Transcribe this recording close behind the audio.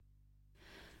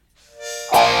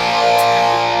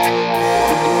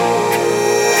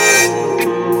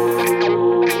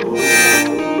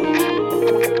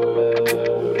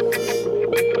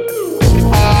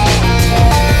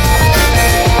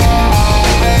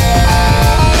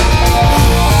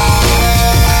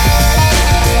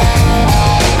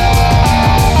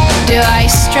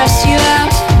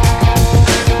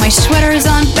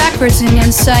person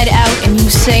inside out and you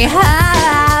say,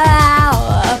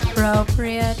 how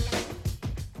appropriate.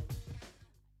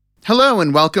 Hello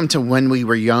and welcome to When We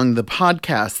Were Young, the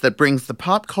podcast that brings the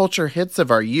pop culture hits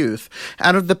of our youth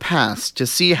out of the past to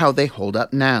see how they hold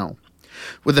up now.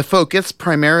 With a focus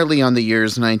primarily on the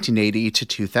years 1980 to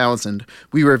 2000,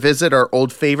 we revisit our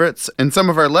old favorites and some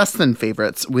of our less than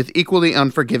favorites with equally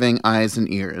unforgiving eyes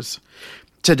and ears.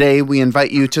 Today, we invite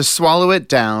you to swallow it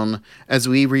down as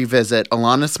we revisit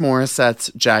Alanis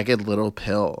Morissette's Jagged Little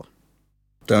Pill.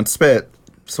 Don't spit.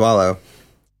 Swallow.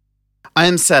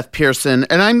 I'm Seth Pearson,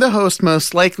 and I'm the host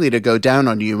most likely to go down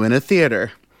on you in a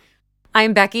theater.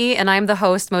 I'm Becky, and I'm the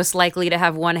host most likely to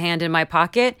have one hand in my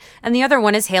pocket, and the other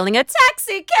one is hailing a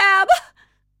taxi cab.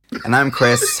 And I'm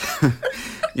Chris,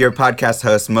 your podcast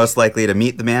host most likely to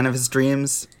meet the man of his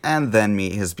dreams and then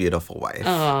meet his beautiful wife.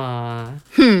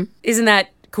 Aww. Isn't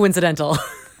that coincidental?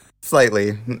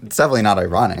 Slightly. It's definitely not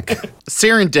ironic.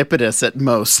 Serendipitous at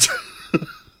most.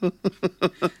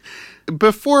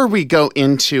 Before we go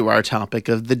into our topic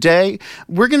of the day,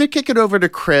 we're going to kick it over to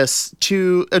Chris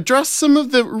to address some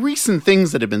of the recent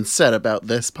things that have been said about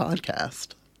this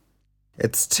podcast.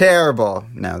 It's terrible.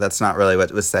 No, that's not really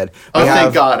what was said.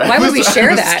 Thank God. Why would we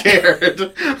share that?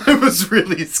 Scared. I was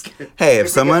really scared. Hey, if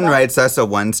someone writes us a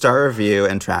 1-star review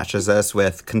and trashes us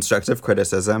with constructive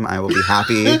criticism, I will be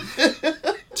happy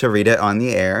to read it on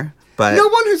the air. But no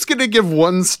one who's going to give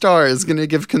 1 star is going to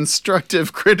give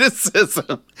constructive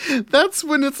criticism. That's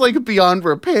when it's like beyond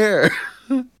repair.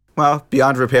 Well,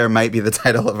 Beyond Repair might be the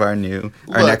title of our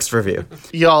next review.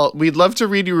 Y'all, we'd love to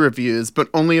read your reviews, but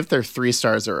only if they're 3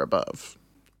 stars or above.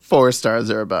 4 stars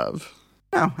or above.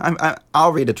 No,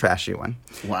 I'll read a trashy one.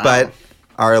 Wow. But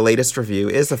our latest review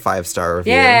is a 5-star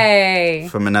review. Yay!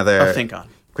 From another Oh, thank God.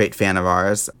 Great fan of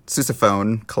ours,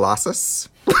 Sousaphone Colossus.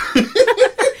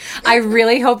 I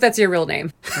really hope that's your real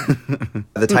name.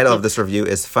 The title of this review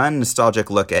is Fun,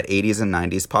 Nostalgic Look at 80s and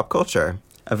 90s Pop Culture.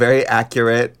 A very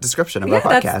accurate description of our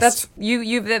podcast. That's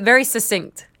you very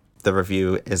succinct. The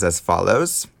review is as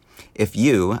follows. If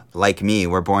you, like me,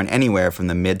 were born anywhere from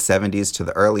the mid-70s to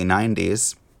the early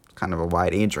 90s, kind of a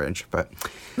wide age range, but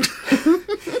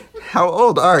how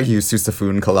old are you,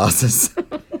 Sousaphone Colossus?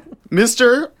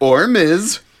 Mr. or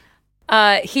Ms.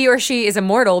 He or she is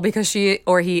immortal because she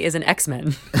or he is an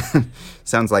X-Men.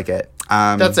 Sounds like it.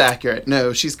 That's accurate.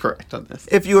 No, she's correct on this.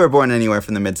 If you were born anywhere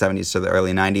from the mid-70s to the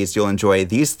early 90s, you'll enjoy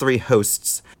these 3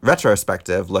 hosts'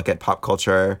 retrospective look at pop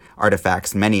culture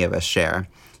artifacts many of us share.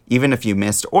 Even if you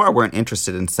missed or weren't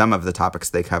interested in some of the topics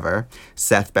they cover,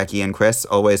 Seth, Becky, and Chris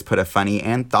always put a funny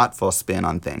and thoughtful spin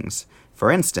on things.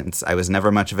 For instance, I was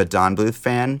never much of a Don Bluth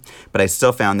fan, but I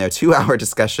still found their 2-hour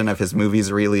discussion of his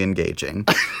movies really engaging.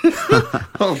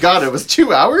 Oh, God, it was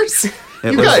 2 hours?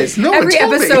 Guys, no one Every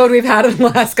told me. episode we've had in the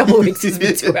last couple of weeks has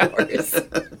been 2 hours.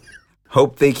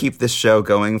 Hope they keep this show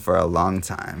going for a long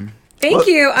time. Thank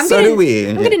you. Do we.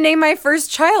 I'm going to name my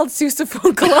first child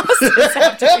Sousaphone Colossus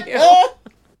after you.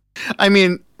 I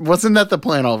mean, wasn't that the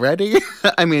plan already?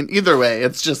 I mean, either way,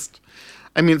 it's just...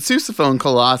 I mean, Sousaphone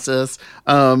Colossus,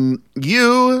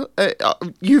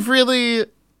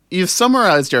 you've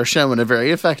summarized our show in a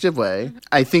very effective way.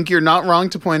 I think you're not wrong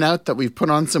to point out that we've put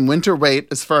on some winter weight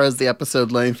as far as the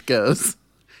episode length goes.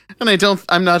 And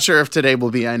I'm not sure if today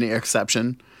will be any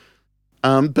exception.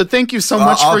 But thank you so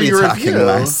much for your review.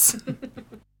 Less.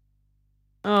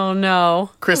 Oh, no.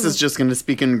 Chris is just going to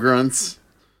speak in grunts.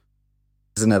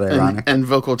 Isn't it ironic? And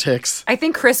vocal tics. I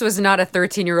think Chris was not a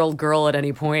 13-year-old girl at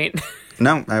any point.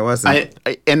 No, I wasn't.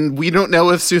 And we don't know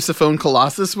if Sousaphone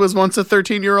Colossus was once a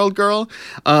 13-year-old girl,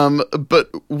 but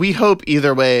we hope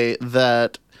either way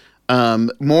that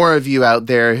more of you out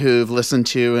there who've listened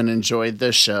to and enjoyed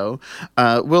this show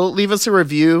will leave us a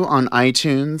review on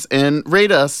iTunes and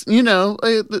rate us. You know,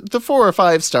 the 4 or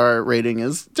 5 star rating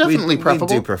is definitely preferable.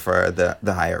 We do prefer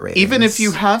the higher ratings. Even if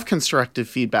you have constructive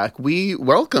feedback, we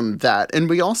welcome that. And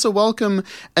we also welcome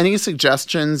any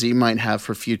suggestions you might have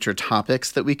for future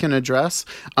topics that we can address.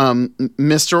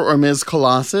 Mr. or Ms.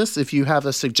 Colossus, if you have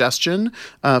a suggestion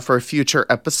for a future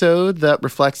episode that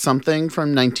reflects something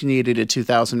from 1980 to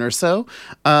 2000 or so,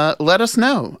 let us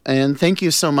know. And thank you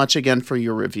so much again for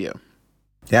your review.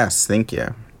 Yes, thank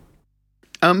you.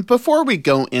 Before we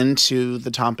go into the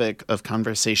topic of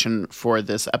conversation for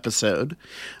this episode,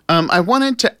 I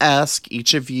wanted to ask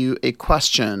each of you a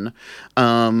question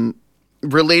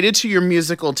related to your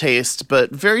musical taste, but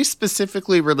very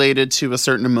specifically related to a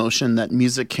certain emotion that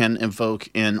music can evoke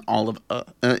in all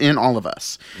of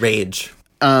us. Rage.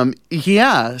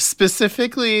 Yeah,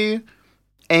 specifically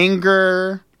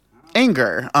anger.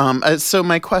 So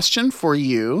my question for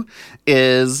you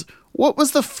is, What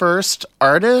was the first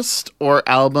artist or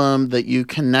album that you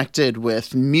connected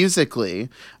with musically?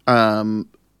 What's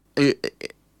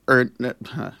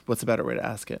a better way to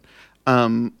ask it?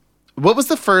 What was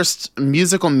the first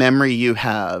musical memory you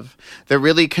have that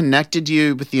really connected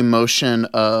you with the emotion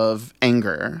of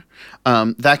anger?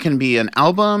 That can be an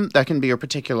album, that can be a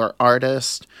particular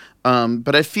artist,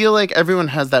 but I feel like everyone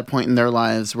has that point in their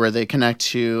lives where they connect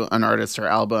to an artist or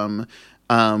album,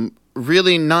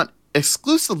 really not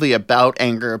exclusively about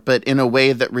anger, but in a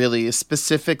way that really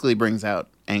specifically brings out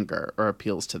anger or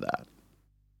appeals to that.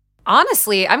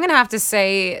 Honestly, I'm going to have to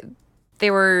say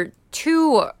there were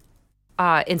two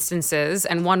instances,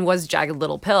 and one was Jagged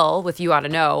Little Pill with You Oughta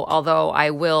Know, although I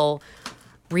will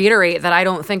reiterate that I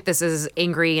don't think this is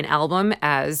angry an album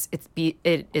as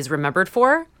it is remembered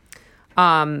for.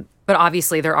 But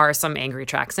obviously there are some angry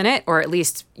tracks in it, or at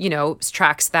least,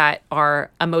 tracks that are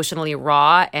emotionally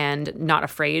raw and not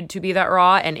afraid to be that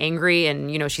raw and angry.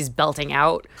 And, she's belting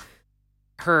out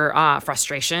her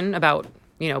frustration about,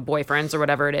 boyfriends or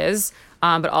whatever it is.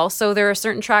 But also there are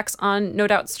certain tracks on No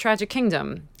Doubt's Tragic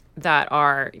Kingdom that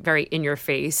are very in your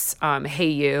face. Hey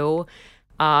You.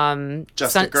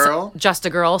 Just a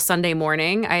Girl, Sunday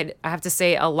Morning. I have to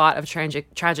say a lot of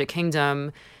Tragic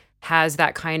Kingdom has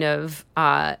that kind of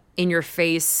in your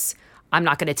face, I'm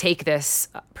not going to take this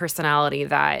personality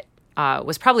that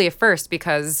was probably a first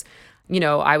because,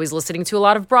 I was listening to a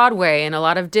lot of Broadway and a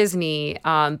lot of Disney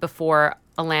before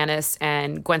Alanis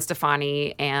and Gwen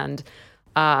Stefani and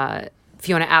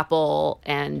Fiona Apple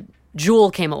and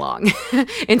Jewel came along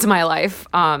into my life,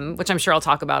 which I'm sure I'll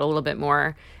talk about a little bit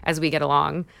more as we get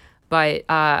along. But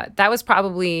that was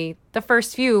probably the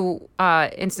first few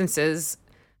instances,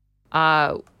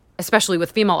 especially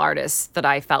with female artists, that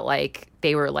I felt like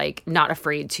they were like not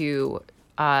afraid to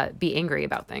be angry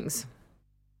about things.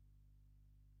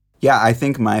 Yeah, I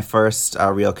think my first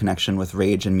real connection with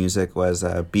rage and music was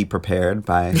Be Prepared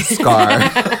by Scar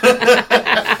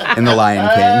in The Lion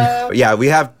King. But yeah, we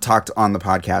have talked on the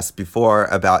podcast before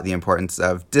about the importance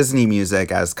of Disney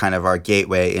music as kind of our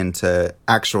gateway into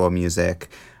actual music.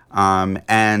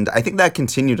 And I think that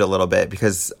continued a little bit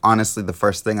because honestly, the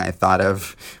first thing I thought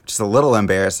of, which is a little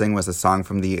embarrassing, was a song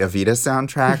from the Evita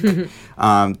soundtrack,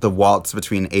 The Waltz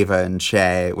Between Ava and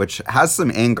Che, which has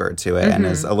some anger to it and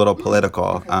is a little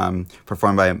political,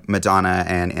 performed by Madonna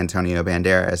and Antonio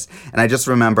Banderas. And I just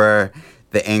remember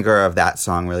the anger of that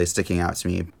song really sticking out to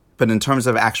me. But in terms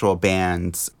of actual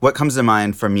bands, what comes to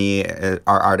mind for me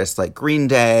are artists like Green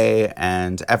Day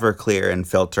and Everclear and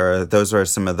Filter. Those are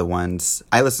some of the ones.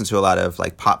 I listened to a lot of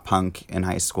like pop punk in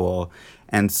high school.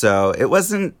 And so it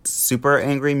wasn't super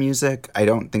angry music. I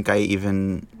don't think I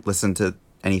even listened to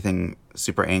anything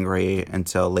super angry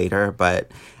until later.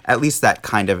 But at least that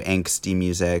kind of angsty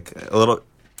music.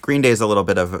 Green Day is a little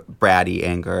bit of bratty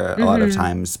anger a lot of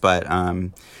times. But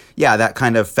yeah, that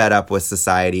kind of fed up with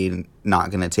society, not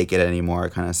going to take it anymore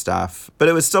kind of stuff. But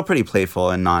it was still pretty playful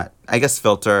and not, I guess,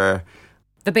 Filter.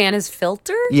 The band is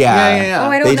Filter? Yeah.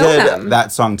 Oh, I don't know them. They did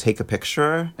that song, Take a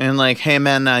Picture. And like, Hey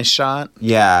Man, Nice Shot.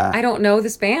 Yeah. I don't know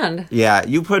this band. Yeah,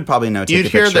 you would probably know Take You'd a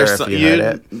hear Picture their if you heard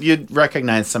it. You'd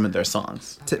recognize some of their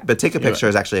songs. But Take a Picture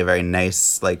is actually a very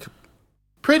nice, like,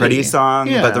 Pretty song,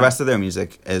 yeah. But the rest of their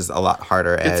music is a lot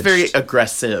harder edged. It's very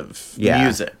aggressive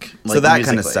music. So that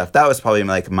kind of stuff. That was probably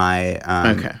like my...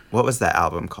 okay. What was that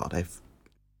album called?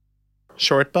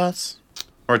 Short Bus?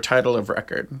 Or Title of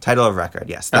Record? Title of Record,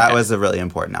 yes. That was a really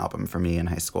important album for me in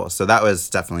high school. So that was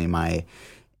definitely my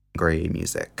angry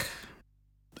music.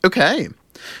 Okay.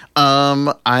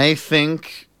 I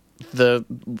think the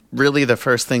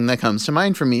first thing that comes to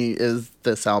mind for me is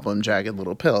this album, Jagged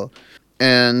Little Pill.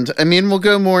 And, I mean, we'll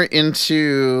go more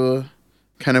into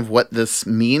kind of what this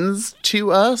means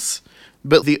to us,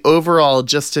 but the overall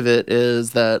gist of it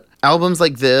is that albums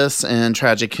like this and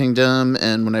Tragic Kingdom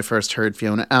and when I first heard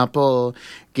Fiona Apple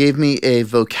gave me a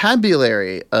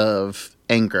vocabulary of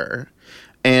anger.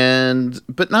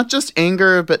 But not just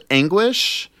anger, but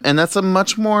anguish. And that's a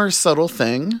much more subtle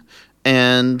thing.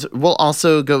 And we'll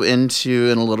also go into,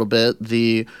 in a little bit,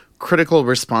 the critical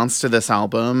response to this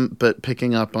album, but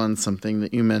picking up on something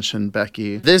that you mentioned,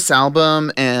 Becky. This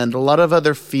album and a lot of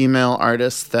other female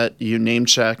artists that you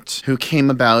name-checked who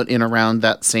came about in around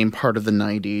that same part of the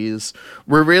 90s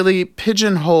were really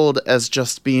pigeonholed as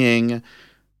just being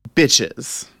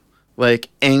bitches. Like,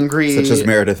 angry... Such as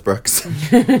Meredith Brooks.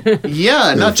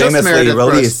 Yeah, not just famously Meredith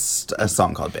Brooks. released a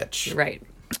song called Bitch. Right.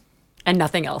 And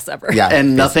nothing else ever. Yeah.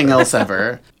 And nothing else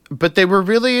ever. But they were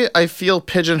really, I feel,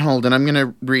 pigeonholed, and I'm going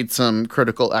to read some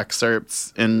critical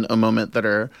excerpts in a moment that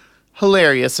are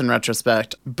hilarious in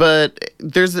retrospect. But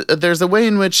there's a way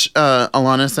in which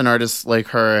Alanis and artists like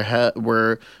her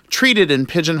were treated and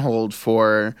pigeonholed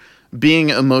for being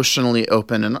emotionally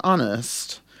open and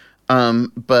honest.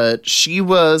 But she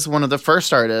was one of the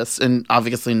first artists, and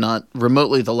obviously not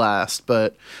remotely the last,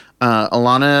 but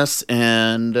Alanis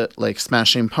and like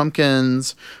Smashing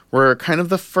Pumpkins were kind of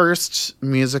the first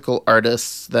musical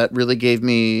artists that really gave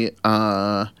me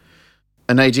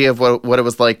an idea of what it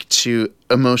was like to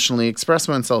emotionally express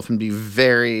oneself and be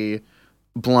very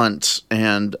blunt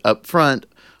and upfront,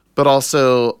 but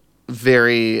also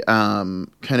very kind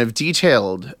of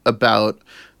detailed about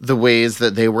the ways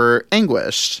that they were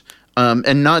anguished.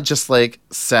 And not just like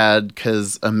sad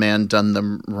because a man done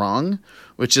them wrong,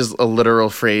 which is a literal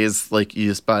phrase like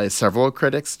used by several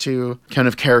critics to kind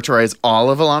of characterize all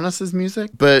of Alanis's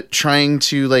music, but trying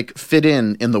to like fit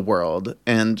in the world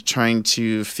and trying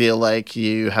to feel like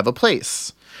you have a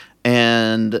place.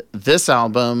 And this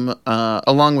album,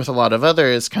 along with a lot of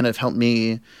others, kind of helped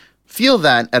me feel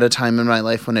that at a time in my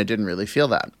life when I didn't really feel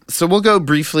that. So we'll go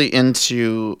briefly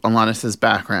into Alanis's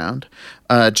background.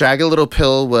 Jagged Little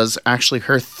Pill was actually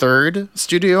her third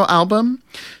studio album.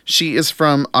 She is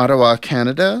from Ottawa,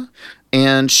 Canada,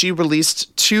 and she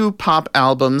released two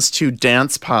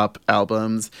dance pop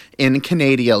albums in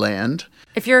Canadialand.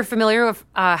 If you're familiar with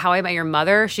How I Met Your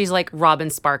Mother, she's like Robin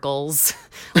Sparkles.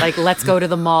 Like, let's go to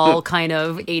the mall kind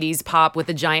of 80s pop with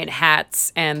the giant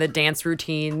hats and the dance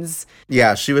routines.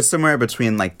 Yeah, she was somewhere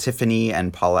between like Tiffany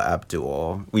and Paula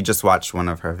Abdul. We just watched one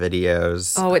of her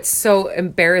videos. Oh, it's so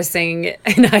embarrassing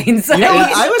in hindsight. You know,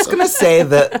 I was going to say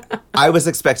that I was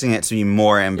expecting it to be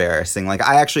more embarrassing. Like,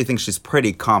 I actually think she's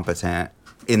pretty competent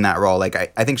in that role.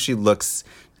 Like, I think she looks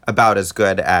about as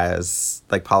good as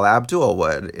like Paula Abdul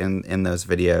would in those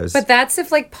videos. But that's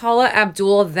if like Paula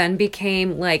Abdul then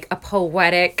became like a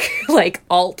poetic like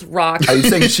alt rock. Are you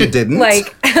saying she didn't?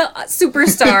 Like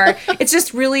superstar. It's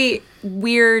just really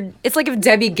weird. It's like if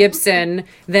Debbie Gibson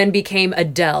then became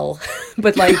Adele,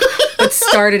 but like it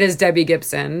started as Debbie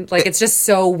Gibson. Like it's just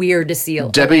so weird to see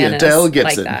Debbie Adele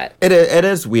Gibson. Like that. It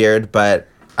is weird, but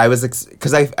I was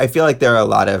because I feel like there are a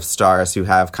lot of stars who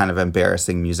have kind of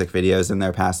embarrassing music videos in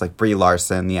their past. Like Brie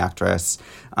Larson, the actress,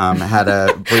 had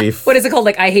a brief. What is it called?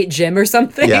 Like I Hate Jim or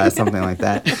something? Yeah, something like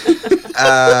that.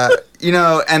 You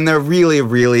know, and they're really,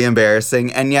 really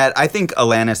embarrassing. And yet, I think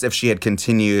Alanis, if she had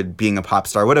continued being a pop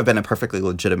star, would have been a perfectly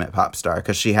legitimate pop star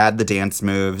because she had the dance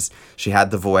moves, she had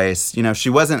the voice. You know,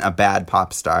 she wasn't a bad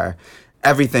pop star.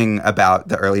 Everything about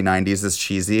the early 90s is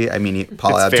cheesy. I mean,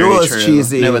 Paula Abdul is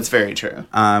cheesy. No, it's very true.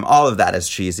 All of that is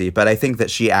cheesy. But I think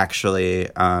that she actually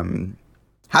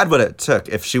had what it took.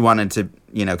 If she wanted to,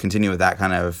 you know, continue with that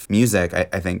kind of music,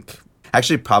 I think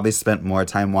actually probably spent more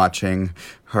time watching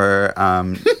her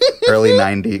early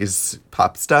 90s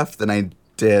pop stuff than I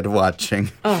did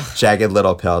watching Jagged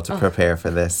Little Pill to prepare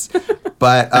for this.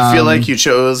 But I feel like you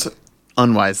chose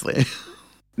unwisely.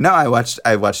 No, I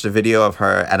watched a video of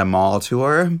her at a mall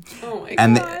tour. Oh my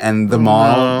and God. And the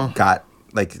mall got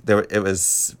like it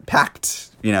was packed.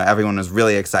 You know, everyone was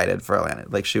really excited for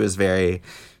Alanis. Like she was very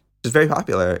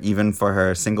popular even for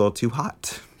her single Too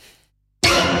Hot.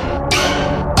 Oh,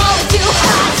 too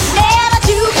hot, never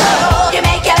too cold. You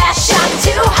make your last shot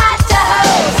too hot to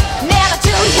hold. Never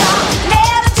too young,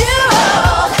 never too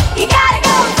old. You gotta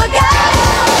go for gold.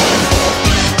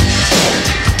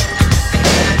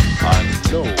 I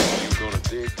know you're gonna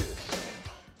dig this.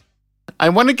 I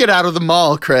want to get out of the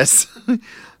mall, Chris.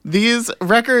 These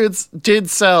records did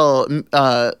sell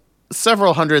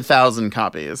several 100,000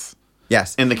 copies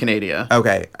Yes. in the Canada.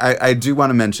 Okay, I do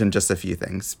want to mention just a few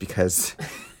things because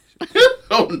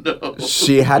Oh, no.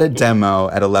 she had a demo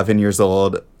at 11 years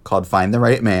old called Find the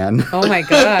Right Man. Oh my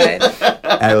God.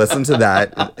 I listened to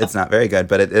that. It's not very good,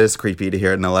 but it is creepy to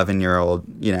hear an 11-year-old,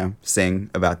 you know, sing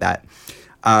about that.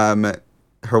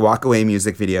 Her Walk Away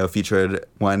music video featured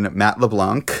one Matt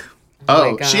LeBlanc.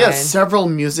 Oh, my she God. has several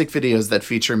music videos that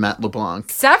feature Matt LeBlanc.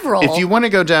 Several. If you want to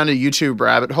go down a YouTube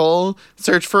rabbit hole,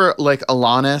 search for like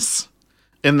Alanis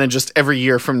and then just every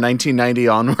year from 1990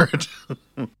 onward.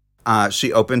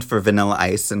 She opened for Vanilla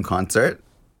Ice in concert.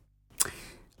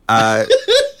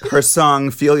 Her song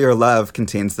Feel Your Love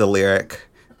contains the lyric,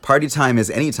 "Party time is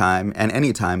anytime, and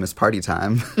anytime is party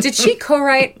time." Did she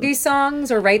co-write these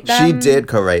songs or write them? She did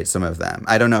co-write some of them.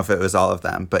 I don't know if it was all of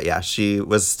them, but yeah, she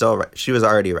was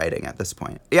already writing at this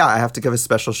point. Yeah, I have to give a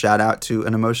special shout out to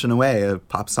An Emotion Away, a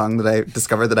pop song that I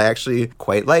discovered that I actually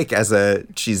quite like as a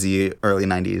cheesy early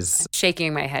 90s.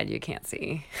 Shaking my head, you can't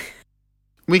see.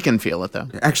 We can feel it though.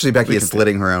 Actually, Becky is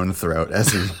slitting her own throat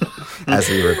as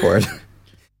we record.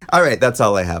 All right, that's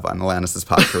all I have on Alanis'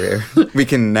 pop career. We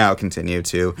can now continue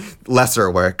to lesser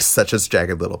works such as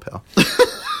Jagged Little Pill.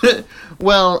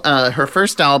 Well, her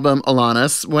first album,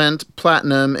 Alanis, went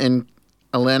platinum in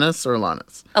Alanis or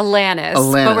Alanis? Alanis.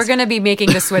 Alanis. But we're going to be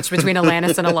making the switch between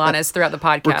Alanis and Alanis throughout the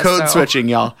podcast. We're code so. switching,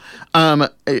 y'all.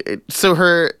 So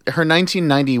her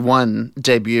 1991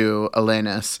 debut,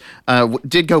 Alanis,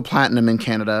 did go platinum in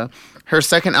Canada. Her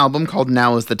second album, called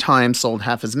Now Is the Time, sold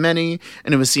half as many,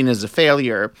 and it was seen as a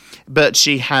failure. But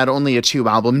she had only a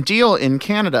 2-album deal in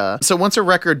Canada. So once her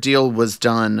record deal was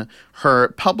done, her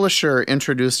publisher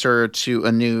introduced her to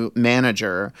a new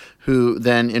manager, who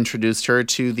then introduced her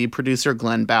to the producer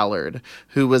Glenn Ballard,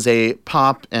 who was a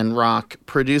pop and rock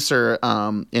producer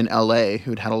in LA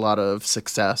who'd had a lot of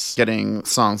success getting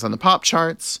songs on the pop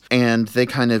charts. And they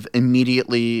kind of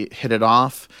immediately hit it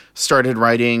off, started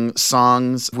writing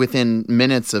songs within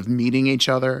minutes of meeting each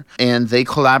other, and they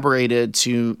collaborated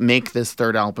to make this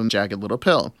third album, Jagged Little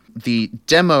Pill. The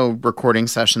demo recording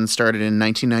session started in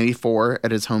 1994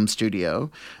 at his home studio,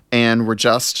 and were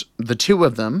just the two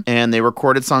of them, and they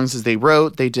recorded songs as they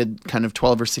wrote. They did kind of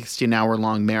 12 or 16 hour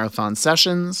long marathon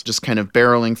sessions, just kind of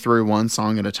barreling through one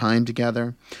song at a time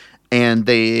together. And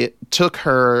they took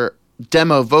her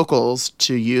demo vocals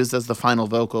to use as the final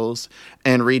vocals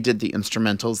and redid the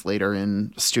instrumentals later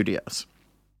in studios.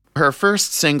 Her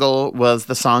first single was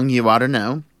the song You Oughta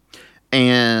Know,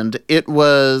 and it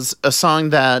was a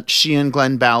song that she and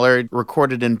Glenn Ballard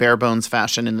recorded in bare bones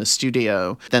fashion in the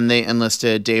studio. Then they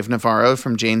enlisted Dave Navarro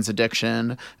from Jane's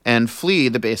Addiction and Flea,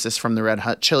 the bassist from the Red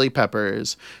Hot Chili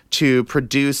Peppers, to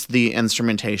produce the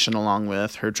instrumentation along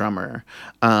with her drummer.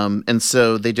 And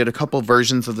so they did a couple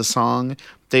versions of the song.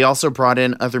 They also brought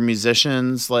in other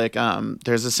musicians, like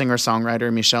there's a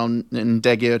singer-songwriter, Michelle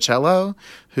Ndegeocello,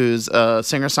 who's a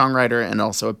singer-songwriter and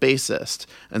also a bassist.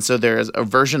 And so there's a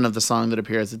version of the song that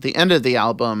appears at the end of the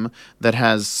album that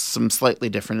has some slightly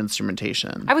different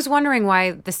instrumentation. I was wondering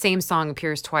why the same song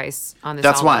appears twice on this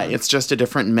That's album. why. It's just a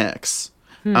different mix.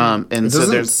 And It so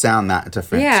doesn't there's... sound that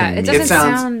different Yeah, to it me. doesn't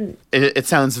sound... It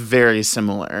sounds very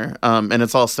similar. And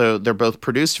it's also... They're both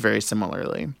produced very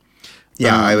similarly.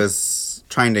 Yeah, I was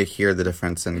trying to hear the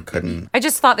difference and couldn't. I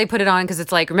just thought they put it on because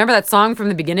it's like, remember that song from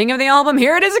the beginning of the album?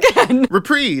 Here it is again.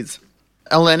 Reprise.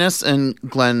 Alanis and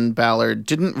Glenn Ballard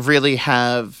didn't really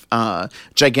have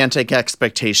gigantic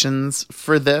expectations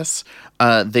for this.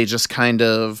 They just kind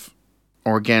of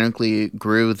organically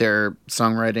grew their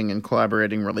songwriting and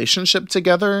collaborating relationship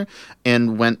together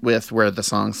and went with where the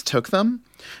songs took them.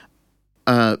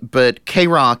 But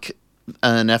K-Rock,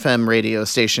 an FM radio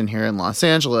station here in Los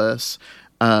Angeles,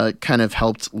 kind of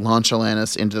helped launch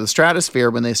Alanis into the stratosphere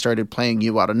when they started playing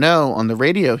You Oughta Know on the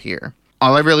radio here.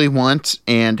 All I Really Want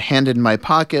and Hand in My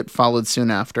Pocket followed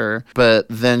soon after, but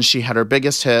then she had her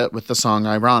biggest hit with the song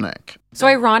Ironic. So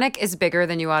Ironic is bigger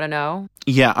than You Oughta Know?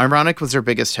 Yeah, Ironic was her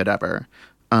biggest hit ever.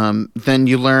 Then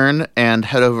You Learn and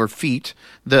Head Over Feet,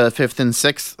 the 5th and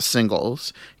 6th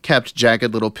singles, kept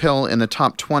Jagged Little Pill in the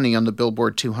top 20 on the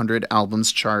Billboard 200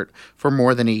 albums chart for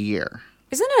more than a year.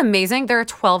 Isn't it amazing? There are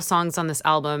 12 songs on this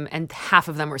album, and half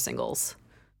of them were singles.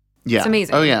 Yeah. It's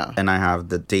amazing. Oh, yeah. And I have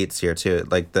the dates here too.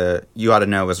 Like the You Oughta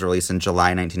Know was released in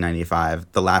July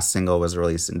 1995. The last single was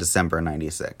released in December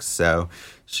 96. So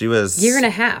she was... Year and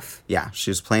a half. Yeah, she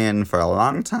was playing for a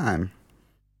long time.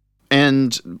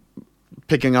 And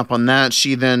picking up on that,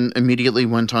 she then immediately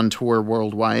went on tour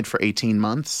worldwide for 18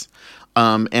 months.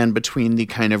 And between the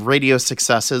kind of radio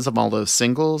successes of all those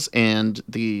singles and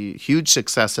the huge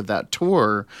success of that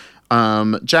tour,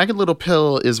 Jagged Little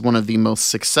Pill is one of the most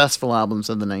successful albums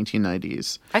of the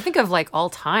 1990s. I think of like all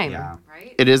time, Yeah.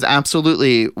 right? It is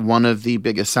absolutely one of the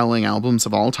biggest selling albums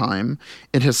of all time.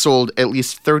 It has sold at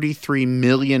least 33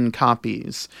 million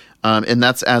copies, and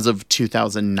that's as of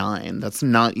 2009. That's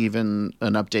not even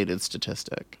an updated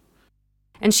statistic.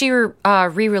 And she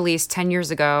re-released 10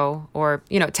 years ago, or,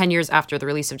 10 years after the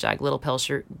release of Jagged Little Pill,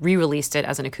 she re-released it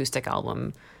as an acoustic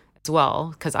album as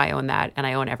well, because I own that, and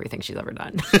I own everything she's ever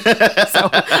done. So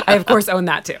I, of course, own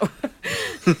that, too.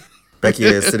 Becky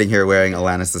is sitting here wearing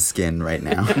Alanis' skin right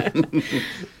now.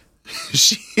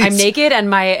 I'm naked, and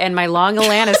my long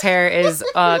Alanis hair is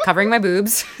covering my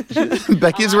boobs.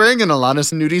 Becky's wearing an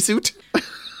Alanis nudie suit.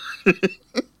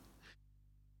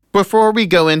 Before we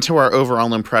go into our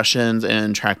overall impressions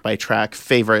and track-by-track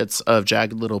favorites of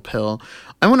Jagged Little Pill,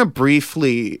 I want to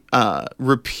briefly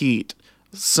repeat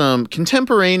some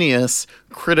contemporaneous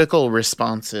critical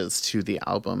responses to the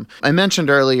album. I mentioned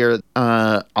earlier,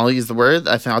 I'll use the word,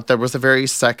 I thought there was a very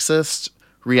sexist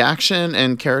reaction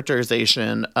and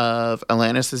characterization of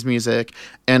Alanis' music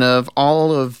and of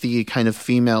all of the kind of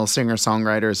female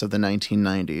singer-songwriters of the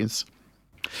 1990s.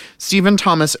 Stephen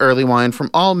Thomas Earlywine from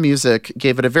AllMusic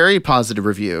gave it a very positive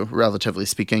review, relatively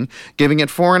speaking, giving it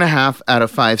 4.5 out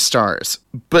of 5 stars.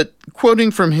 But quoting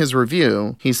from his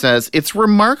review, he says, "It's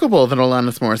remarkable that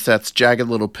Alanis Morissette's Jagged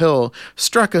Little Pill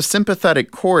struck a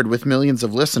sympathetic chord with millions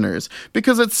of listeners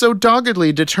because it's so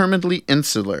doggedly, determinedly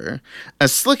insular.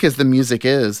 As slick as the music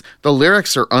is, the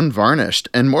lyrics are unvarnished,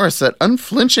 and Morissette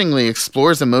unflinchingly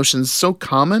explores emotions so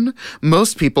common,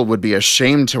 most people would be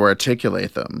ashamed to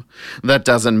articulate them. That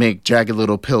doesn't make Jagged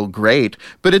Little Pill great,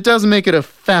 but it does make it a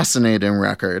fascinating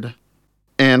record."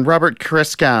 And Robert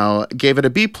Christgau gave it a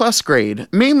B+ grade,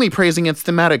 mainly praising its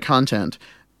thematic content.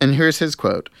 And here's his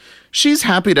quote. "She's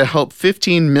happy to help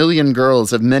 15 million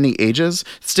girls of many ages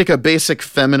stick a basic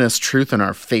feminist truth in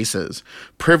our faces.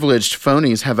 Privileged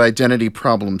phonies have identity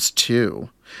problems too.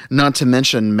 Not to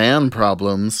mention man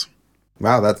problems."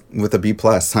 Wow, that with a B+,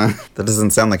 huh? That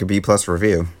doesn't sound like a B+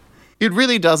 review. It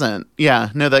really doesn't. Yeah,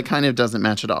 no, that kind of doesn't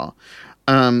match at all.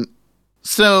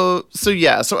 So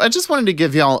I just wanted to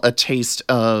give y'all a taste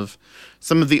of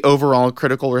some of the overall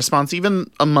critical response, even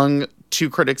among two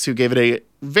critics who gave it a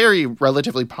very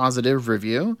relatively positive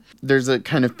review. There's a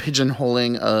kind of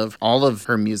pigeonholing of all of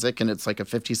her music, and it's like a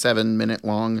 57-minute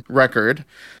long record.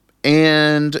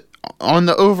 And on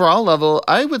the overall level,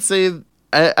 I would say,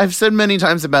 I've said many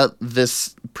times about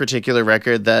this particular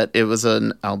record that it was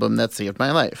an album that saved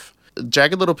my life.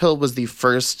 Jagged Little Pill was the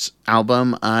first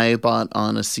album I bought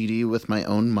on a CD with my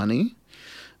own money.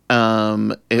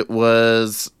 It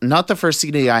was not the first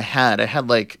CD I had. I had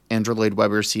like Andrew Lloyd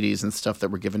Webber CDs and stuff that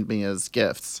were given me as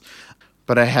gifts.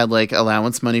 But I had like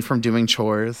allowance money from doing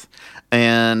chores.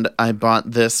 And I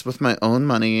bought this with my own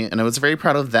money. And I was very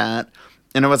proud of that.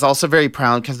 And I was also very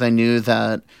proud because I knew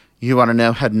that You Wanna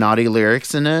Know had naughty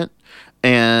lyrics in it.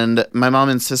 And my mom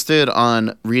insisted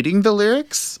on reading the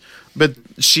lyrics. But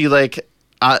she, like,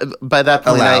 by that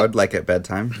point... Aloud, like at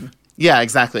bedtime? Yeah,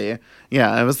 exactly. Yeah,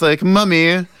 I was like,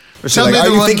 "Mummy... She's like, are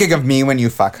you thinking of me when you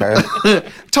fuck her?"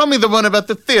 Tell me the one about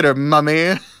the theater,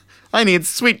 Mummy. I need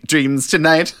sweet dreams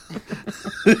tonight.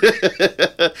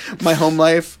 My home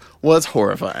life was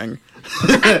horrifying.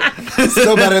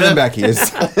 Still better than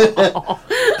Becky's.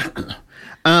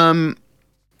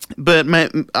 But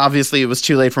obviously it was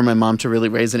too late for my mom to really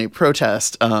raise any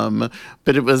protest. But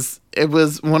it was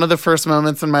one of the first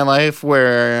moments in my life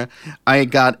where I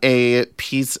got a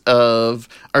piece of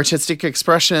artistic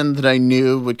expression that I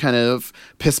knew would kind of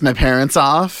piss my parents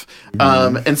off.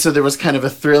 And so there was kind of a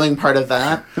thrilling part of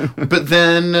that. But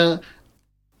then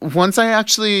once I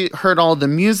actually heard all the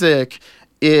music,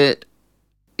 it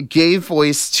gave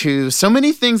voice to so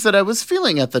many things that I was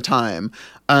feeling at the time.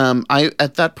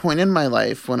 At that point in my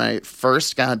life, when I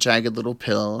first got Jagged Little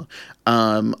Pill,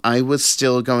 I was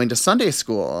still going to Sunday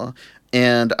school,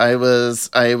 and I was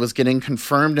getting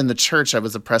confirmed in the church. I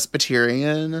was a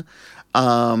Presbyterian,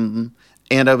 and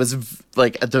I was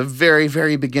like at the very,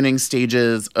 very beginning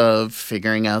stages of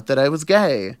figuring out that I was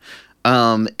gay.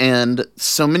 And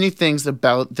so many things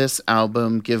about this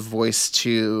album give voice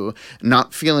to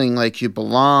not feeling like you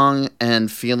belong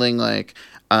and feeling like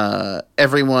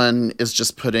everyone is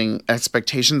just putting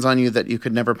expectations on you that you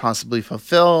could never possibly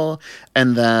fulfill,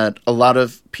 and that a lot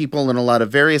of people in a lot of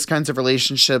various kinds of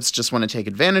relationships just want to take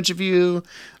advantage of you.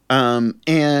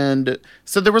 And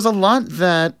so there was a lot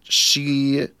that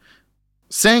she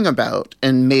sang about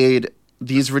and made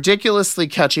these ridiculously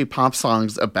catchy pop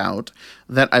songs about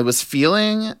that I was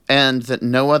feeling, and that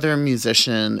no other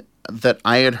musician that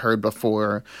I had heard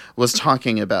before was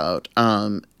talking about.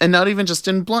 And not even just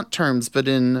in blunt terms, but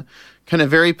in kind of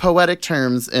very poetic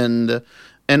terms. And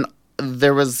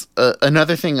there was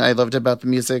another thing I loved about the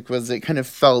music was it kind of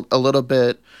felt a little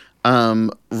bit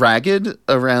ragged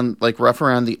around, like rough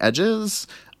around the edges,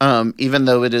 even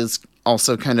though it is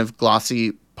also kind of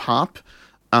glossy pop.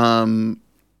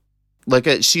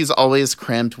 She's always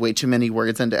crammed way too many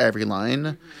words into every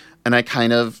line. And I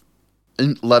kind of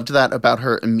loved that about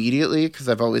her immediately, because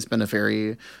I've always been a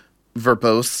very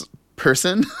verbose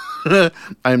person.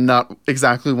 I'm not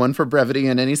exactly one for brevity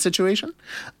in any situation.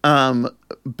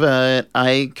 But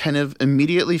I kind of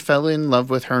immediately fell in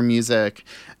love with her music,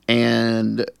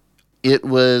 and it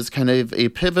was kind of a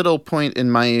pivotal point in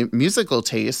my musical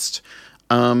taste,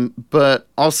 but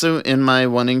also in my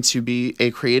wanting to be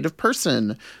a creative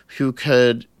person who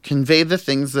could convey the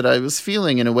things that I was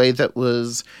feeling in a way that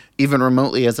was even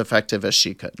remotely as effective as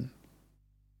she could.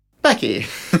 Becky.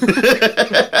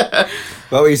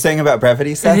 What were you saying about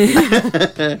brevity,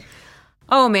 Seth?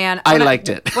 Oh man, I liked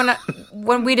it.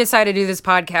 When we decided to do this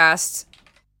podcast,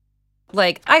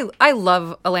 like I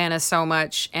love Alanis so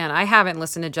much, and I haven't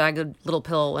listened to Jagged Little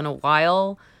Pill in a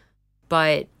while,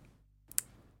 but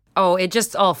Oh, it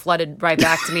just all flooded right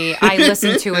back to me. I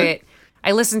listened to it.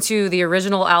 I listened to the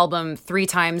original album 3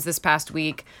 times this past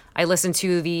week. I listened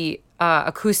to the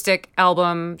acoustic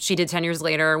album she did 10 years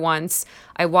later once.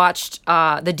 I watched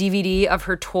the DVD of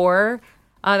her tour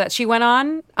that she went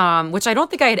on, which I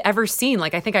don't think I had ever seen.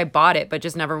 Like, I think I bought it, but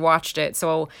just never watched it.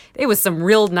 So it was some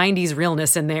real 90s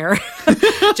realness in there.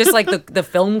 Just like the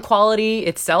film quality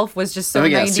itself was just so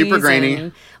 90s. Super grainy.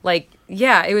 And, like,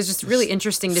 yeah, it was just really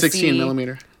interesting to 16 see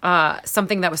millimeter.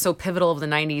 Something that was so pivotal of the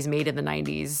 90s made in the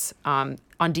 90s on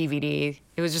DVD.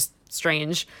 It was just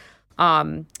strange.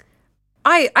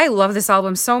 I love this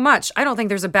album so much. I don't think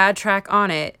there's a bad track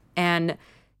on it. And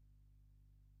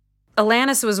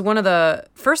Alanis was one of the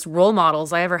first role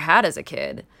models I ever had as a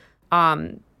kid.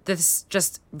 This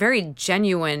just very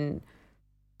genuine,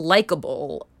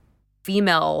 likable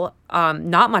female,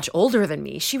 not much older than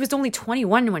me. She was only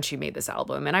 21 when she made this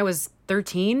album, and I was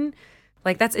 13.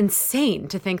 Like, that's insane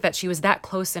to think that she was that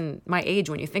close in my age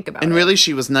when you think about it. And really,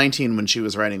 she was 19 when she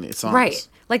was writing these songs. Right.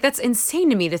 Like, that's insane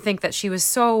to me to think that she was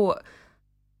so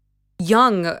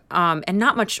young and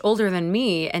not much older than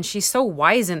me, and she's so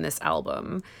wise in this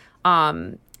album.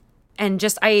 And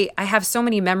just, I have so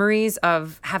many memories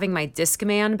of having my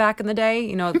Discman back in the day,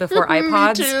 you know, before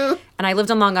iPods. Me too. And I lived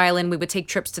on Long Island. We would take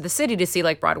trips to the city to see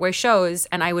like Broadway shows,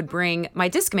 and I would bring my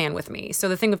Discman with me. So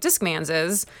the thing with Discmans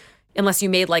is, unless you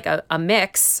made like a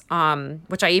mix,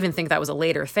 which I even think that was a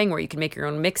later thing where you could make your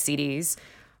own mix CDs,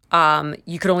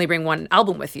 you could only bring one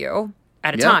album with you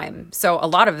at a time. So a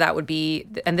lot of that would be,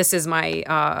 and this is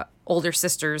my older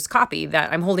sister's copy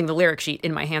that I'm holding the lyric sheet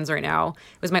in my hands right now.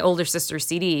 It was my older sister's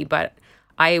CD, but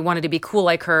I wanted to be cool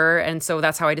like her, and so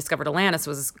that's how I discovered Alanis,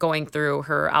 was going through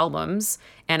her albums.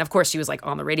 And of course, she was like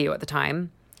on the radio at the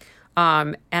time.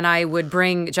 And I would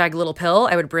bring Jagged Little Pill.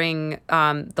 I would bring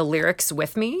the lyrics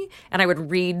with me, and I would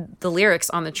read the lyrics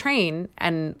on the train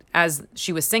and as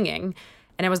she was singing.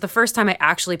 And it was the first time I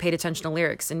actually paid attention to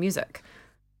lyrics in music.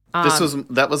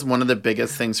 That was one of the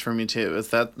biggest things for me too.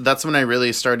 That's when I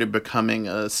really started becoming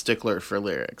a stickler for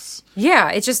lyrics. Yeah,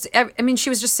 it just, I mean, she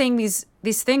was just saying these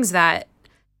things that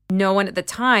no one at the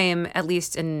time, at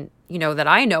least in, you know, that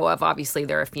I know of. Obviously,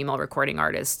 there are female recording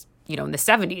artists, you know, in the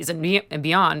 70s and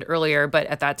beyond earlier, but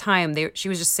at that time, she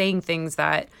was just saying things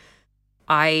that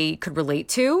I could relate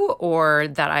to or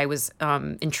that I was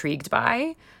intrigued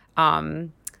by.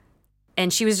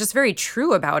 And she was just very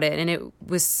true about it. And it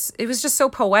was just so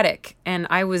poetic. And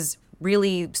I was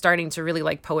really starting to really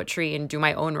like poetry and do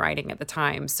my own writing at the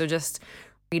time. So just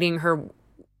reading her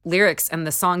lyrics, and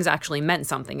the songs actually meant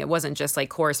something. It wasn't just like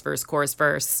chorus,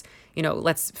 verse, you know,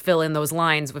 let's fill in those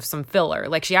lines with some filler.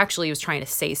 Like, she actually was trying to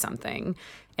say something.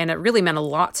 And it really meant a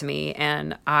lot to me.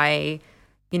 And I,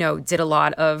 you know, did a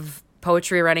lot of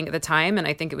poetry writing at the time, and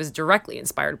I think it was directly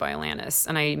inspired by Alanis.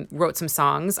 And I wrote some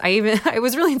songs. I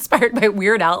was really inspired by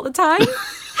Weird Al at the time.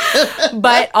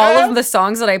 But all of the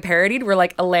songs that I parodied were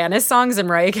like Alanis songs and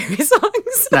Mariah Carey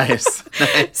songs. Nice.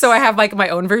 So I have like my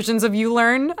own versions of You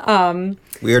Learn.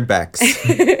 Weird Bex.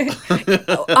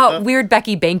 Weird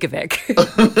Becky Bankovic.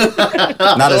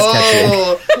 Not as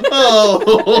catchy.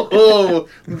 Oh,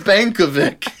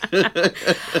 Bankovic.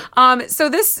 So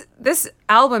this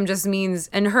album just means,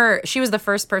 and she was the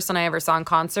first person I ever saw in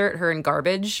concert, her and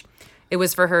Garbage. It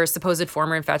was for her supposed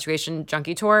former Infatuation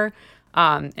Junkie tour.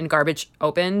 And Garbage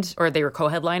opened, or they were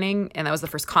co-headlining, and that was the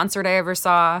first concert I ever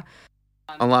saw.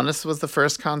 Alanis was the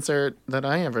first concert that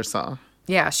I ever saw.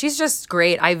 Yeah, she's just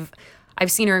great. I've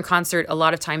seen her in concert a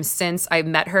lot of times since. I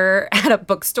met her at a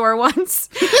bookstore once,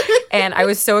 and I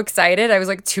was so excited. I was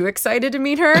like too excited to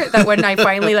meet her that when I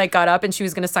finally like got up and she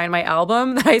was going to sign my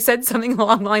album, that I said something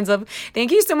along the lines of, "Thank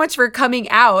you so much for coming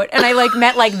out." And I like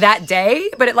meant like that day,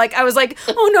 but I was like,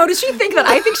 oh no, does she think that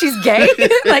I think she's gay?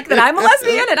 Like that I'm a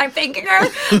lesbian and I'm thanking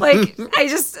her? Like, I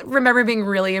just remember being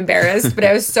really embarrassed, but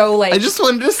I was so like. I just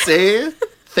wanted to say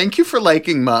thank you for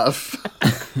liking Muff.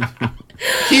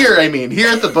 Here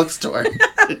at the bookstore.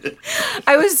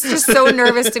 I was just so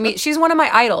nervous to meet. She's one of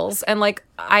my idols, and like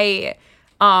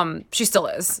she still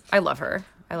is. I love her.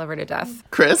 I love her to death.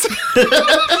 Chris?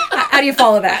 How do you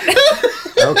follow that?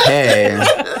 Okay.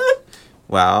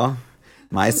 Well,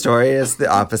 my story is the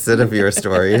opposite of your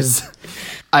stories.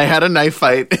 I had a knife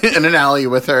fight in an alley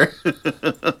with her.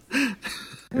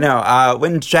 No,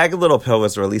 when Jagged Little Pill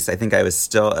was released, I think I was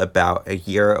still about a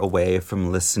year away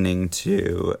from listening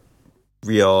to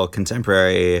real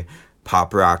contemporary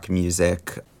pop rock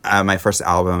music. My first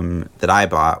album that I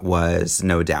bought was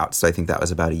No Doubt, so I think that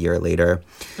was about a year later.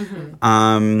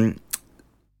 Mm-hmm.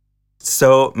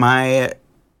 So my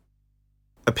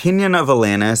opinion of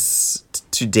Alanis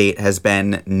to date has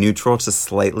been neutral to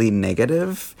slightly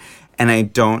negative, And I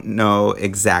don't know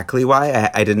exactly why.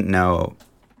 I didn't know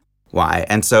why.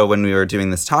 And so when we were doing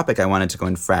this topic, I wanted to go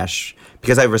in fresh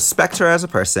because I respect her as a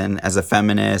person, as a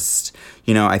feminist.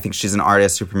 You know, I think she's an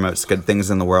artist who promotes good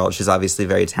things in the world. She's obviously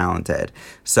very talented.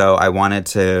 So I wanted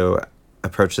to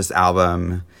approach this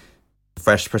album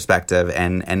fresh perspective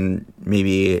and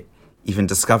maybe even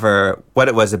discover what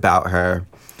it was about her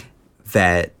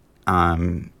that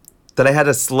that I had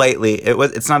a slightly,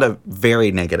 it's not a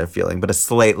very negative feeling, but a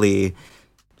slightly,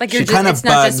 Like she you're kind of it's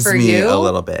not just bugs for me you. a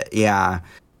little bit. Yeah.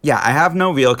 Yeah, I have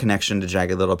no real connection to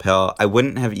Jagged Little Pill. I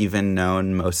wouldn't have even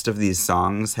known most of these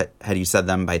songs had you said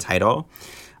them by title.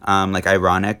 Like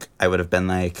Ironic, I would have been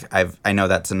like, I know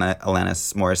that's an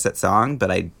Alanis Morissette song, but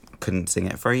I couldn't sing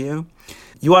it for you.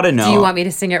 You ought to know. Do you want me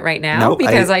to sing it right now? Nope,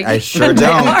 Because I sure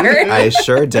don't. I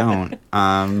sure don't.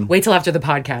 Wait till after the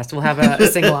podcast. We'll have a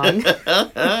sing along.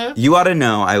 You ought to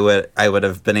know. I would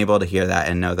have been able to hear that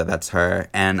and know that that's her.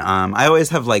 And I always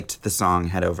have liked the song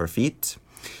Head Over Feet.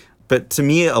 But to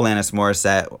me, Alanis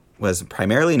Morissette was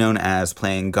primarily known as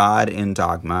playing God in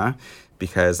Dogma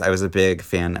because I was a big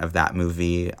fan of that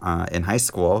movie in high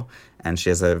school. And she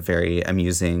has a very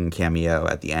amusing cameo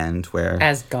at the end where...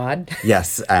 As God?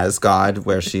 Yes, as God,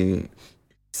 where she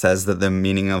says that the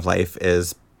meaning of life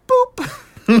is boop.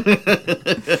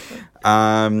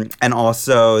 And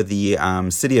also the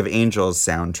City of Angels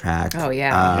soundtrack. Oh,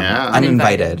 yeah.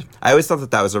 Uninvited. I always thought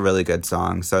that was a really good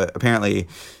song. So apparently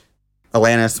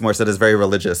Alanis Morissette is very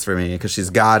religious for me because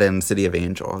she's God in City of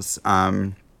Angels.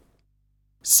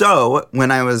 So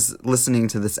when I was listening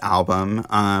to this album...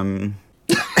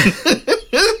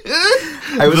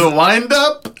 The wind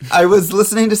up. I was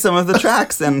listening to some of the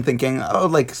tracks and thinking, oh,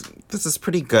 like, this is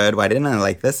pretty good. Why didn't I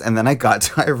like this? And then I got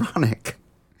to Ironic.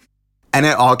 And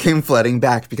it all came flooding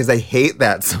back because I hate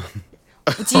that song.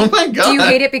 Oh my God. Do you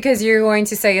hate it because you're going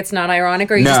to say it's not ironic,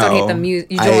 or you just don't hate the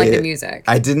music? You don't like the music?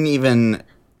 I didn't even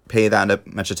pay that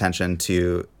much attention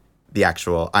to the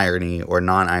actual irony or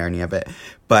non-irony of it.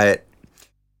 But...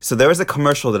 So there was a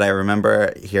commercial that I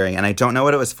remember hearing, and I don't know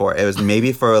what it was for. It was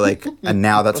maybe for like a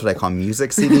Now That's What I Call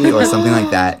Music CD or something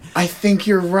like that. I think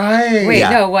you're right. Wait,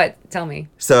 Yeah. no, what? Tell me.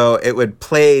 So it would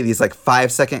play these like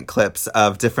 5-second clips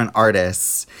of different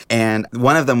artists, and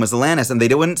one of them was Alanis, and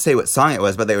they wouldn't say what song it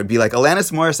was, but they would be like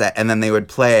Alanis Morissette, and then they would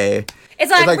play... It's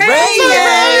like, Rain!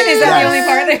 Is that the only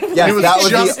part they would Yes, It was that was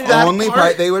just the that only part.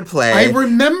 part they would play. I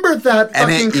remember that and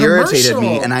fucking it irritated commercial.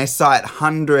 me, and I saw it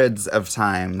hundreds of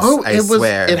times. Oh, I it was.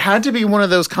 swear. It had to be one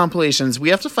of those compilations. We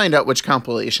have to find out which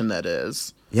compilation that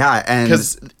is. Yeah,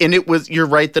 And it was. You're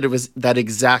right that it was that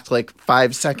exact like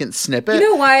 5-second snippet. You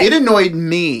know what? It annoyed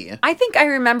me. I think I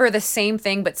remember the same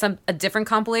thing, but a different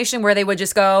compilation where they would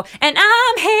just go, and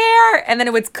I'm here, and then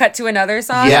it would cut to another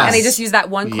song, Yes. and they just use that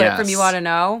one clip from Yes. You Ought to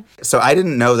Know. So I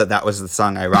didn't know that was the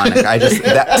song Ironic.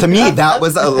 To me, that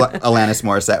was Alanis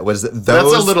Morissette. Was those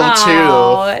That's a little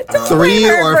too. Don't 3 blame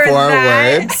her or for 4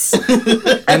 that.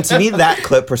 words. And to me, that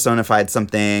clip personified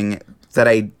something that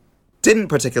I didn't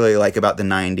particularly like about the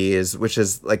 90s, which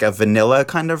is like a vanilla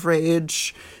kind of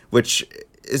rage, which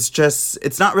is just,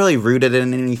 it's not really rooted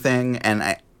in anything. And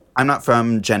I'm not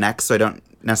from Gen X, so I don't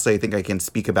necessarily think I can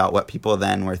speak about what people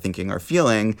then were thinking or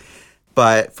feeling.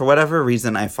 But for whatever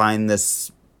reason, I find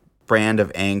this brand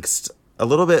of angst a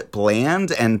little bit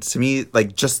bland. And to me,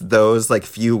 like just those like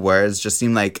few words just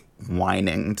seem like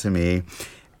whining to me.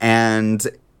 And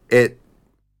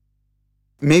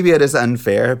maybe it is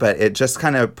unfair, but it just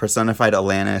kind of personified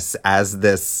Alanis as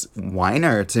this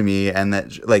whiner to me. And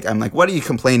that, like, I'm like, what are you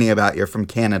complaining about? You're from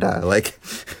Canada. Like,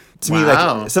 to me,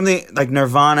 Wow. like, something like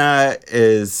Nirvana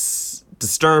is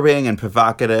disturbing and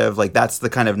provocative. Like, that's the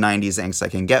kind of 90s angst I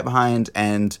can get behind.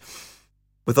 And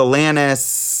with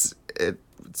Alanis,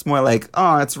 it's more like,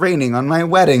 oh, it's raining on my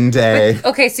wedding day.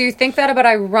 Okay, so you think that about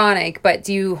Ironic, but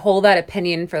do you hold that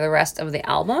opinion for the rest of the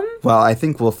album? Well, I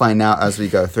think we'll find out as we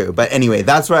go through. But anyway,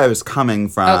 that's where I was coming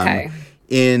from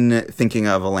in thinking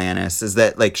of Alanis, is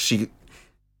that, like,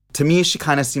 to me, she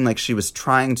kind of seemed like she was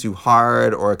trying too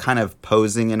hard or kind of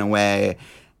posing in a way.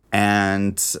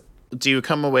 And Do you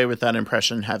come away with that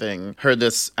impression having heard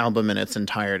this album in its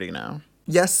entirety now?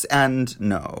 yes and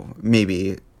no,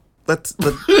 maybe.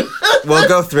 We'll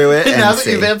go through it and Now that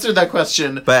see. you've answered that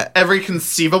question, But- every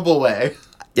conceivable way.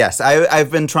 Yes,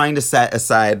 I've been trying to set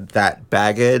aside that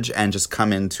baggage and just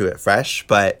come into it fresh,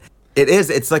 but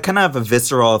it's like kind of a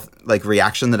visceral like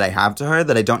reaction that I have to her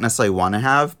that I don't necessarily want to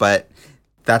have, but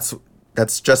that's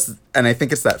just, and I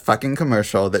think it's that fucking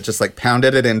commercial that just like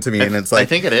pounded it into me, and it's like, I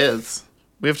think it is.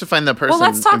 We have to find that person. Well,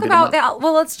 let's talk and beat him about up. that.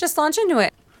 Well, let's just launch into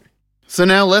it. So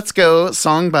now let's go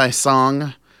song by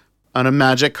song on a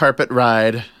magic carpet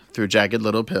ride through Jagged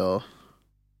Little Pill.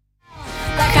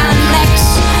 Like I'm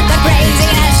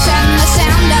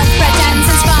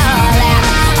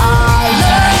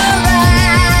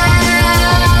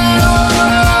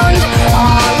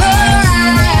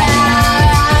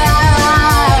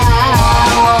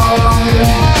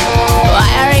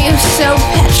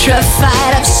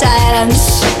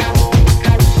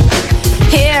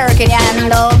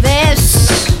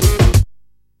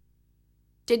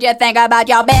Did you think about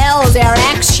your bills, your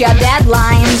ex, your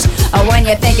deadlines? Or when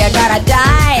you think you're gonna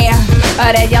die?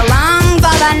 Or did you long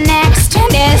for the next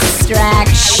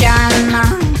distraction?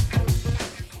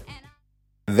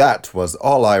 That was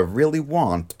All I Really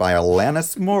Want by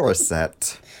Alanis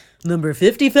Morissette. Number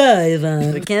 55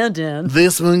 on the countdown.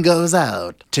 This one goes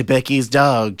out to Becky's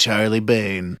dog, Charlie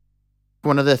Bain.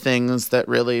 One of the things that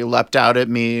really leapt out at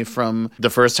me from the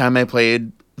first time I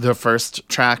played the first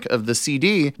track of the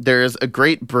CD, there's a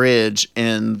great bridge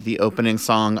in the opening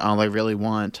song, All I Really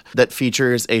Want, that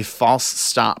features a false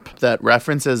stop that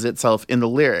references itself in the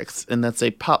lyrics. And that's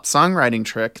a pop songwriting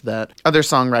trick that other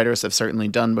songwriters have certainly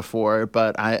done before,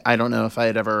 but I don't know if I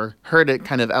had ever heard it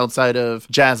kind of outside of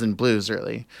jazz and blues,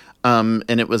 really. And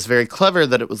it was very clever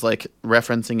that it was like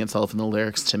referencing itself in the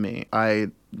lyrics to me. I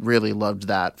really loved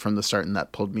that from the start, and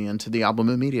that pulled me into the album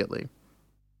immediately.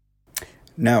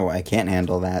 No, I can't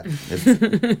handle that.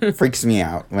 It freaks me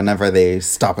out whenever they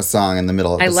stop a song in the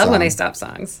middle of the I song. love when they stop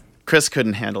songs. Chris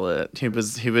couldn't handle it. He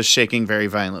was shaking very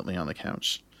violently on the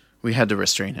couch. We had to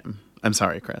restrain him. I'm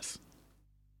sorry, Chris.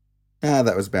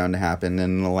 That was bound to happen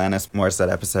in the Alanis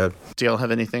Morissette episode. Do y'all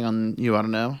have anything on You Ought to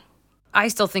Know? I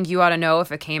still think You Ought to Know,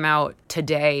 if it came out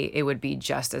today, it would be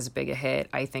just as big a hit.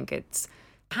 I think it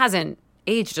hasn't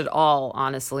aged at all,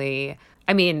 honestly.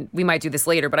 I mean, we might do this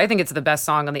later, but I think it's the best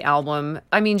song on the album.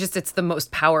 I mean, just it's the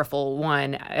most powerful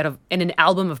one in an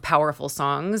album of powerful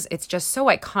songs. It's just so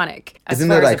iconic. Isn't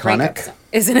it iconic?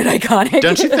 Isn't it iconic?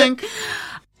 Don't you think?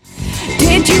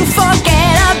 Did you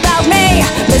forget about me,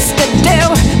 Mr.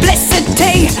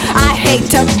 Duplicity? I hate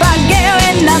to bug you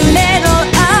in the middle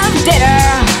of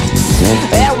dinner.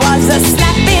 There was a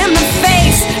slap in the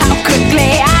face, how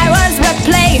quickly I was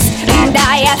replaced. And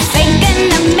are you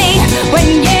thinking of me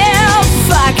when you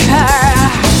fuck her?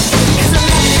 'Cause the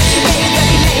love that you gave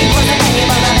every day was a name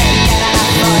of a man, and enough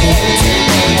for you to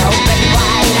be open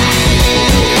wide.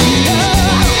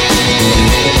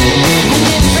 And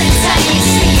every time you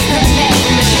see her name,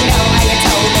 you know how you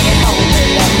told me and hold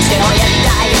me until you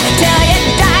die,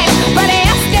 but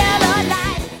you're still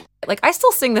alive. Like, I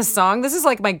still sing this song. This is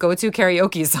like my go-to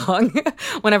karaoke song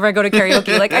whenever I go to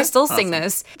karaoke. Like, I still sing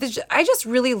this. I just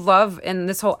really love in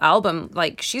this whole album,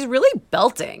 like, she's really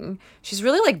belting. She's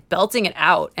really, like, belting it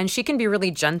out. And she can be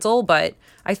really gentle, but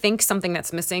I think something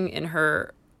that's missing in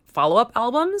her follow-up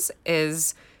albums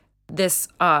is this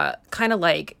kind of,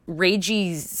 like,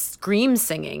 ragey scream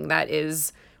singing that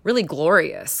is really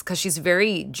glorious, because she's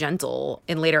very gentle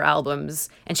in later albums,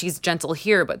 and she's gentle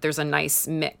here, but there's a nice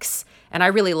mix. And I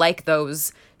really like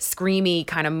those screamy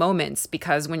kind of moments,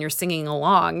 because when you're singing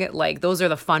along, like, those are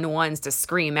the fun ones to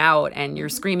scream out, and you're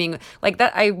screaming like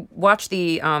that. I watched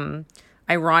the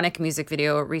Ironic music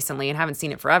video recently and haven't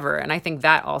seen it forever, and I think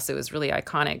that also is really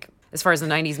iconic as far as the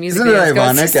 90s music Isn't videos it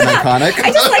ironic goes. and iconic?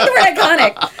 I just like the word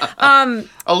iconic.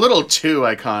 A little too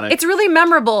iconic. It's really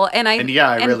memorable, and I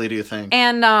really do think.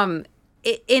 And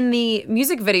in the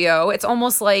music video, it's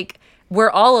almost like we're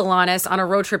all Alanis on a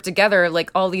road trip together, like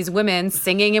all these women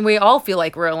singing, and we all feel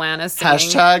like we're Alanis singing.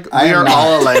 Hashtag, I we am are not.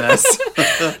 all Alanis.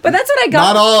 But that's what I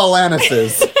got. Not all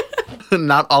Alanises.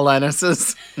 Not all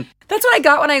Alanis's. That's what I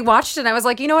got when I watched it. And I was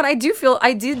like, you know what? I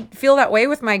did feel that way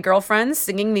with my girlfriends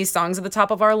singing these songs at the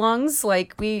top of our lungs.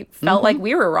 Like, we felt like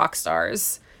we were rock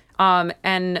stars.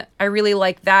 And I really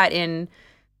like that in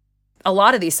a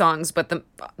lot of these songs, but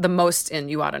the most in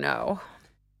You Ought to Know.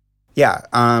 Yeah,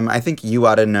 I think You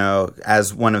Ought to Know,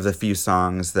 as one of the few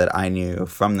songs that I knew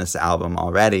from this album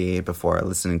already before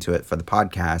listening to it for the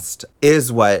podcast,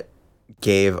 is what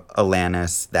gave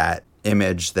Alanis that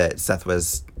image that Seth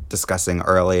was discussing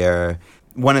earlier.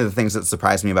 One of the things that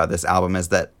surprised me about this album is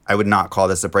that I would not call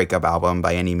this a breakup album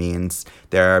by any means.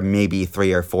 There are maybe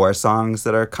 3 or 4 songs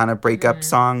that are kind of breakup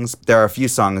songs. There are a few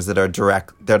songs that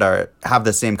have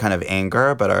the same kind of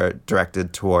anger, but are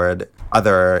directed toward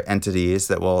other entities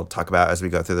that we'll talk about as we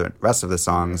go through the rest of the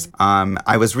songs.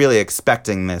 I was really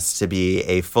expecting this to be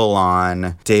a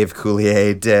full-on Dave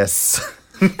Coulier diss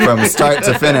from start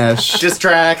to finish. Diss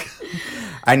track.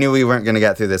 I knew we weren't going to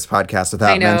get through this podcast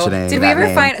without I know. mentioning Did we that ever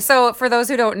name. find? So for those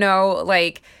who don't know,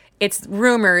 like, it's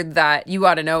rumored that You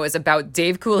Ought to Know is about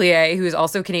Dave Coulier, who is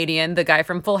also Canadian, the guy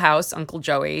from Full House, Uncle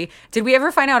Joey. Did we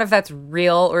ever find out if that's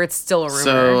real or it's still a rumor?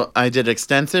 So I did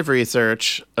extensive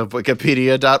research of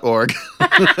wikipedia.org.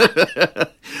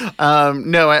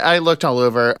 No, I looked all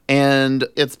over, and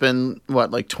it's been,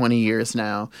 like 20 years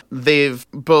now. They've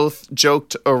both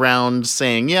joked around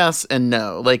saying yes and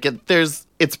no. Like,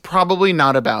 it's probably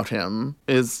not about him,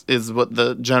 is what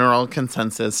the general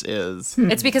consensus is.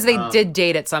 It's because they did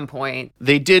date at some point.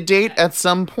 They did date at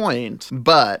some point,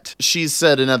 but she's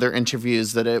said in other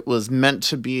interviews that it was meant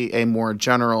to be a more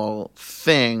general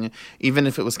thing, even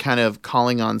if it was kind of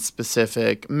calling on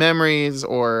specific memories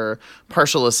or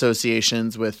partial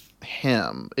associations with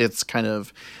him. It's kind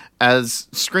of, as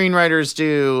screenwriters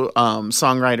do,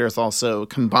 songwriters also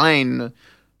combine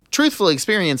truthful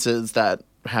experiences that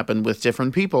happen with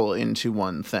different people into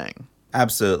one thing.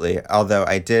 Absolutely. Although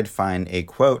I did find a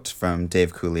quote from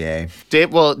Dave Coulier. Dave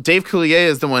Coulier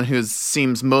is the one who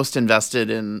seems most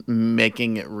invested in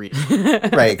making it real.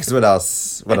 Right, because what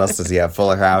else does he have?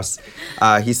 Fuller House.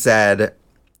 He said,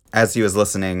 as he was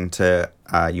listening to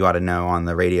You Ought to Know on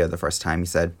the radio the first time, I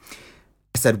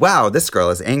said, wow, this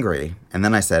girl is angry. And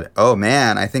then I said, oh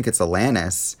man, I think it's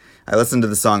Alanis. I listened to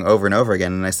the song over and over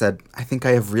again, and I said, I think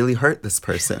I have really hurt this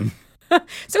person.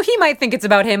 So he might think it's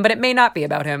about him, but it may not be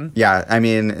about him. Yeah, I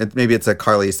mean, maybe it's a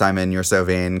Carly Simon, You're So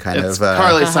Vain kind It's of...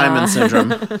 Carly Simon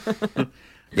syndrome.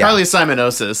 Yeah. Carly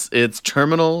Simanosis. It's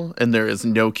terminal, and there is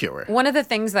no cure. One of the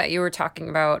things that you were talking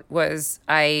about was,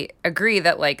 I agree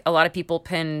that like a lot of people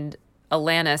pinned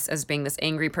Alanis as being this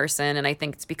angry person, and I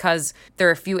think it's because there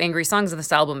are a few angry songs on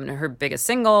this album, and her biggest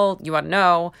single, You Ought to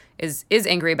Know, is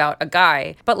angry about a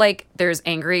guy. But like there's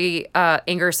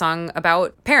anger song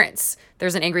about parents.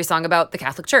 There's an angry song about the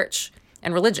Catholic Church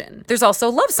and religion. There's also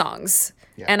love songs.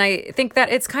 Yeah. And I think that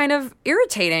it's kind of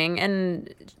irritating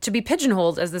and to be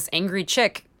pigeonholed as this angry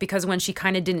chick, because when she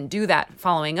kind of didn't do that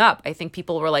following up, I think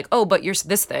people were like, oh, but you're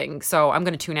this thing, so I'm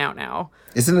going to tune out now.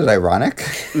 Isn't it ironic?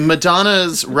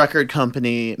 Madonna's record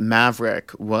company,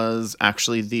 Maverick, was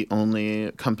actually the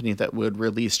only company that would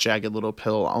release Jagged Little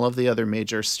Pill. All of the other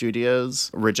major studios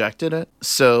rejected it.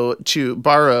 So to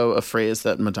borrow a phrase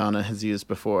that Madonna has used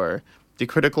before, the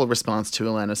critical response to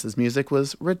Alanis' music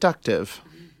was reductive.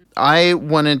 I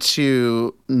wanted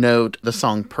to note the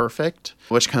song Perfect,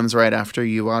 which comes right after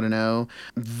You Ought to Know.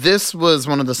 This was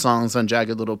one of the songs on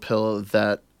Jagged Little Pill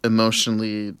that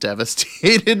emotionally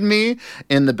devastated me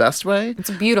in the best way. It's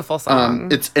a beautiful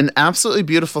song. It's an absolutely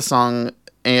beautiful song,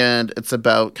 and it's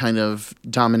about kind of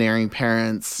domineering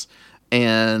parents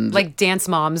and like dance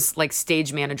moms, like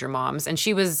stage manager moms. And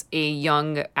she was a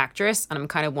young actress, and I'm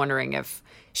kind of wondering if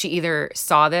she either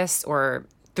saw this or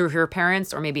through her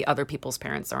parents or maybe other people's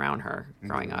parents around her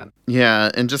growing up. Yeah,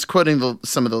 and just quoting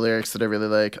some of the lyrics that I really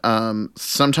like.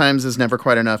 Sometimes is never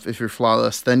quite enough. If you're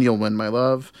flawless, then you'll win my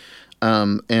love.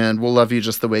 And we'll love you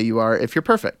just the way you are if you're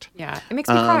perfect. Yeah, it makes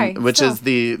me cry. Which still. is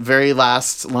the very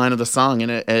last line of the song.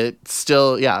 And it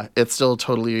still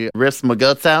totally rips my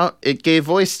guts out. It gave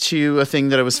voice to a thing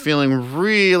that I was feeling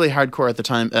really hardcore at the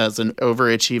time as an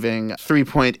overachieving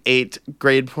 3.8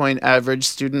 grade point average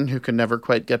student who could never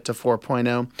quite get to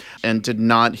 4.0 and did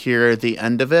not hear the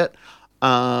end of it.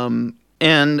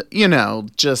 And, you know,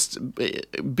 just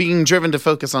being driven to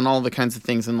focus on all the kinds of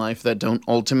things in life that don't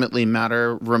ultimately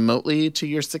matter remotely to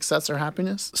your success or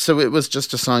happiness. So it was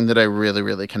just a song that I really,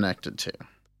 really connected to.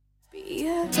 Be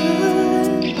a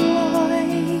good boy.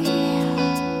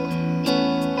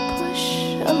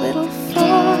 Push a little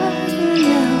farther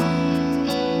now.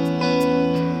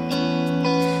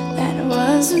 That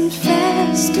wasn't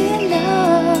fast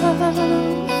enough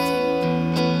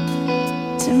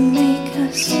to make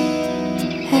us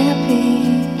happy.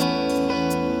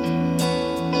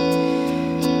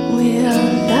 We'll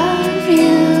love you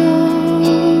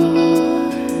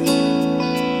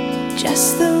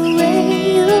just the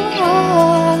way you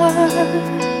are.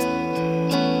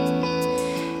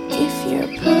 If you're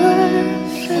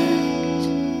perfect.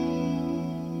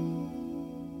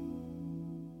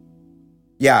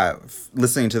 Yeah,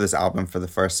 listening to this album for the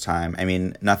first time, I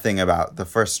mean, nothing about the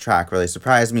first track really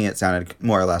surprised me. It sounded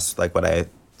more or less like what I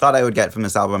thought I would get from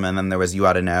this album, and then there was You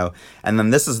Ought to Know. And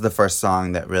then this is the first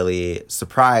song that really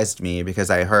surprised me because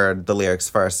I heard the lyrics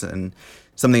first and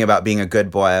something about being a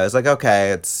good boy. I was like, okay,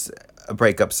 it's a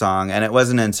breakup song. And it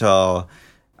wasn't until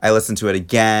I listened to it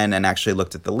again and actually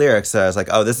looked at the lyrics that I was like,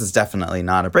 oh, this is definitely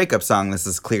not a breakup song. This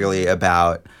is clearly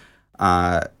about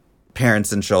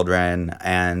parents and children.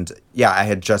 And yeah, I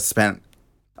had just spent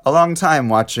a long time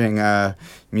watching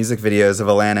music videos of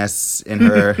Alanis in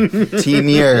her teen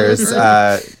years,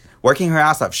 working her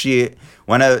ass off. She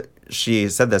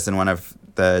said this in one of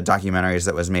the documentaries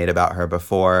that was made about her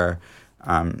before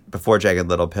Jagged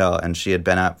Little Pill, and she had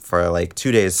been up for like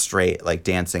 2 days straight, like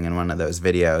dancing in one of those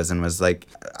videos, and was like,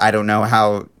 I don't know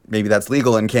how, maybe that's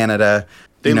legal in Canada.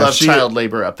 They love child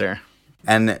labor up there.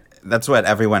 And that's what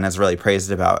everyone has really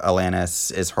praised about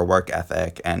Alanis is her work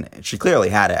ethic, and she clearly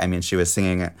had it. I mean, she was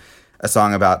singing a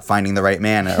song about finding the right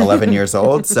man at 11 years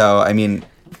old. So, I mean,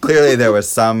 clearly there was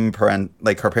some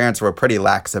her parents were pretty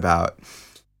lax about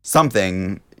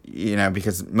something,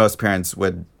 because most parents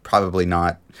would probably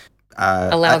not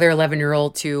allow their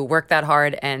 11-year-old to work that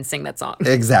hard and sing that song.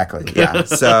 Exactly. Yeah.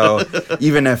 So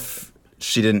even if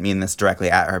she didn't mean this directly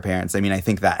at her parents, I mean, I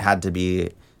think that had to be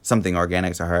something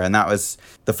organic to her. And that was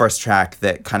the first track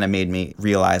that kind of made me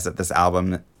realize that this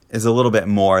album is a little bit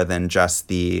more than just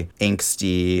the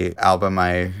angsty album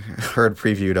I heard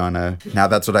previewed on Now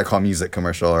That's What I Call Music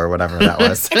commercial or whatever that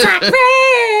was. It's like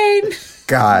rain!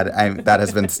 God, that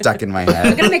has been stuck in my head.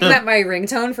 I'm going to make that my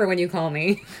ringtone for when you call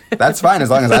me. That's fine as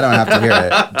long as I don't have to hear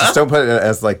it. Just don't put it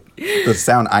as like the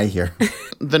sound I hear.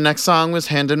 The next song was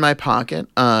Hand in My Pocket,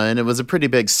 and it was a pretty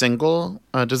big single.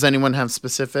 Does anyone have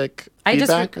specific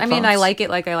feedback? I like it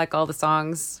like I like all the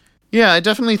songs. Yeah, I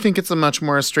definitely think it's a much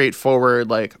more straightforward,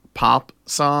 like, pop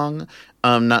song,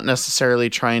 not necessarily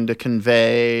trying to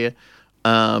convey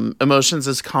emotions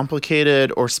as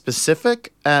complicated or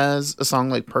specific as a song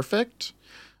like Perfect.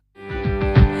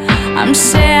 I'm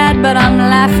sad, but I'm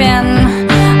laughing.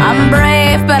 I'm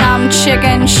brave, but I'm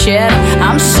chicken shit.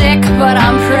 I'm sick, but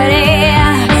I'm pretty.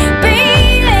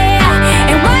 Baby,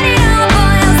 and what it all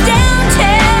boils down to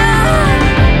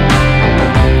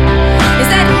is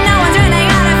that no one's really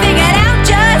got it figured out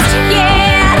just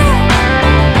yet.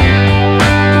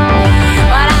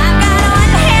 But I've got one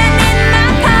hand in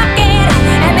my pocket,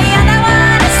 and the other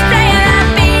one is playing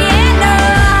the piano.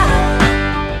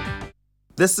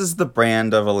 This is the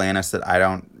brand of Alanis that I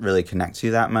don't really connect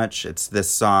to that much. It's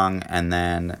this song and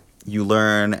then You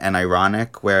Learn and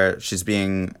Ironic, where she's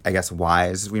being, I guess,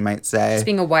 wise, we might say. Just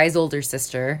being a wise older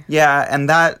sister. Yeah, and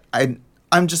that,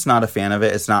 I'm just not a fan of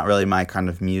it. It's not really my kind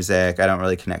of music. I don't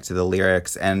really connect to the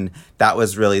lyrics. And that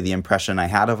was really the impression I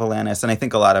had of Alanis. And I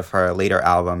think a lot of her later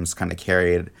albums kind of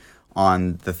carried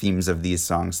on the themes of these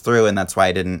songs through. And that's why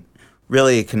I didn't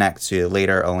really connect to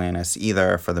later Alanis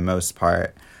either, for the most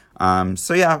part.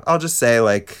 So yeah, I'll just say,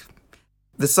 like,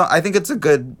 this song, I think it's a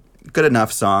good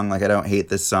enough song. Like, I don't hate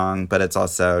this song, but it's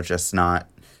also just not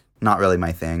really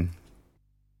my thing.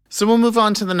 So we'll move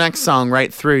on to the next song,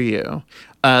 Right Through You.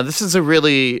 This is a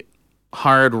really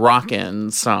hard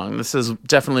rockin' song. This is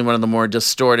definitely one of the more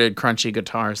distorted, crunchy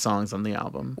guitar songs on the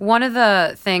album. One of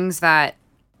the things that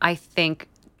I think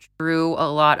drew a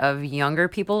lot of younger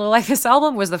people to like this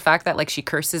album was the fact that, like, she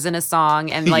curses in a song,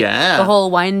 and like the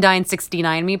whole Wine Dine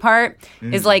 69 Me part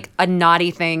is like a naughty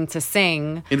thing to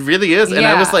sing. It really is. And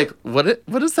I was like, what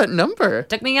is that number?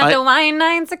 Took me up to Wine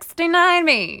Dine 69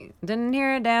 Me. Didn't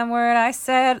hear a damn word I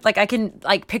said. Like, I can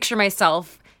like picture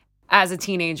myself as a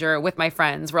teenager with my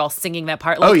friends. We're all singing that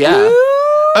part. Like, oh yeah. Ooh!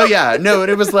 Oh yeah. No,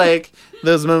 and it was like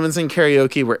those moments in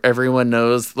karaoke where everyone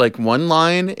knows like one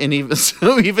line, and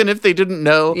even if they didn't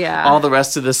know all the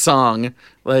rest of the song,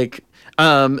 like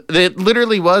it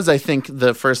literally was, I think,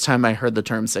 the first time I heard the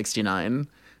term 69.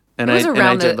 And it was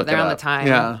around the time.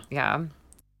 Yeah. Yeah.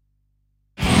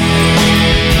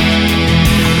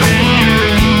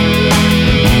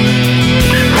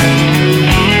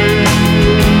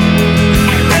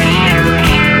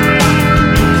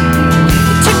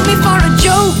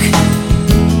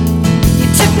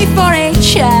 For a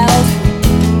child,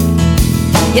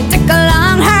 you took a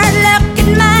long hard look at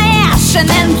my ass and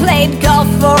then played golf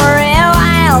for a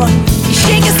while. You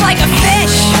shake us like a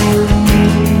fish,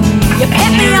 you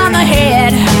pat me on the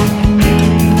head,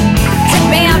 took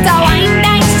me out to Wine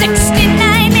Dine 69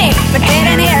 Me, but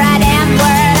didn't hear a damn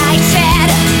word I said.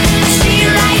 See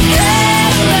right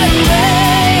through you,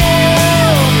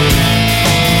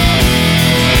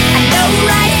 I know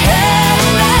right through.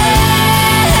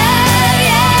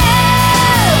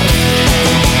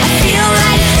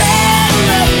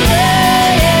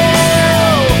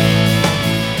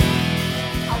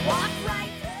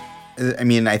 I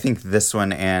mean, I think this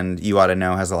one and You Ought to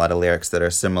Know has a lot of lyrics that are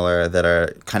similar, that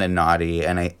are kind of naughty.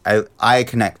 And I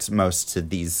connect most to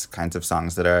these kinds of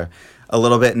songs that are a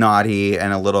little bit naughty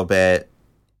and a little bit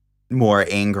more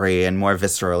angry and more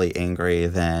viscerally angry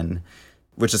than,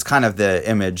 which is kind of the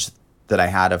image that I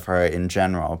had of her in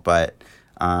general. But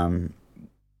I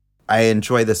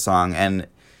enjoy this song. And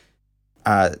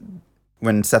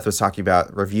when Seth was talking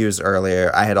about reviews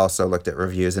earlier, I had also looked at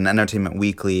reviews, and Entertainment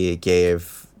Weekly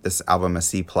gave this album a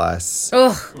C+.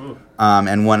 Ugh.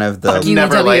 And one of the...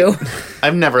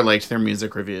 I've never liked their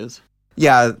music reviews.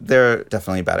 Yeah, they're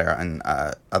definitely better on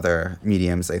other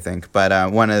mediums, I think.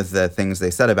 But one of the things they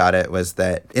said about it was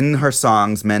that in her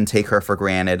songs, men take her for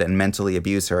granted and mentally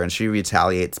abuse her, and she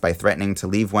retaliates by threatening to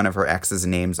leave one of her ex's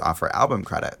names off her album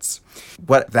credits.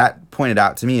 What that pointed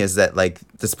out to me is that, like,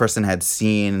 this person had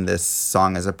seen this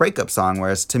song as a breakup song,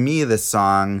 whereas to me, this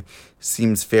song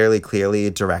seems fairly clearly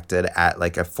directed at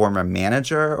like a former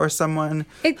manager or someone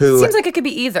It who seems like it could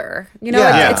be either. You know,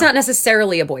 Yeah. it's not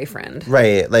necessarily a boyfriend.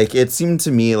 Right. Like, it seemed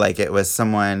to me like it was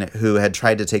someone who had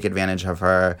tried to take advantage of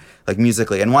her, like,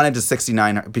 musically, and wanted to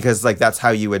 69 her, because, like, that's how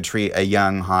you would treat a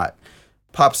young, hot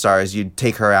pop star, is you'd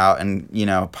take her out and, you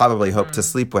know, probably hope to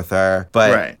sleep with her.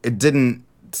 But Right. it didn't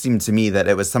seem to me that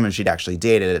it was someone she'd actually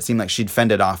dated. It seemed like she'd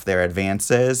fended off their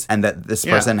advances, and that this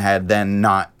Yeah. person had then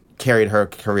not carried her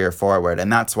career forward,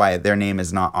 and that's why their name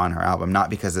is not on her album,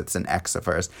 not because it's an ex of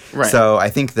hers. Right. So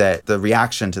I think that the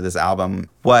reaction to this album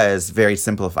was very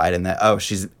simplified in that, oh,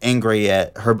 she's angry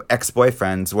at her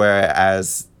ex-boyfriends,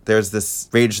 whereas there's this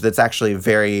rage that's actually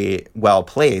very well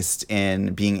placed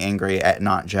in being angry at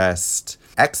not just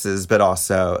exes, but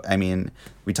also, I mean,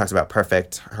 we talked about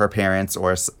Perfect, her parents,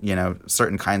 or, you know,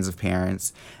 certain kinds of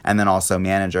parents, and then also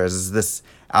managers. This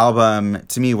album,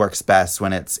 to me, works best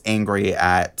when it's angry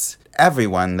at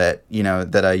everyone that, you know,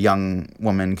 that a young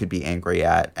woman could be angry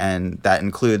at. And that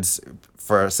includes,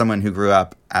 for someone who grew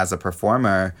up as a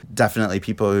performer, definitely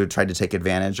people who tried to take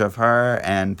advantage of her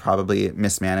and probably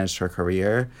mismanaged her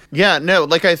career. Yeah, no,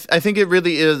 like I think it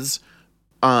really is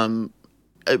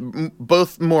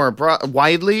both more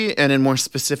widely and in more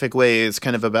specific ways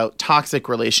kind of about toxic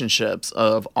relationships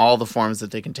of all the forms that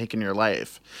they can take in your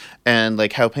life, and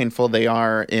like how painful they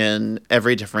are in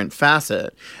every different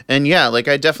facet. And yeah, like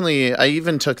I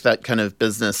even took that kind of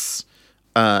business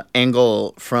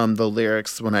angle from the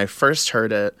lyrics when I first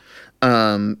heard it.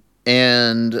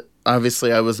 And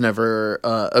obviously I was never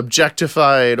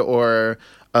objectified or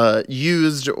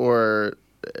used or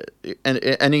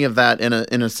any of that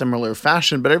in a similar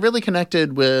fashion, but I really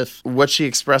connected with what she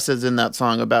expresses in that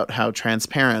song about how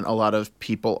transparent a lot of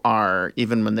people are,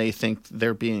 even when they think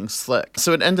they're being slick.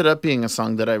 So it ended up being a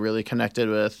song that I really connected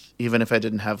with, even if I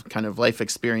didn't have kind of life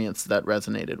experience that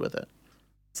resonated with it.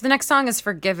 So the next song is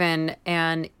Forgiven,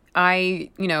 and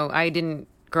I didn't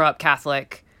grow up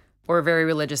Catholic or very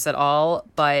religious at all,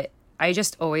 but I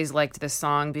just always liked this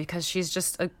song because she's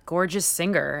just a gorgeous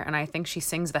singer, and I think she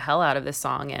sings the hell out of this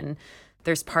song. And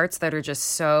there's parts that are just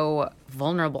so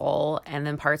vulnerable, and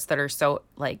then parts that are so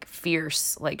like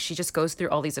fierce. Like she just goes through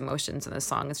all these emotions in this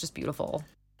song. It's just beautiful.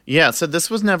 Yeah, so this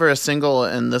was never a single,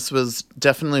 and this was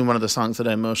definitely one of the songs that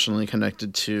I emotionally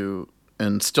connected to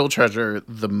and still treasure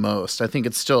the most. I think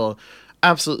it's still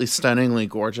absolutely stunningly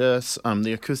gorgeous.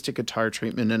 The acoustic guitar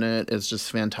treatment in it is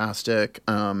just fantastic.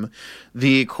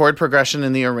 The chord progression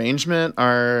and the arrangement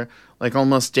are like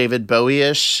almost David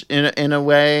Bowie-ish in a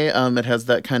way. It has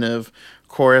that kind of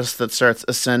chorus that starts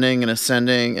ascending and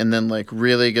ascending and then like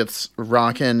really gets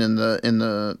rocking in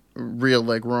the real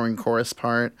like roaring chorus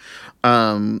part.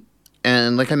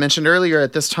 And like I mentioned earlier,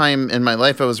 at this time in my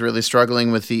life, I was really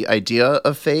struggling with the idea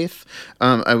of faith.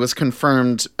 I was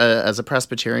confirmed as a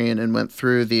Presbyterian and went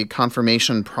through the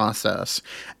confirmation process.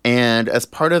 And as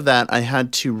part of that, I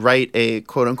had to write a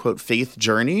quote unquote faith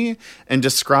journey and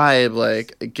describe,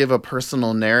 like, give a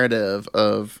personal narrative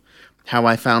of how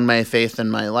I found my faith in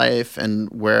my life and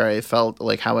where I felt,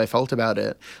 like how I felt about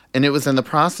it. And it was in the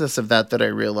process of that I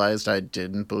realized I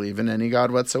didn't believe in any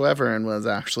God whatsoever and was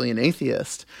actually an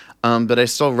atheist. But I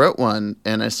still wrote one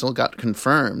and I still got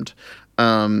confirmed.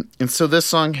 And so this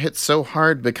song hit so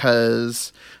hard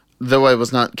because though I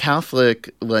was not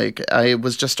Catholic, like I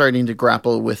was just starting to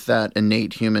grapple with that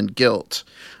innate human guilt.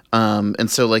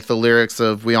 And so like the lyrics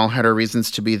of we all had our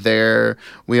reasons to be there.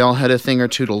 We all had a thing or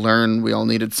two to learn. We all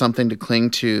needed something to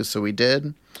cling to. So we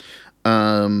did.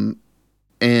 And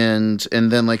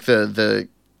then like the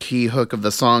key hook of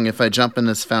the song, if I jump in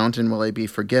this fountain, will I be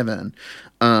forgiven?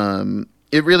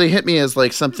 It really hit me as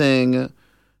like something,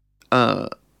 as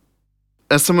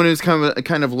someone who's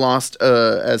kind of lost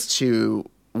as to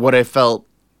what I felt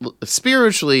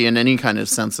spiritually in any kind of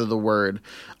sense of the word,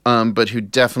 but who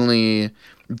definitely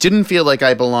didn't feel like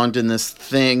I belonged in this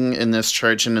thing, in this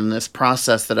church, and in this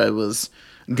process that I was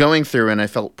going through, and I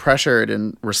felt pressured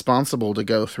and responsible to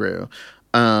go through.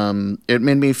 It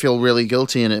made me feel really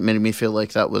guilty, and it made me feel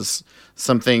like that was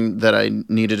something that I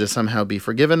needed to somehow be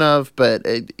forgiven of. But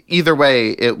either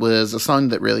way, it was a song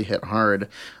that really hit hard.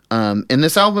 And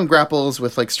this album grapples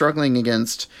with like struggling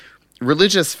against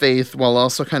religious faith while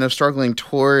also kind of struggling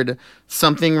toward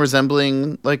something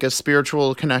resembling like a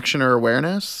spiritual connection or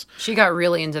awareness. She got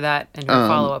really into that in her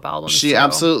follow-up albums. She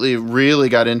absolutely really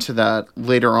got into that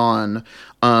later on.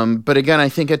 But again, I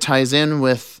think it ties in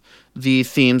with the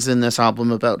themes in this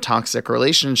album about toxic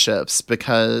relationships,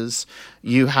 because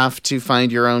you have to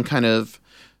find your own kind of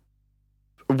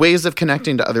ways of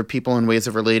connecting to other people and ways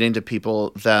of relating to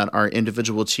people that are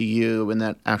individual to you and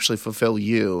that actually fulfill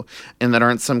you and that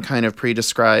aren't some kind of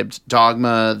pre-described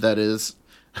dogma that is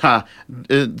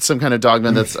some kind of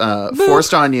dogma that's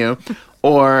forced on you,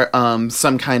 or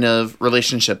some kind of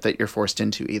relationship that you're forced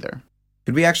into either.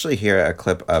 Could we actually hear a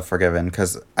clip of Forgiven?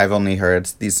 Because I've only heard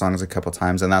these songs a couple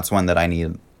times, and that's one that I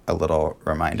need a little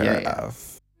reminder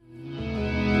of.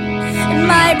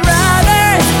 My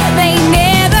brothers, they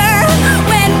never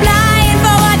went blind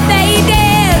for what they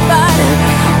did, but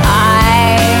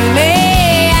I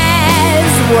may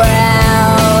as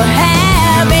well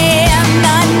have in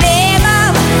the name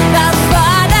of the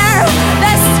Father,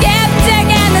 the skeptic,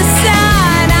 and the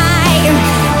Son. I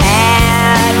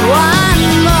had one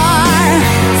more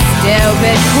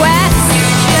stupid question.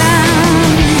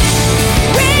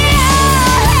 We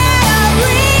all had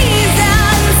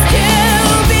reasons to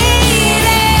be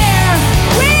there.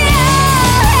 We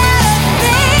all had a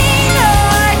thing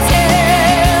or two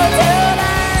to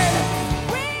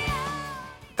learn.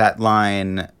 That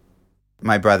line,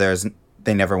 my brothers,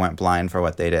 they never went blind for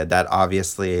what they did. That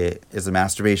obviously is a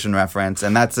masturbation reference,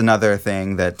 and that's another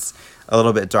thing that's a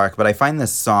little bit dark, but I find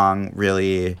this song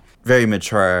really very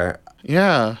mature.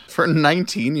 Yeah, for a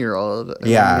 19-year-old.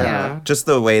 Yeah, just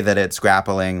the way that it's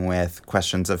grappling with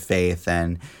questions of faith,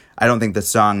 and I don't think the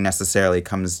song necessarily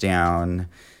comes down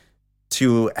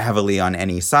too heavily on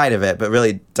any side of it, but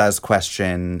really does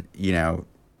question,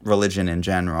 religion in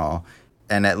general,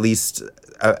 and at least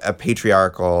a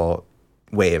patriarchal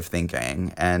way of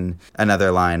thinking. And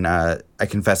another line, I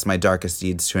confess my darkest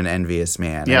deeds to an envious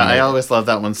man. Yeah, I mean, always love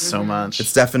that one so much.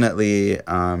 it's definitely,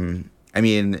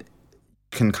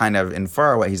 can kind of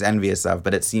infer what he's envious of,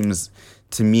 but it seems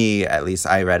to me, at least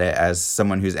I read it as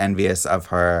someone who's envious of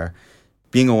her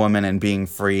being a woman and being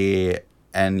free,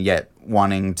 and yet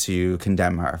wanting to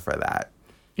condemn her for that.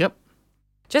 Yep.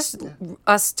 Just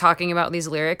us talking about these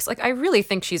lyrics, I really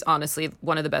think she's honestly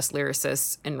one of the best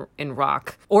lyricists in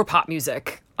rock or pop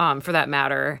music, for that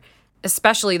matter.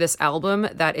 Especially this album,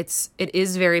 that it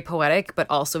is very poetic, but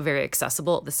also very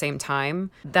accessible at the same time.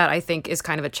 That I think is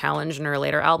kind of a challenge in her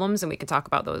later albums, and we can talk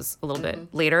about those a little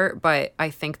bit later. But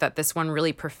I think that this one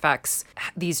really perfects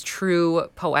these true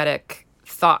poetic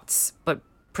thoughts, but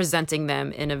presenting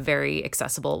them in a very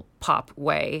accessible pop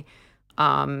way.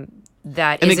 And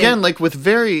again, with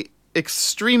very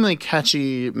extremely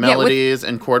catchy melodies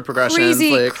and chord progressions.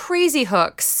 Crazy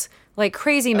hooks.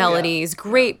 Crazy melodies,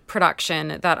 great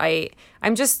production that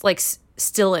I'm just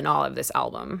still in awe of this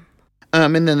album.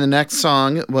 And then the next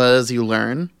song was You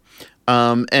Learn.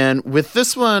 And with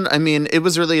this one, it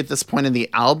was really at this point in the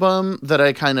album that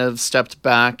I kind of stepped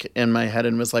back in my head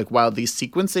and was like, wow, the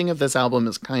sequencing of this album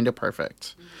is kind of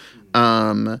perfect.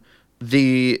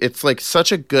 It's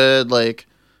such a good,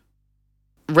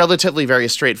 relatively very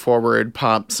straightforward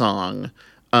pop song.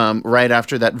 Right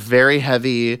after that very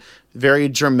heavy, very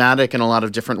dramatic in a lot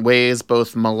of different ways,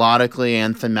 both melodically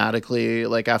and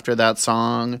thematically, after that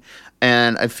song.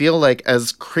 And I feel like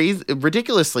as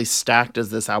ridiculously stacked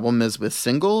as this album is with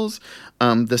singles,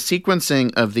 the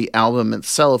sequencing of the album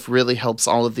itself really helps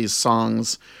all of these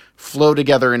songs flow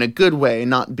together in a good way,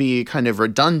 not be kind of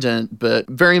redundant, but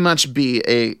very much be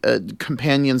a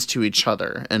companions to each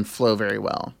other and flow very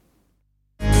well.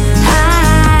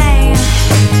 I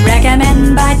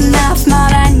recommend biting off more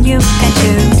than you can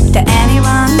chew to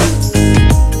anyone.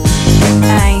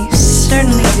 I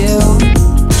certainly do.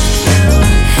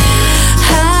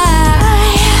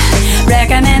 I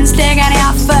recommend sticking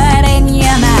your foot in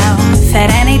your mouth at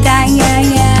any time.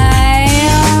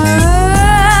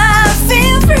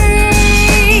 Feel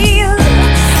free.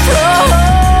 Throw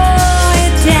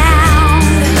it down.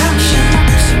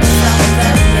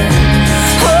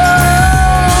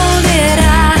 Hold it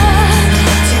up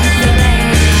to the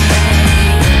rays.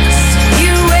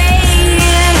 You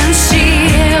wait and see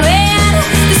when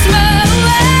the smoke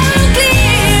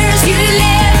clears. You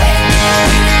live,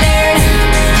 learn,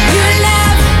 you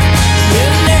love, you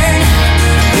learn,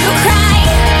 you cry,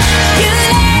 you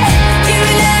learn, you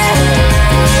lose,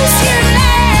 you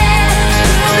learn,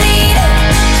 you bleed,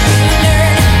 you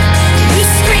learn, you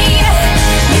scream,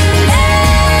 you learn.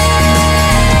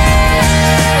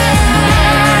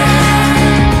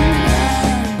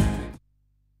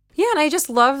 Yeah, and I just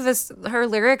love this. Her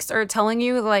lyrics are telling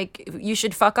you you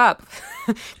should fuck up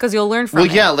because you'll learn from it.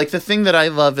 Well, yeah, the thing that I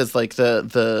love is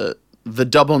the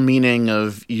double meaning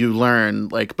of you learn,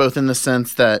 both in the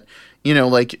sense that,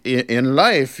 in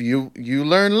life you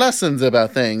learn lessons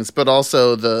about things, but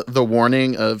also the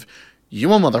warning of you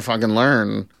will motherfucking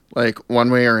learn one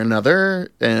way or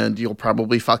another, and you'll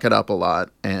probably fuck it up a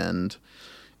lot. And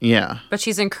yeah. But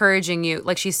she's encouraging you,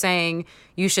 she's saying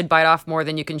you should bite off more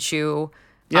than you can chew.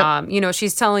 Yep.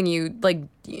 She's telling you,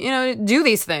 do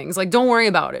these things. Don't worry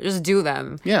about it. Just do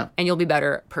them. Yeah. And you'll be a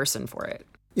better person for it.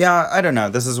 Yeah, I don't know.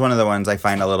 This is one of the ones I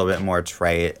find a little bit more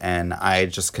trite, and I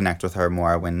just connect with her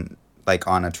more when, like,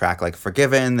 on a track like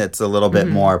Forgiven, that's a little bit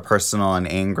more personal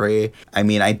and angry. I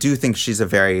mean, I do think she's a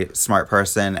very smart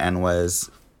person and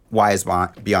was wise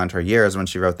beyond her years when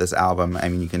she wrote this album. I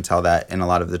mean, you can tell that in a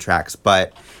lot of the tracks,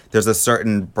 but there's a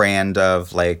certain brand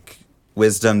of, like,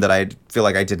 wisdom that I feel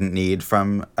like I didn't need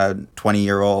from a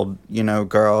 20-year-old,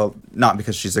 girl. Not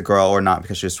because she's a girl or not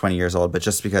because she was 20 years old, but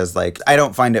just because, like, I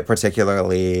don't find it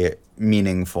particularly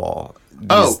meaningful.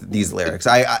 These lyrics.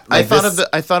 I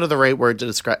thought of the right word to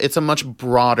describe. It's a much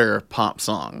broader pop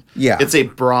song. Yeah. It's a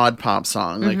broad pop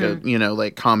song. Like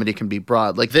like comedy can be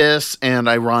broad. Like this and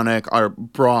Ironic are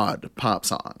broad pop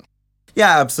songs.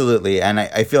 Yeah, absolutely. And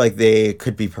I feel like they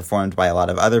could be performed by a lot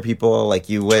of other people. Like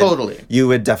you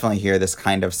would definitely hear this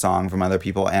kind of song from other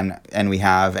people, and we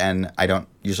have, and I don't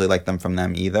usually like them from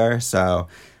them either. So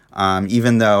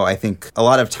even though I think a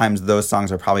lot of times those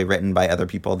songs are probably written by other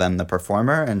people than the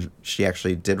performer, and she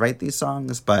actually did write these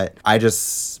songs, but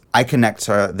I connect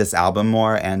to this album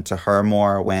more and to her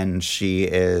more when she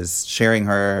is sharing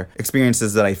her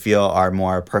experiences that I feel are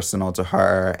more personal to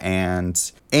her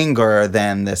and anger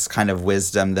than this kind of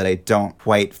wisdom that I don't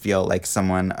quite feel like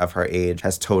someone of her age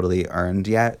has totally earned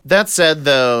yet. That said,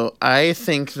 though, I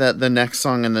think that the next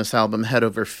song in this album, Head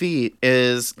Over Feet,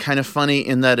 is kind of funny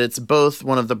in that it's both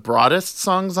one of the broadest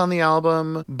songs on the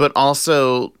album, but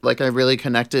also, like, I really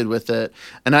connected with it.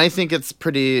 And I think it's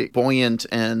pretty buoyant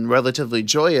and relatively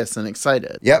joyous and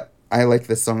excited. Yep, I like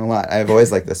this song a lot. I've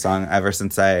always liked this song ever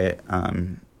since I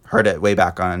heard it way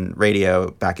back on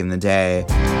radio back in the day.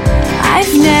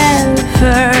 I've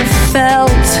never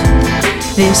felt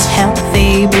this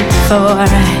healthy before.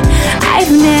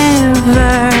 I've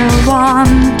never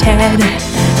wanted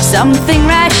something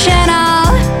rational.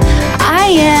 I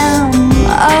am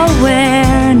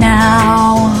aware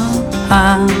now.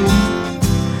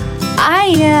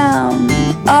 I am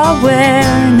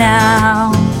aware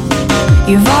now.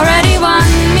 You've already won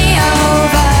me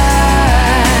over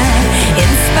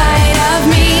in spite of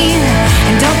me,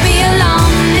 and don't be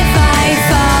alarmed if I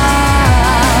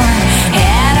fall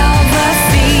head over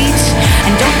feet,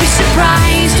 and don't be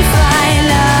surprised if I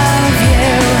love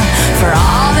you for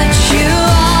all that you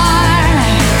are.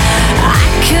 I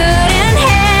couldn't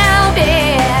help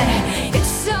it.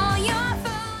 It's all your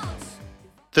fault.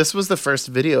 This was the first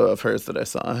video of hers that I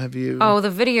saw. Have you? Oh,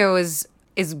 the video is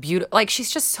beautiful. Like, she's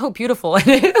just so beautiful in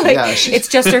it. Like, Yeah, it's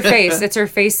just her face. It's her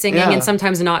face singing Yeah. and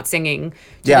sometimes not singing to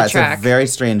Yeah, the it's track. a very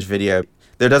strange video.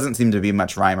 There doesn't seem to be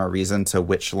much rhyme or reason to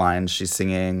which lines she's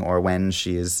singing or when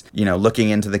she's, looking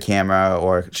into the camera,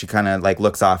 or she kind of like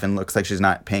looks off and looks like she's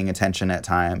not paying attention at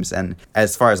times. And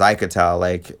as far as I could tell,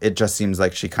 like, it just seems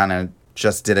like she kind of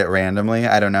just did it randomly.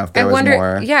 I don't know if there was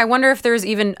more. Yeah, I wonder if there's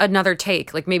even another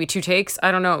take, like maybe 2 takes.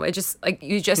 I don't know. It just, like,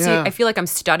 you just see, Yeah. I feel like I'm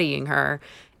studying her.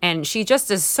 And she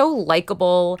just is so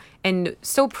likable and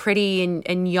so pretty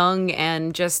and young,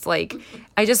 and just, like,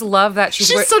 I just love that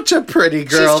She's such a pretty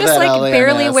girl. she's just, that like,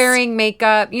 barely LANS. wearing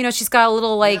makeup. She's got a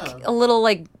little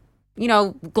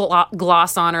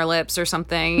gloss on her lips or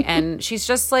something. And she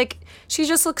just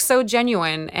looks so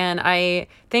genuine. And I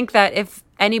think that if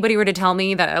anybody were to tell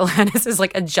me that Alanis is,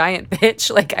 like, a giant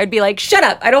bitch, like, I'd be like, shut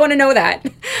up, I don't want to know that.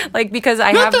 Like, because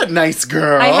I Not have that nice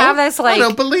girl. I have this, like, I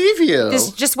don't believe you. this,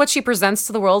 just what she presents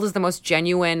to the world is the most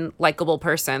genuine, likable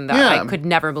person that Yeah. I could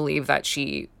never believe that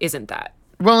she isn't that.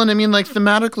 Well, and I mean, like,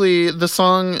 thematically, the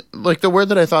song, like, the word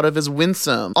that I thought of is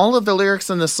winsome. All of the lyrics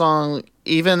in the song,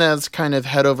 even as kind of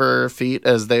head over feet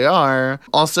as they are,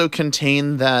 also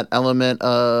contain that element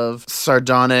of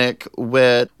sardonic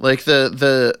wit. Like,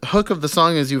 the hook of the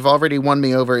song is, "You've already won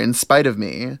me over in spite of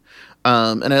me."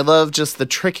 And I love just the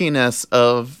trickiness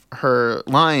of her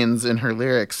lines in her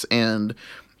lyrics, and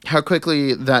how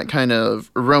quickly that kind of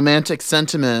romantic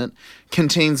sentiment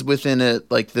contains within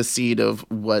it, like, the seed of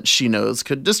what she knows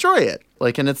could destroy it.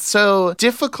 Like, and it's so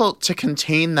difficult to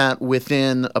contain that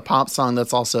within a pop song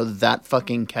that's also that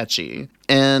fucking catchy.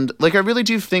 And, like, I really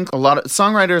do think a lot of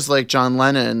songwriters like John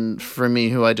Lennon, for me,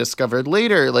 who I discovered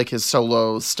later, like, his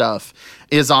solo stuff,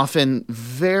 is often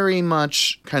very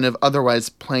much kind of otherwise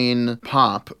plain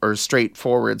pop or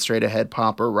straightforward, straight ahead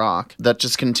pop or rock that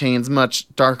just contains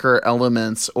much darker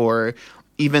elements, or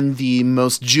even the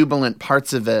most jubilant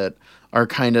parts of it are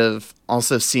kind of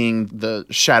also seeing the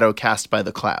shadow cast by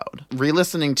the cloud.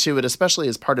 Re-listening to it, especially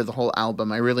as part of the whole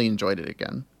album, I really enjoyed it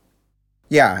again.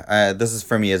 Yeah, this is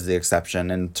for me is the exception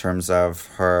in terms of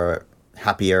her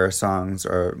happier songs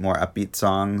or more upbeat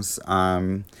songs.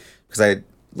 Because I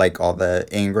like all the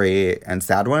angry and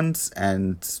sad ones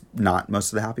and not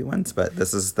most of the happy ones, but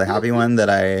this is the happy one that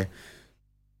I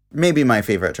maybe my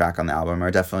favorite track on the album,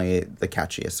 or definitely the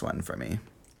catchiest one for me.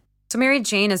 So Mary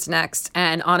Jane is next.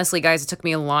 And honestly, guys, it took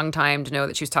me a long time to know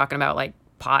that she was talking about like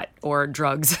pot or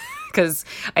drugs because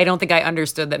I don't think I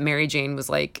understood that Mary Jane was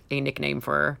like a nickname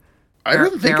for I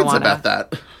don't think marijuana. it's about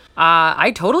that.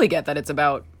 I totally get that it's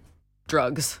about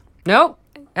drugs. Nope.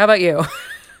 How about you?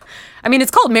 I mean,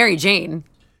 it's called Mary Jane.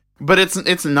 But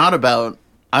it's not about.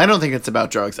 I don't think it's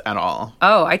about drugs at all.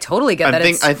 Oh, I totally get that.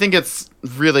 I think it's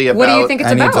really about. What do you think it's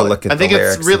I about? need to look at I think the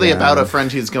it's lyrics really again. about a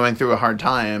friend who's going through a hard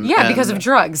time. Yeah, because and- of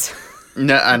drugs.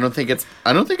 No, I don't think it's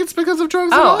because of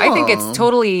drugs at Oh, all. I think it's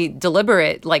totally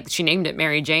deliberate. Like she named it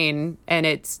Mary Jane, and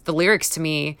it's the lyrics to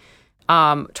me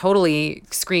totally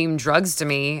scream drugs to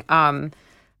me.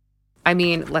 I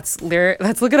mean, let's look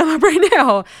it up right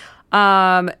now.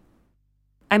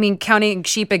 I mean, counting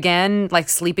sheep again, like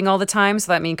sleeping all the time.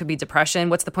 So that could be depression.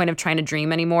 What's the point of trying to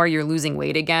dream anymore? You're losing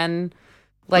weight again.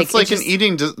 It's like it just- an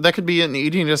eating. That could be an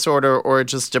eating disorder, or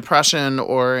just depression,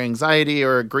 or anxiety,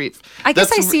 or grief. I guess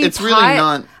I see It's pot- really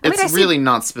not. I mean, It's I see- really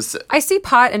not specific. I see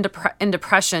pot and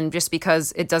depression just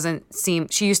because it doesn't seem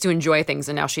she used to enjoy things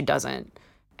and now she doesn't.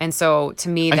 And so to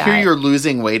me, I that hear you're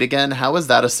losing weight again. How is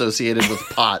that associated with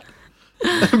pot,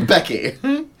 Becky?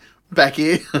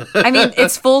 Becky. I mean,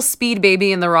 it's full speed,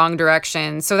 baby, in the wrong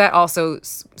direction. So that also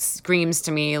screams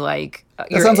to me like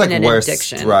That you're sounds like in an worse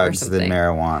addiction or drugs than something.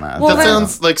 marijuana. Well, That then-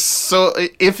 sounds like so.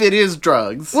 If it is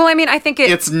drugs, Well, I mean, I think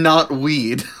it's not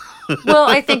weed. Well,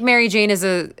 I think Mary Jane is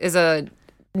a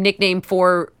nickname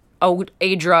for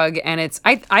a drug, and it's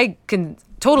I can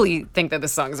totally think that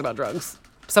this song is about drugs.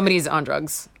 Somebody's on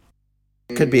drugs.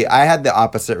 Could be. I had the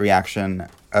opposite reaction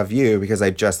of you because I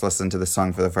just listened to the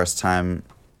song for the first time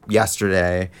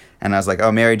yesterday, and I was like,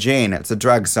 oh, Mary Jane, it's a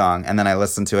drug song. And then I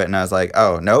listened to it and I was like,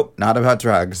 oh, nope, not about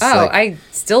drugs. Oh, Like,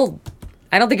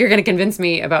 I don't think you're going to convince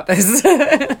me about this.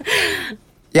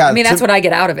 yeah, I mean, that's what I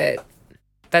get out of it.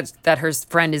 That her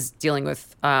friend is dealing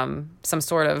with some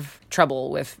sort of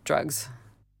trouble with drugs.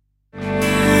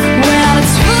 Well,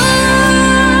 it's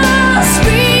full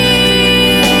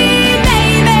speed,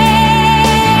 baby,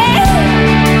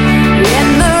 in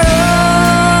the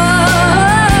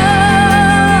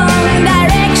wrong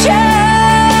direction.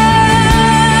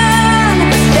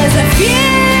 There's a few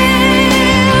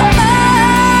more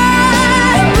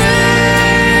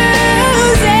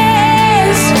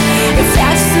bruises. If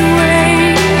that's the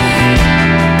way,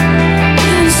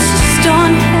 it's just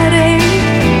on headache.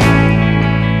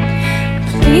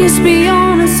 Please be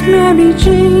honest, Mary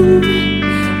Jane.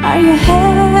 Are you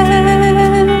heavy?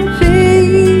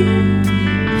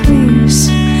 Please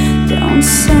don't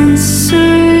censor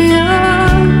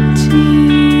your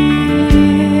tears.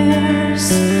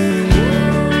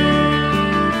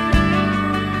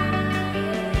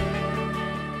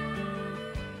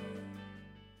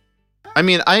 I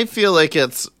mean, I feel like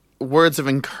it's words of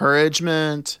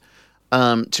encouragement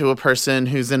to a person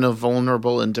who's in a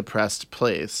vulnerable and depressed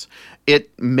place. It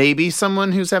may be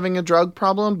someone who's having a drug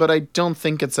problem, but I don't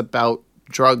think it's about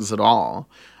drugs at all.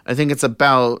 I think it's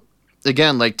about,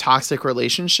 again, like toxic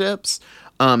relationships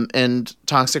and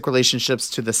toxic relationships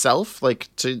to the self. Like,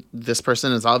 to this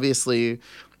person is obviously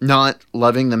not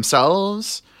loving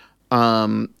themselves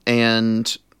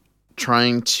and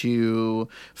trying to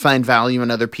find value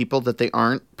in other people that they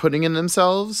aren't putting in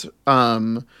themselves.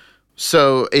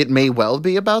 So it may well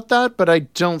be about that, but I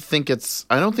don't think it's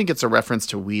a reference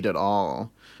to weed at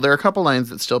all. There are a couple lines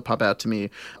that still pop out to me.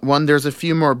 One, there's a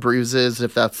few more bruises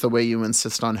if that's the way you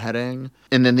insist on heading.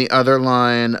 And then the other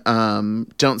line,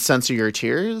 don't censor your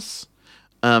tears.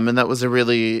 And that was a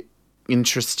really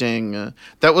interesting,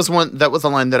 that was a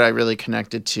line that I really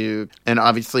connected to. And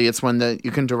obviously it's one that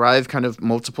you can derive kind of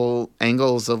multiple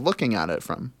angles of looking at it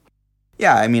from.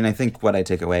 Yeah, I mean, I think what I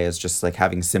take away is just like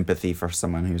having sympathy for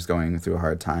someone who's going through a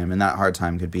hard time. And that hard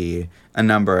time could be a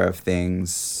number of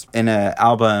things. In an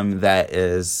album that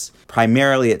is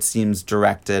primarily, it seems,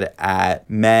 directed at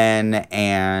men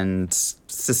and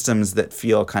systems that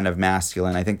feel kind of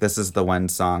masculine, I think this is the one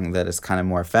song that is kind of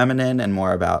more feminine and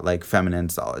more about like feminine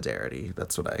solidarity.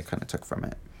 That's what I kind of took from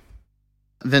it.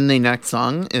 Then the next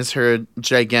song is her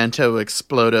Giganto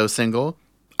Explodo single,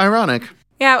 Ironic.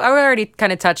 Yeah, I already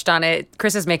kind of touched on it.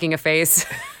 Chris is making a face.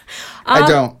 I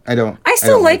don't. I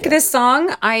still don't like it. this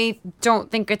song. I don't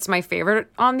think it's my favorite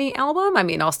on the album. I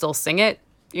mean, I'll still sing it,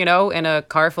 in a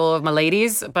car full of my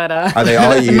ladies, but Are they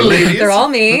all you? Ladies? they're all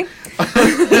me.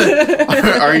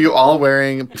 Are you all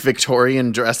wearing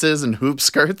Victorian dresses and hoop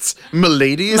skirts?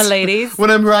 Miladies? Miladies. When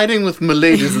I'm riding with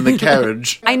miladies in the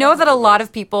carriage. I know that a lot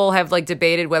of people have like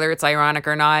debated whether it's ironic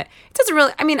or not. It doesn't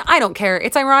really, I mean, I don't care.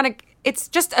 It's ironic it's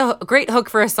just a great hook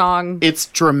for a song. It's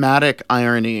dramatic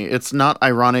irony. It's not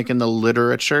ironic in the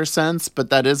literature sense, but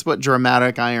that is what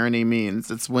dramatic irony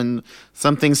means. It's when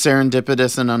something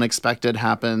serendipitous and unexpected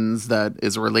happens that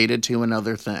is related to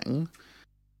another thing.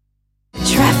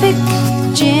 Traffic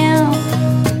jam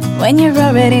when you're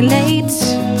already late.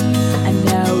 A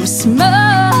no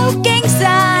smoking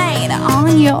sign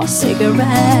on your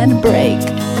cigarette break.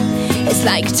 It's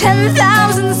like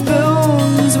 10,000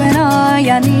 spoons when all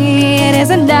you need is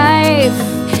a knife.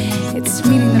 It's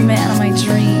meeting the man of my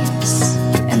dreams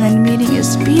and then meeting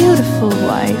his beautiful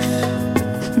wife.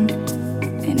 And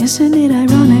isn't it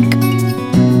ironic?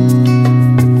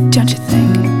 Don't you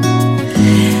think?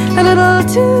 A little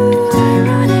too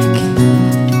ironic.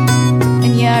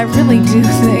 And yeah, I really do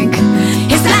think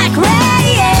it's like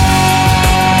rain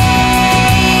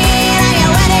on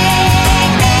your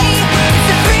wedding day. It's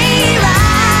a free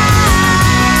ride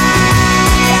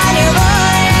on your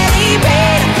already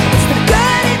paid. It's the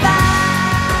good advice.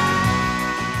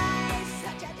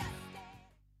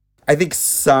 I think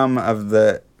some of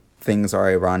the things are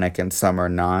ironic and some are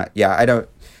not. Yeah,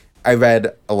 I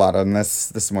read a lot on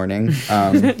this morning.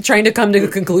 Trying to come to a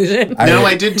conclusion.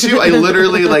 I did too. I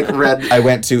literally read. I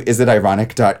went to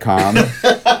isitironic.com,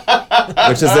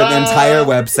 which is an entire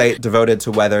website devoted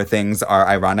to whether things are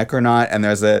ironic or not. And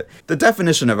there's the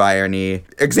definition of irony,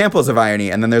 examples of irony,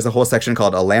 and then there's a whole section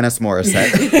called Alanis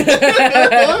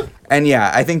Morissette. And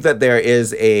yeah, I think that there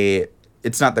is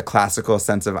it's not the classical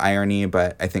sense of irony,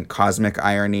 but I think cosmic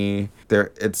irony.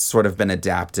 It's sort of been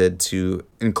adapted to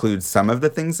include some of the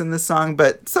things in this song,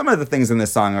 but some of the things in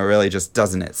this song are really just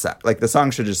 "Doesn't It Suck?" Like the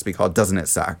song should just be called "Doesn't It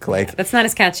Suck?" Like That's not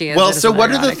as catchy as Well, it is so in what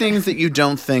are the ironic. things that you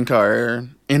don't think are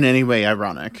in any way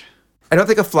ironic? I don't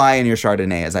think a fly in your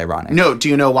Chardonnay is ironic. No, do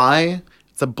you know why?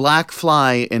 It's a black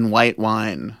fly in white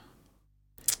wine.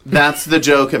 That's the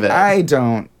joke of it. I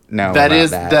don't know. That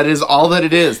about is all that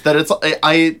it is. That it's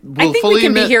I will I think fully we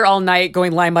can admit. be here all night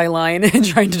going line by line and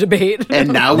trying to debate.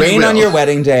 And now we Rain will. on your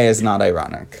wedding day is not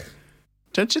ironic.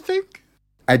 Don't you think?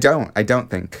 I don't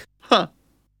think. Huh.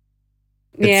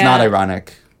 It's not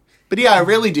ironic. But yeah, I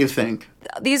really do think.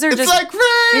 These are It's just like rain.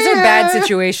 these are bad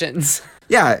situations.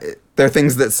 Yeah, they're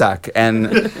things that suck. And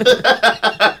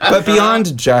but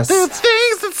beyond just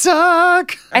Things that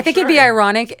suck. I think it'd be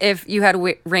ironic if you had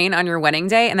rain on your wedding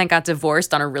day and then got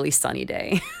divorced on a really sunny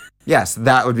day. yes,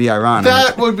 that would be ironic.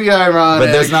 That would be ironic.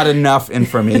 but there's not enough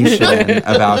information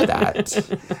about that.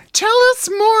 Tell us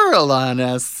more,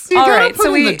 Alanis. You All gotta right, put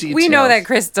so in the we know details. that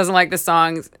Chris doesn't like the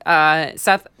songs.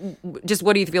 Seth, just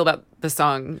what do you feel about the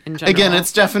song in general? Again,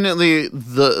 it's definitely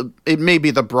it may be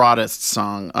the broadest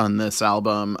song on this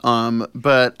album.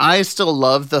 But I still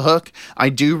love the hook. I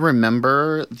do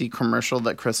remember the commercial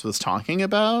that Chris was talking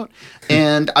about,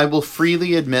 and I will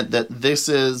freely admit that this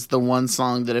is the one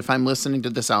song that if I'm listening to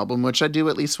this album, which I do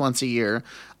at least once a year,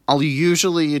 I'll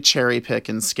usually cherry pick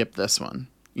and skip this one.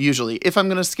 Usually, if I'm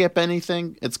going to skip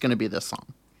anything, it's going to be this song.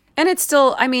 And it's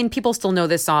still, I mean, people still know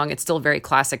this song. It's still very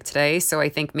classic today. So I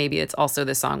think maybe it's also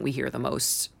the song we hear the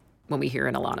most when we hear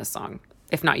an Alanis song.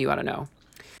 If not you, I don't know.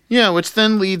 Yeah, which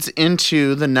then leads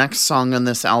into the next song on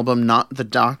this album, Not the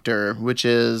Doctor, which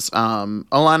is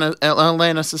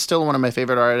Alanis is still one of my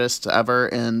favorite artists ever,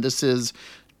 and this is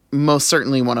most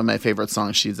certainly one of my favorite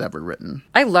songs she's ever written.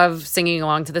 I love singing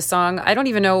along to this song. I don't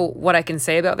even know what I can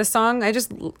say about this song. I just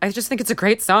think it's a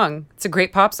great song. It's a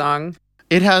great pop song.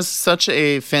 It has such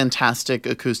a fantastic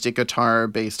acoustic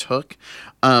guitar-based hook,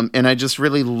 and I just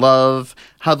really love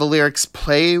how the lyrics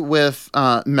play with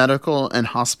medical and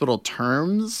hospital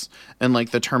terms and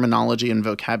like the terminology and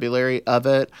vocabulary of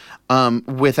it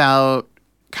without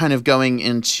kind of going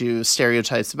into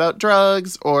stereotypes about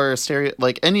drugs or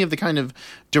like any of the kind of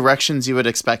directions you would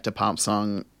expect a pop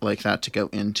song like that to go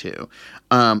into.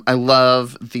 I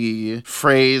love the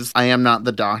phrase, I am not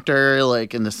the doctor,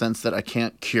 like in the sense that I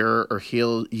can't cure or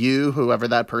heal you, whoever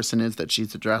that person is that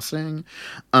she's addressing.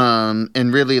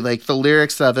 And really like the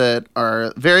lyrics of it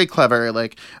are very clever.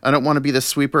 Like, I don't want to be the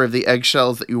sweeper of the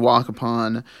eggshells that you walk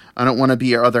upon. I don't want to be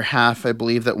your other half. I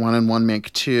believe that 1 and 1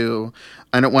 make 2.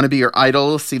 I don't want to be your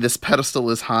idol. See, this pedestal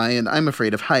is high and I'm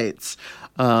afraid of heights.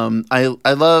 I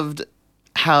loved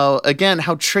how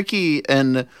tricky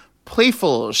and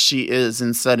playful she is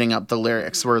in setting up the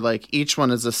lyrics, where like each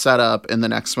one is a setup and the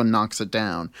next one knocks it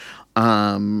down.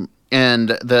 And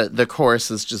the chorus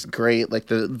is just great. Like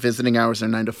the visiting hours are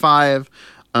 9 to 5.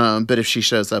 But if she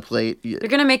shows up late, You're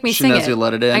going to make me she sing knows it. you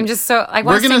let it in. I'm just I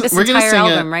want to sing this entire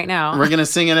album right now. We're gonna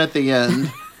sing it at the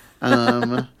end.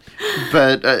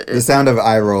 But The sound of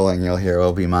eye rolling you'll hear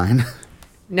will be mine.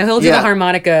 No, he'll do Yeah. the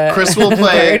harmonica. Chris will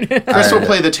play. part. Chris will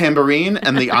play the tambourine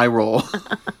and the eye roll.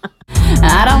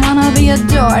 I don't wanna be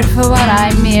adored for what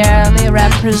I merely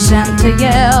represent to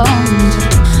you.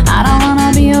 I don't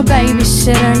wanna be your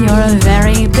babysitter, you're a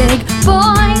very big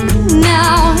boy.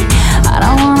 No, I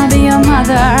don't wanna be your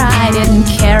mother, I didn't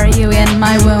carry you in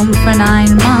my womb for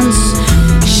 9 months.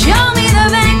 Show me the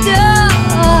back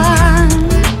door.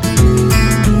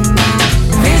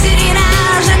 Visiting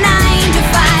hours are 9 to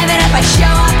 5, and if I show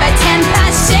up at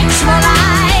 6:10, well,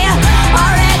 I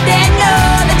already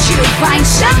know that you find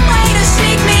some way to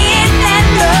sneak me in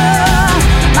and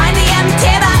find the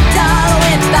empty bottle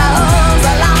with the holes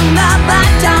along the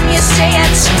bottom. You say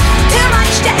it's too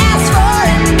much to ask for,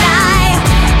 and I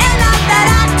am not that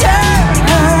doctor.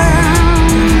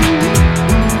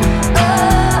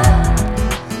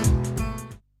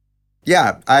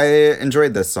 Yeah, I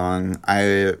enjoyed this song.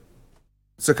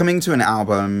 So coming to an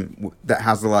album that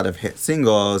has a lot of hit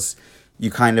singles,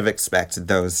 you kind of expect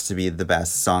those to be the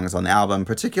best songs on the album,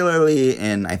 particularly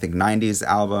in, I think, 90s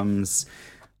albums,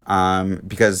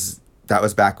 because that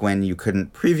was back when you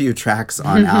couldn't preview tracks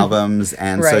on albums,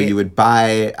 and so Right. you would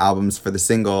buy albums for the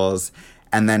singles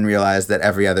and then realize that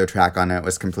every other track on it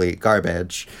was complete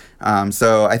garbage.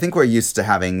 So I think we're used to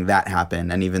having that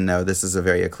happen, and even though this is a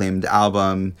very acclaimed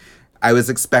album, I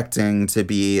was expecting to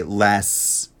be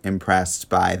less impressed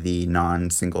by the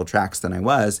non-single tracks than I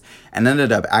was, and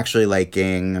ended up actually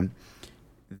liking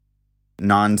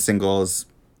non-singles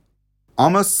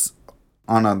almost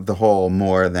on the whole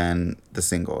more than the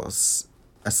singles.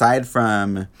 Aside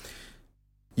from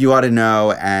You Ought to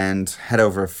Know and Head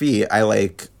Over Feet, I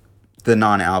like the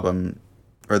non-album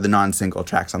or the non-single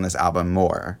tracks on this album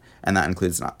more, and that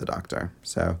includes Not the Doctor.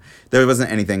 So there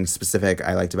wasn't anything specific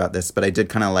I liked about this, but I did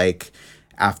kind of like,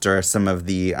 after some of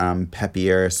the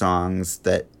peppier songs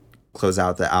that close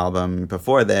out the album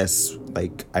before this,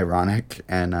 like Ironic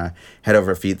and Head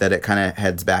Over Feet, that it kind of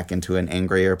heads back into an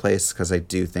angrier place, because I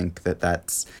do think that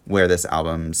that's where this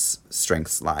album's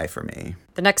strengths lie for me.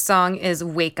 The next song is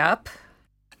Wake Up.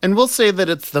 And we'll say that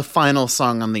it's the final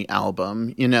song on the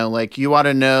album. You know, like You Ought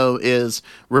to Know is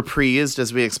reprised,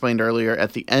 as we explained earlier,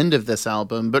 at the end of this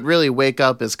album. But really, Wake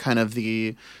Up is kind of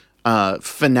the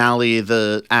finale,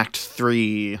 the Act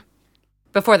 3.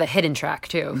 Before the hidden track,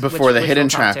 too. Before the hidden we'll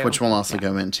talk track, to. which we'll also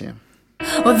go into.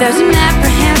 Well, there's an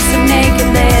apprehensive, naked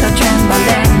little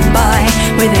trembling boy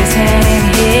with his head in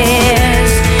his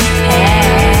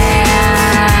hands.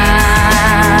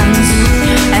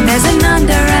 And there's an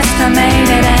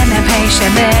underestimated and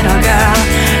impatient little girl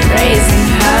raising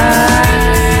her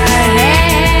hand.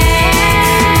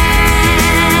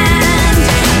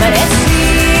 But it's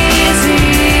easy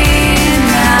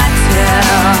not to,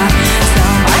 so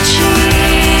much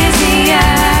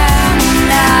easier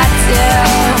not to.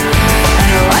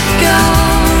 And what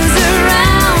goes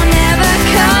around never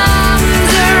comes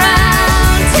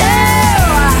around too.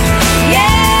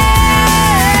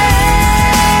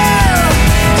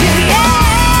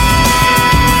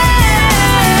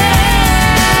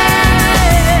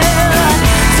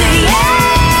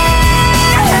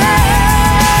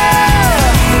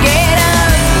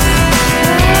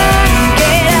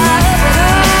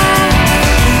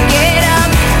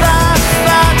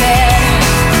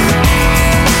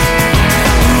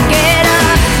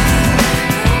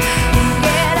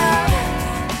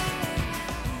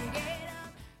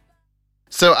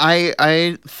 So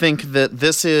I think that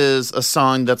this is a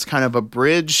song that's kind of a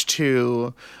bridge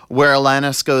to where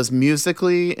Alanis goes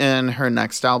musically in her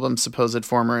next album, Supposed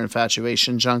Former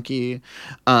Infatuation Junkie,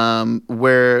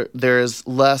 where there's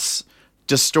less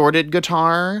distorted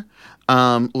guitar,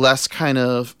 less kind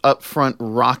of upfront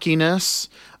rockiness.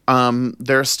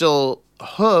 There are still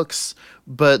hooks,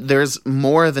 but there's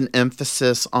more of an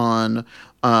emphasis on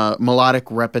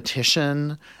melodic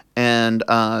repetition and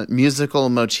musical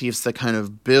motifs that kind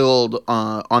of build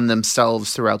on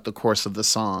themselves throughout the course of the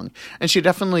song. And she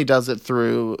definitely does it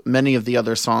through many of the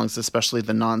other songs, especially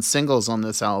the non-singles on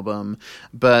this album.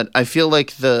 But I feel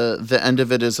like the end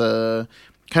of it is a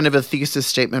kind of a thesis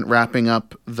statement wrapping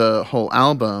up the whole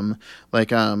album.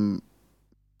 Like,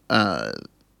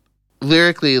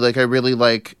 lyrically, like, I really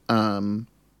like... I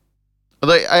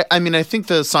mean, I think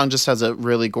the song just has a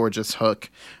really gorgeous hook.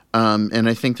 And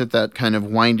I think that kind of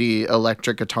windy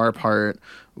electric guitar part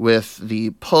with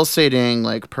the pulsating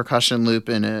like percussion loop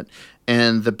in it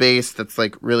and the bass that's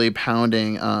like really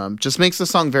pounding just makes the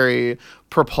song very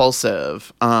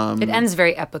propulsive. It ends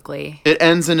very epically. It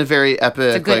ends in a very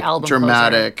epic, good like album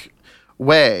dramatic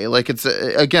way. Like it's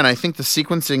again, I think the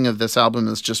sequencing of this album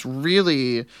is just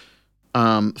really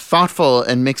thoughtful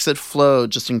and makes it flow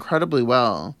just incredibly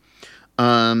well.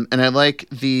 And I like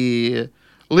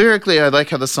lyrically, I like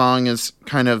how the song is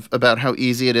kind of about how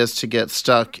easy it is to get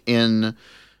stuck in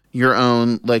your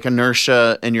own like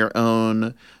inertia and your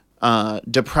own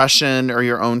depression or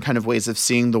your own kind of ways of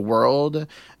seeing the world.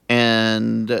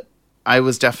 And I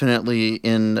was definitely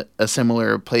in a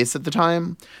similar place at the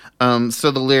time.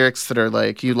 So the lyrics that are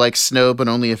like, you like snow, but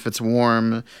only if it's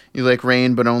warm. You like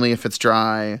rain, but only if it's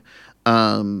dry.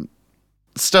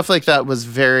 Stuff like that was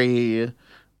very,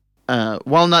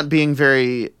 while not being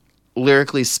very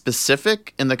lyrically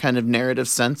specific in the kind of narrative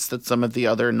sense that some of the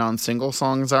other non-single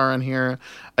songs are on here,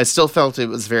 I still felt it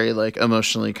was very like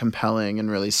emotionally compelling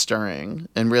and really stirring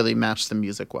and really matched the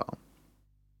music well.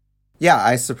 Yeah,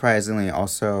 I surprisingly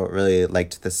also really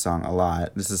liked this song a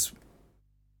lot. This is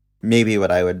maybe what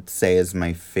I would say is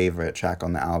my favorite track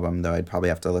on the album, though I'd probably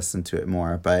have to listen to it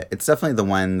more. But it's definitely the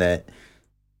one that,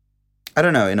 I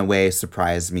don't know, in a way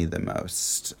surprised me the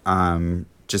most.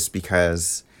 Just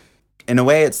because, in a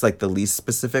way, it's like the least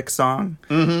specific song.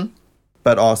 Mm-hmm.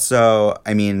 But also,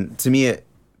 I mean, to me,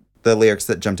 the lyrics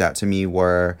that jumped out to me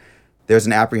were, there's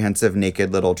an apprehensive,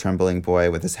 naked, little trembling boy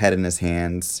with his head in his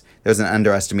hands. There's an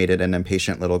underestimated and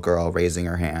impatient little girl raising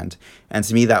her hand. And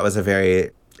to me, that was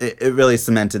it really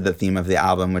cemented the theme of the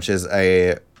album, which is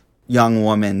a young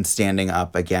woman standing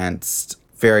up against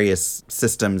various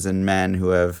systems and men who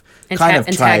have kind of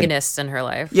antagonists in her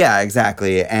life. Yeah,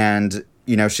 exactly. And,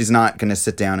 you know, she's not going to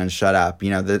sit down and shut up. You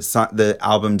know, the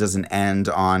album doesn't end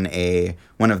on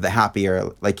one of the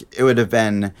happier, like, it would have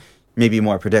been maybe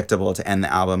more predictable to end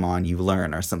the album on "You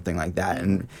Learn" or something like that.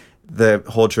 And the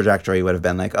whole trajectory would have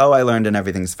been like, oh, I learned and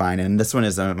everything's fine. And this one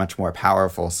is a much more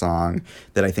powerful song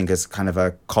that I think is kind of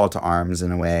a call to arms in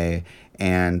a way.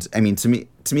 And I mean, to me,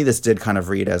 this did kind of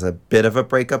read as a bit of a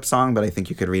breakup song, but I think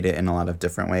you could read it in a lot of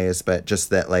different ways. But just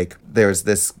that, like, there's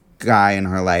this guy in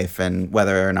her life, and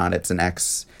whether or not it's an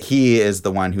ex, he is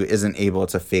the one who isn't able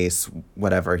to face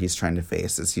whatever he's trying to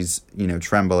face, as he's, you know,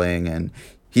 trembling, and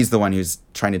he's the one who's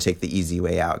trying to take the easy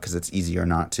way out because it's easier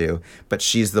not to. But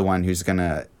she's the one who's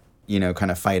gonna, you know, kind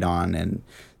of fight on and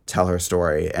tell her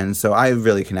story. And so I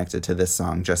really connected to this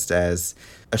song just as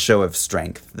a show of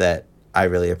strength that I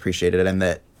really appreciated, and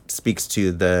that speaks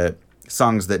to the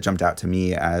songs that jumped out to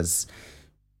me as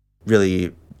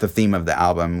really the theme of the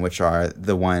album, which are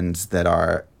the ones that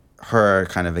are her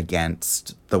kind of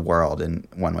against the world in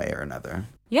one way or another.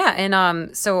 Yeah,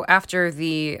 and so after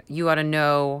the You Oughta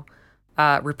Know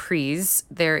reprise,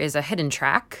 there is a hidden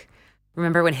track.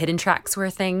 Remember when hidden tracks were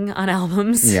a thing on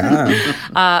albums? Yeah.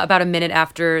 About a minute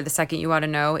after the second You Oughta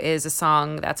Know is a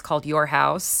song that's called Your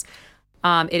House.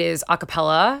 It is a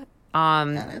cappella.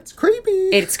 And it's creepy.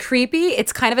 It's creepy.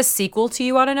 It's kind of a sequel to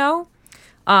You Oughta Know,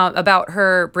 about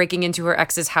her breaking into her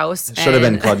ex's house. It should have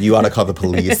been called You Oughta Call the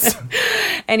Police.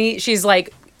 And she's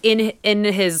like in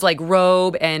his like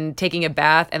robe and taking a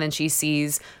bath, and then she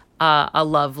sees a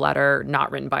love letter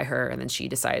not written by her, and then she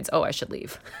decides, oh, I should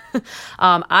leave.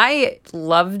 I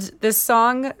loved this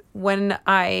song when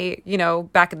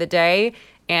back in the day.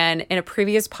 And in a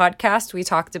previous podcast, we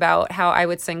talked about how I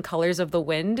would sing Colors of the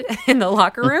Wind in the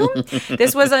locker room.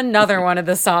 This was another one of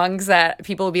the songs that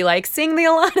people would be like, sing the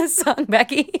Alanis song,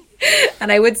 Becky.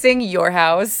 And I would sing Your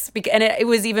House. And it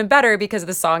was even better because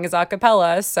the song is a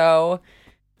cappella. So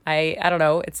I don't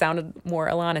know, it sounded more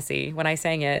Alanis-y when I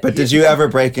sang it. But did you ever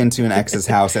break into an ex's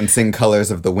house and sing Colors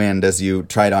of the Wind as you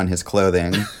tried on his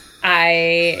clothing?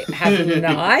 I have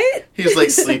not. He's like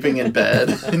sleeping in bed,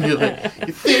 and you're like,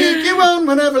 you think you own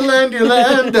whatever land you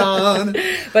land on.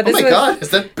 But this God, is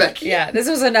that Becky? Yeah, this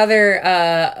was another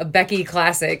Becky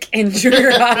classic in junior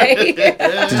high.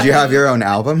 Did you have your own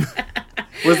album?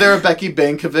 Was there a Becky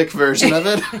Bankovic version of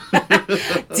it?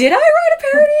 Did I write a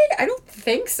parody? I don't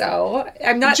think so.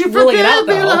 I'm not Did you ruling it out,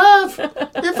 forget me, though. love,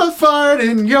 if I fart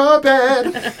in your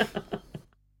bed?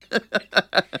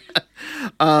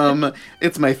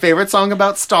 It's my favorite song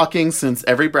about stalking since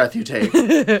Every Breath You Take.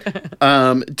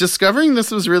 Discovering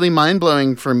this was really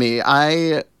mind-blowing for me.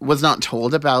 I was not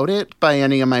told about it by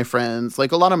any of my friends.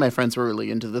 Like, a lot of my friends were really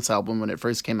into this album when it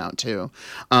first came out, too.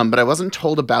 But I wasn't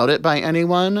told about it by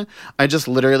anyone. I just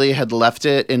literally had left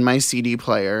it in my CD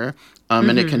player.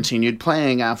 And it continued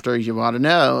playing after You Oughta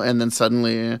Know, and then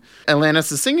suddenly Alanis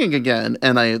is singing again,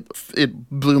 and it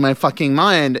blew my fucking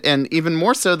mind, and even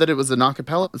more so that it was an a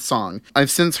cappella song. I've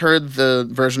since heard the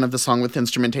version of the song with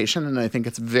instrumentation, and I think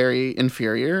it's very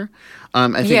inferior.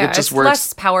 I think it just it's works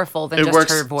less powerful than just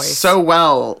her voice. So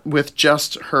well with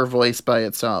just her voice by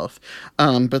itself.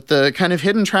 But the kind of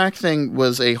hidden track thing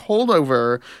was a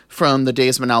holdover from the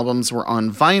days when albums were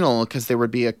on vinyl, because there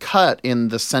would be a cut in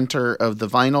the center of the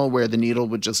vinyl where the needle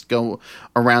would just go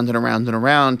around and around and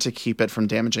around to keep it from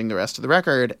damaging the rest of the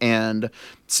record. And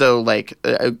so, like,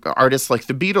 artists like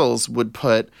the Beatles would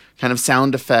put kind of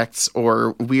sound effects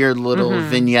or weird little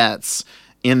vignettes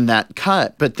in that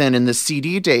cut. But then in the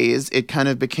CD days, it kind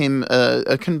of became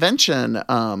a convention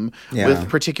with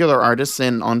particular artists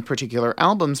and on particular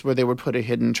albums where they would put a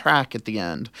hidden track at the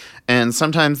end. And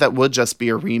sometimes that would just be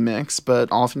a remix,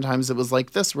 but oftentimes it was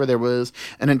like this, where there was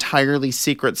an entirely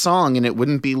secret song and it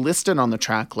wouldn't be listed on the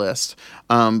track list.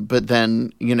 But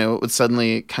then, you know, it would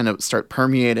suddenly kind of start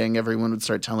permeating. Everyone would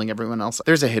start telling everyone else,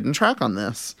 there's a hidden track on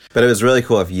this. But it was really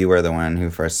cool if you were the one who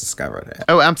first discovered it.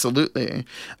 Oh, absolutely.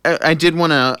 I did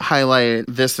want to highlight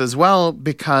this as well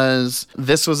because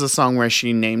this was a song where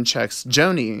she name checks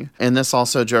Joni, and this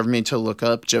also drove me to look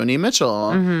up Joni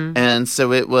Mitchell. And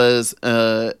so it was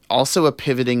also a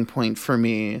pivoting point for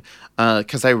me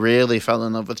because I really fell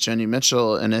in love with Joni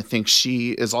Mitchell, and I think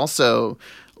she is also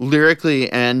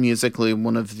lyrically and musically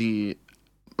one of the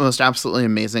most absolutely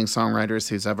amazing songwriters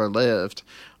who's ever lived.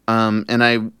 And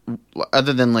I,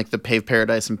 other than like the Pave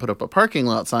Paradise and Put Up a Parking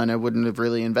Lot sign, I wouldn't have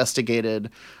really investigated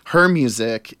her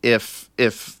music if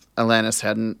Alanis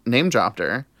hadn't name dropped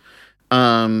her.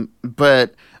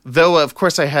 But though, of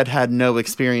course, I had no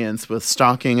experience with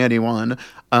stalking anyone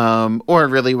or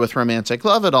really with romantic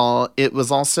love at all, it was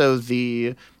also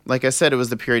like I said, it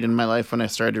was the period in my life when I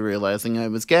started realizing I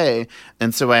was gay.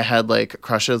 And so I had like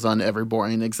crushes on every boy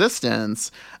in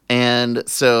existence. And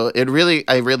so I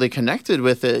really connected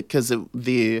with it because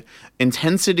the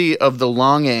intensity of the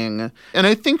longing. And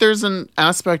I think there's an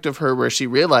aspect of her where she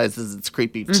realizes it's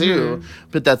creepy too,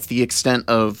 but that's the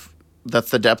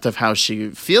depth of how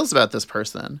she feels about this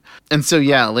person. And so,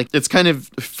 yeah, like it's kind of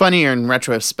funnier in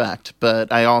retrospect,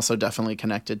 but I also definitely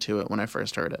connected to it when I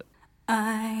first heard it.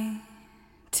 I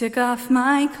took off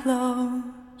my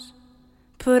clothes,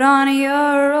 put on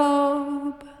your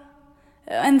robe,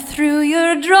 and through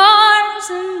your drawers,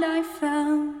 and I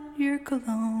found your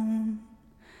cologne.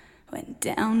 Went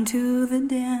down to the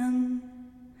den,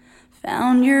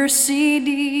 found your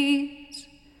CDs,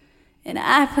 and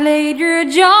I played your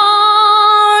Johnny,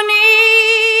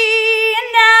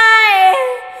 and I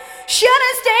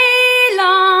shouldn't stay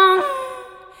long.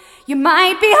 You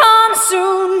might be home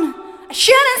soon. I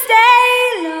shouldn't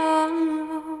stay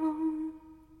long.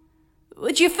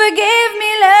 Would you forgive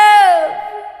me, love,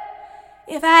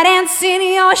 if I danced in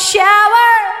your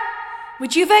shower?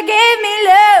 Would you forgive me,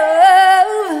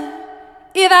 love,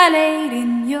 if I laid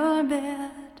in your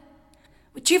bed?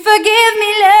 Would you forgive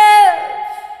me, love,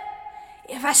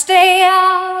 if I stay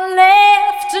all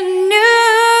afternoon?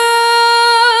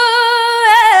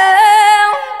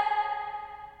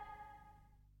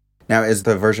 Now, is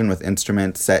the version with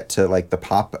instruments set to like the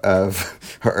pop of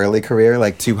her early career,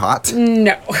 like Too Hot?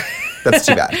 No. That's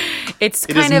too bad. It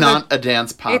is not a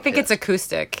dance pop. I think hit. it's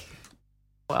acoustic.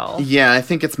 Well, yeah, I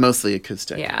think it's mostly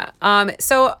acoustic. yeah.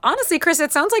 So honestly, Chris,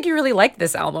 it sounds like you really like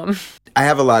this album. I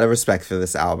have a lot of respect for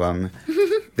this album.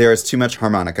 There is too much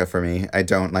harmonica for me. I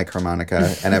don't like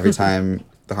harmonica, and every time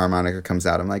the harmonica comes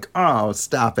out, I'm like, oh,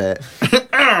 stop it.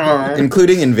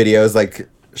 Including in videos, like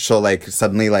she'll like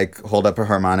suddenly like hold up her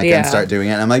harmonica and start doing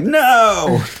it, and I'm like,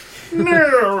 no.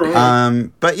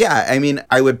 But yeah, I mean,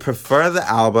 I would prefer the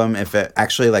album if it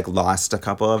actually like lost a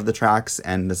couple of the tracks,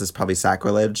 and this is probably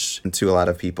sacrilege to a lot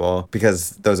of people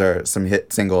because those are some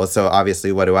hit singles. So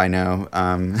obviously, what do I know?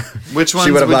 Which ones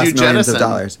she would have would lost you millions of jettison?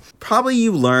 dollars. Probably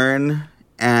You Learn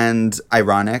and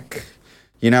Ironic.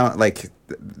 You know, like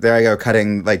there I go,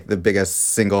 cutting like the biggest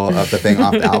single of the thing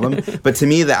off the album. But to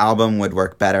me, the album would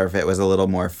work better if it was a little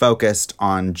more focused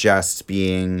on just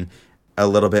being a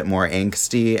little bit more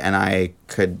angsty, and I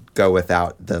could go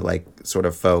without the like sort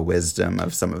of faux wisdom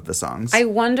of some of the songs. I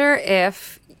wonder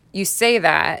if you say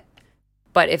that,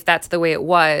 but if that's the way it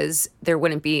was, there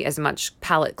wouldn't be as much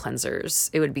palate cleansers.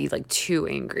 It would be like too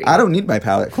angry. I don't need my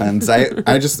palate cleanse.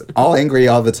 I just all angry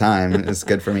all the time is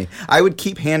good for me. I would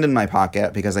keep Hand in My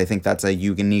Pocket because I think that's a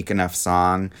unique enough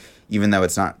song, even though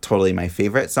it's not totally my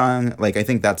favorite song. Like I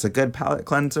think that's a good palate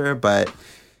cleanser, but.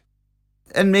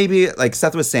 And maybe, like,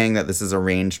 Seth was saying that this is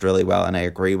arranged really well, and I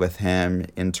agree with him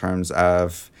in terms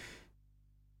of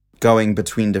going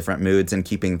between different moods and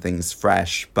keeping things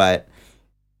fresh, but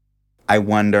I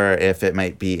wonder if it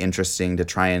might be interesting to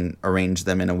try and arrange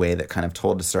them in a way that kind of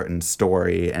told a certain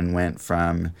story and went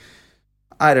from,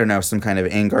 I don't know, some kind of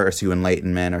anger to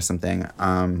enlightenment or something.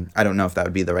 I don't know if that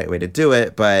would be the right way to do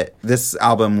it, but this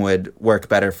album would work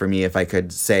better for me if I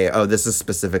could say, oh, this is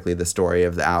specifically the story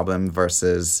of the album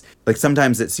versus, like,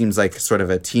 sometimes it seems like sort of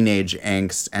a teenage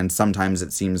angst, and sometimes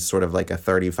it seems sort of like a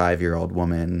 35-year-old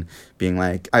woman being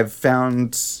like, I've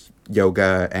found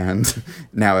yoga and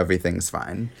now everything's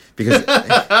fine. Because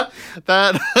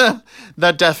that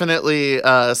definitely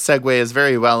segues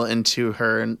very well into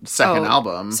her second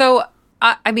album. So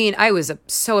I mean, I was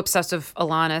so obsessed with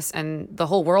Alanis, and the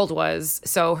whole world was.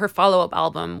 So her follow-up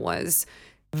album was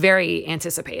very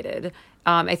anticipated.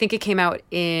 I think it came out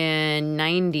in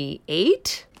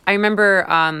 98. I remember,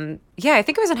 I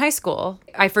think it was in high school.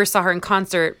 I first saw her in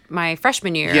concert my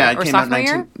freshman year or sophomore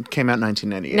year. Came out in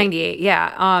 1998. 98,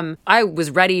 yeah. I was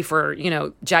ready for,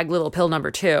 Jagged Little Pill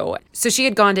 #2. So she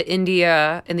had gone to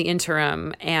India in the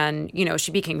interim, and,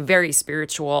 she became very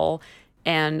spiritual.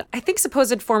 And I think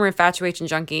Supposed Former Infatuation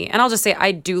Junkie, and I'll just say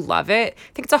I do love it.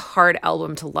 I think it's a hard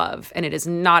album to love, and it is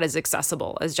not as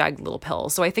accessible as Jagged Little Pill.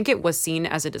 So I think it was seen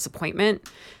as a disappointment.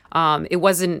 It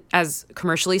wasn't as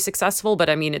commercially successful,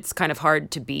 but I mean, it's kind of hard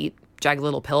to beat Jagged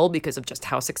Little Pill because of just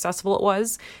how successful it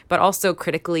was, but also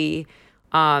critically.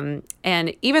 And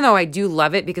even though I do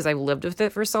love it because I've lived with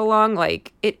it for so long,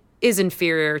 like it is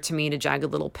inferior to me to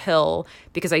Jagged Little Pill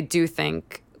because I do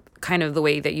think kind of the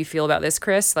way that you feel about this,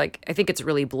 Chris, like I think it's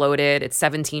really bloated. It's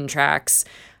 17 tracks.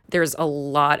 There's a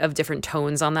lot of different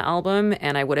tones on the album,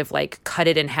 and I would have like cut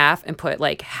it in half and put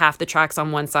like half the tracks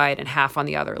on one side and half on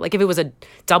the other. Like if it was a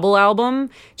double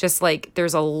album, just like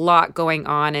there's a lot going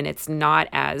on, and it's not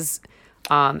as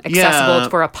accessible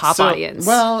for a pop audience.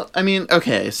 Well, I mean,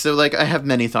 okay, so like I have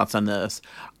many thoughts on this.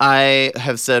 I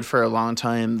have said for a long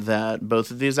time that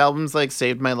both of these albums like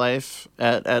saved my life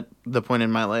at the point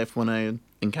in my life when I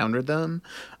encountered them.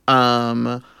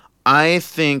 I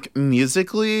think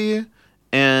musically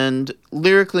and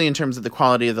lyrically, in terms of the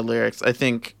quality of the lyrics, I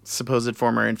think Supposed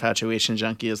Former Infatuation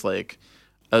Junkie is like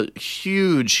a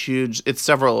huge, it's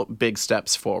several big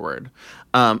steps forward.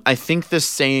 I think the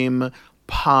same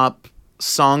pop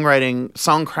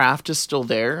songcraft is still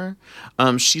there.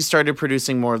 She started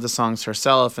producing more of the songs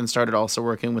herself and started also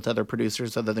working with other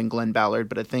producers other than Glenn Ballard,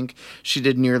 but I think she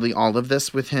did nearly all of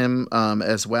this with him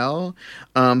as well.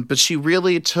 But she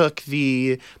really took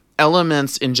the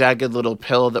elements in Jagged Little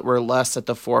Pill that were less at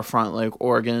the forefront, like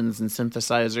organs and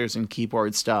synthesizers and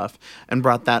keyboard stuff, and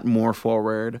brought that more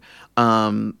forward.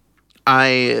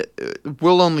 I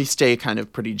will only stay kind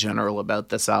of pretty general about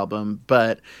this album,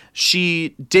 but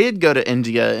she did go to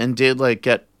India and did like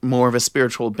get more of a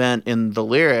spiritual bent in the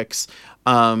lyrics.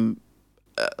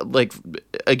 Like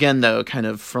again, though, kind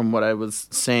of from what I was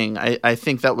saying, I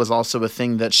think that was also a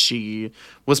thing that she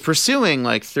was pursuing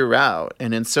like throughout.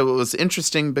 And so it was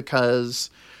interesting because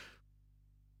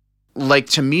like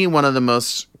to me, one of the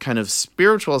most kind of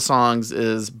spiritual songs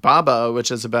is Baba,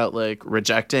 which is about like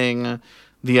rejecting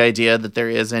the idea that there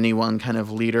is any one kind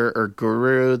of leader or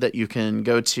guru that you can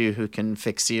go to who can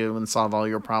fix you and solve all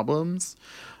your problems.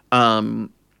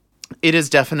 It is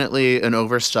definitely an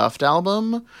overstuffed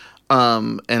album.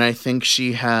 And I think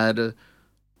she had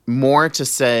more to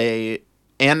say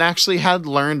and actually had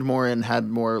learned more and had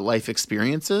more life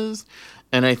experiences.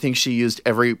 And I think she used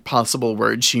every possible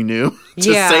word she knew to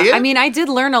say it. I mean, I did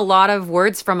learn a lot of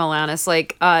words from Alanis,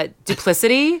 like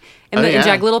duplicity in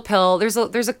Jagged Little Pill. There's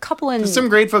a couple in... There's some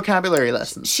great vocabulary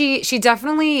lessons. She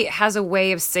definitely has a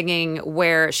way of singing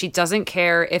where she doesn't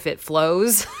care if it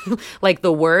flows. Like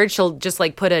the word, she'll just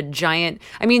like put a giant...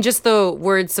 I mean, just the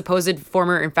word Supposed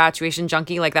Former Infatuation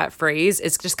Junkie, like that phrase,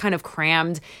 is just kind of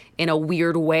crammed in a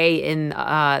weird way in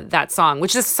that song,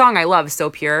 which is a song I love, So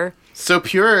Pure. So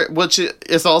Pure, which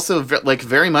is also like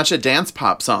very much a dance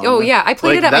pop song. Oh yeah, I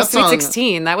played like, it at my Sweet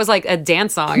 16. That was like a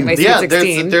dance song at my Sweet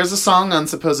 16. There's a song on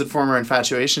Supposed Former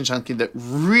Infatuation Junkie that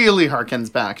really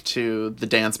harkens back to the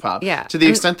dance pop. Yeah. To the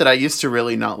extent that I used to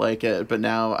really not like it, but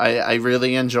now I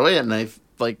really enjoy it, and I've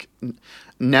like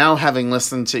now having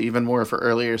listened to even more of her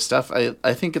earlier stuff,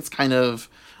 I think it's kind of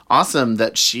awesome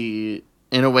that she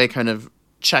in a way kind of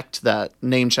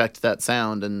name checked that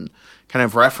sound and kind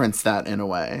of referenced that in a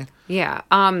way. Yeah.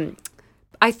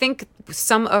 I think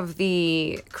some of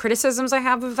the criticisms I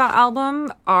have of that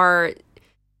album are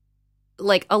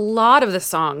like a lot of the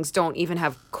songs don't even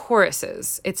have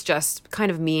choruses. It's just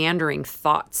kind of meandering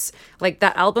thoughts. Like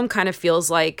that album kind of feels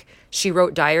like she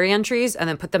wrote diary entries and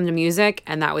then put them to music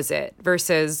and that was it.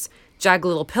 Versus Jagged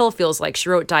Little Pill feels like she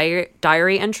wrote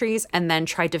diary entries and then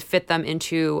tried to fit them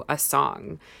into a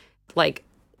song. Like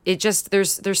it just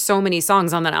there's so many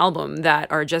songs on that album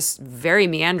that are just very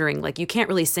meandering. Like you can't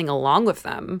really sing along with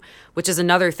them, which is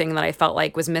another thing that I felt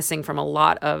like was missing from a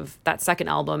lot of that second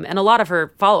album and a lot of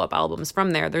her follow-up albums from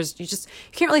there. You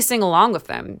can't really sing along with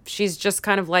them. She's just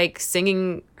kind of like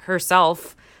singing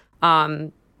herself.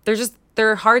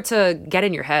 They're hard to get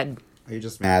in your head. Are you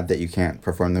just mad that you can't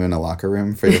perform them in a locker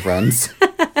room for your friends?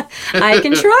 I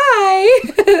can try.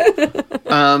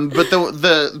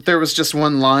 But there was just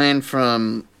one line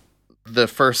from the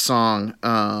first song,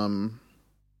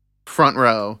 Front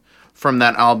Row, from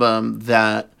that album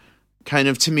that kind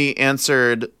of to me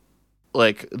answered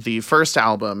like the first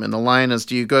album, and the line is,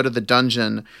 "Do you go to the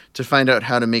dungeon to find out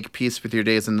how to make peace with your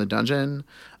days in the dungeon?"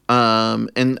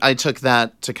 And I took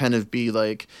that to kind of be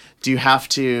like, do you have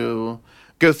to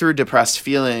go through depressed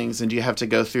feelings, and do you have to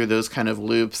go through those kind of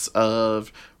loops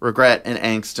of regret and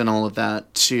angst and all of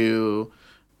that to,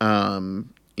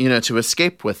 to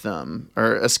escape with them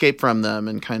or escape from them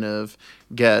and kind of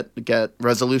get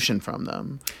resolution from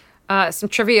them? Some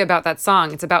trivia about that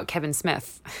song. It's about Kevin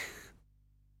Smith,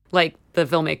 like the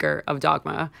filmmaker of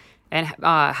Dogma, and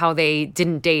how they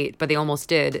didn't date, but they almost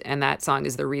did. And that song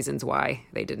is the reasons why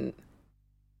they didn't.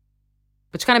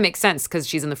 Which kind of makes sense because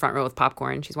she's in the front row with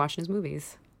popcorn. She's watching his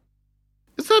movies.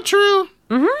 Is that true?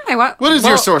 Mm-hmm. What is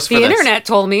your source for the this? The internet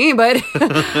told me, but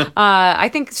I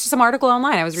think it's just some article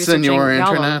online. I was researching Senor the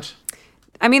album. Internet?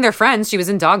 I mean, they're friends. She was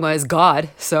in Dogma as God,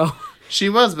 so... She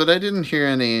was, but I didn't hear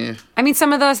any... I mean,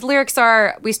 some of those lyrics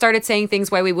are, we started saying things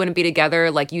why we wouldn't be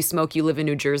together, like you smoke, you live in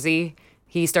New Jersey.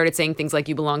 He started saying things like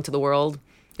you belong to the world.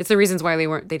 It's the reasons why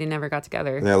they never got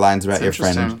together. There are lines about That's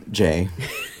your friend Jay.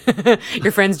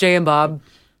 Your friends Jay and Bob.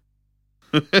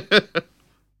 Yeah,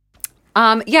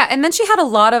 and then she had a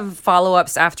lot of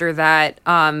follow-ups after that.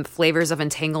 Flavors of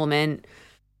Entanglement.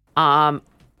 I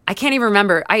can't even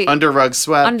remember. Under Rug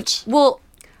Swept.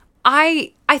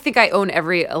 I think I own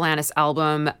every Alanis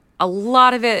album. A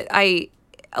lot of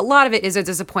it is a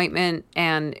disappointment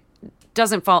and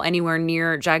doesn't fall anywhere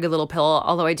near Jagged Little Pill.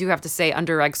 Although I do have to say,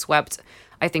 Under Rug Swept,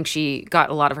 I think she got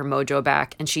a lot of her mojo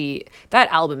back, and that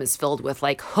album is filled with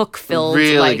like hook-filled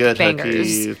really like good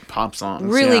bangers, hooky pop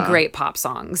songs, really yeah. great pop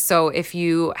songs. So if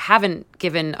you haven't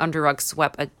given Under Rug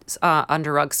Swept a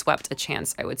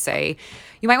chance, I would say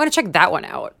you might want to check that one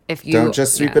out. If you Don't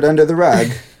just sweep it under the rug.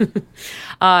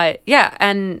 Yeah,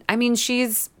 and I mean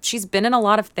she's been in a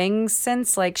lot of things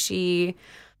since. Like she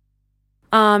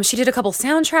did a couple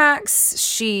soundtracks.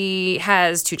 She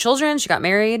has 2 children. She got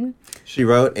married. She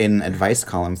wrote an advice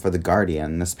column for The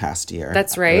Guardian this past year.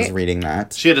 That's right. I was reading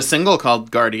that. She had a single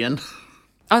called Guardian.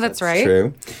 Oh, that's right.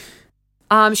 True.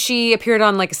 She appeared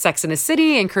on like Sex and the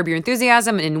City and Curb Your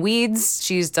Enthusiasm and in Weeds.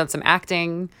 She's done some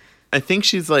acting. I think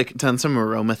she's like done some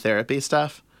aromatherapy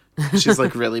stuff. She's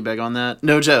like really big on that.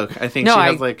 No joke. I think she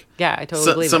has like I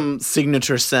totally believe some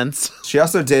signature scents. She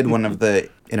also did one of the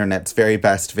internet's very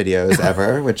best videos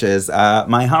ever, which is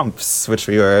My Humps, which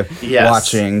we were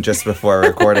watching just before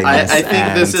recording this. I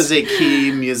think this is a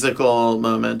key musical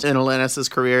moment in Alanis'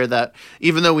 career that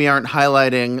even though we aren't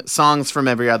highlighting songs from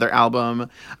every other album,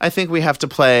 I think we have to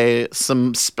play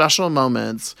some special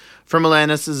moments from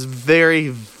Alanis' very,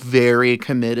 very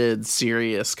committed,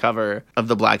 serious cover of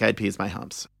the Black Eyed Peas' My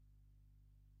Humps.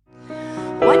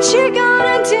 What you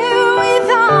gonna do with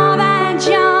all that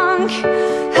junk?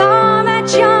 All that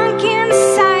junk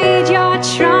inside your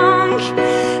trunk?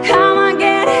 I'ma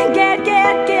get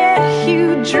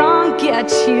you drunk,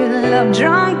 get you love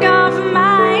drunk off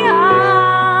my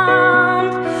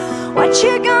hump. What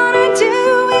you gonna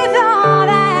do with all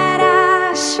that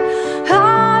ash?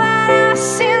 All that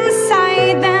ass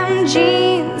inside them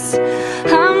jeans?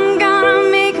 I'm gonna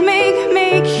make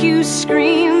you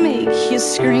scream, make you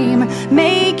scream,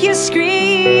 make you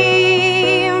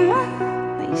scream.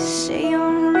 They say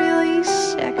I'm really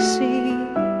sexy.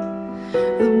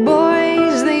 The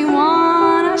boys, they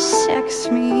wanna sex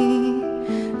me.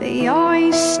 They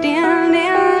always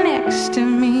standing next to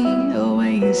me,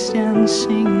 always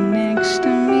dancing next to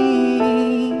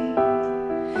me,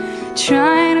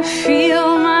 trying to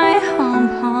feel my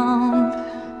hump hump,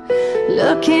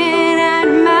 looking at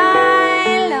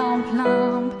my lump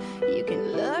lump. You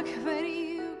can look, but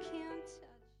you can't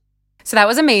touch. So that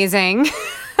was amazing.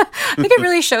 I think it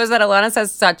really shows that Alanis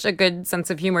has such a good sense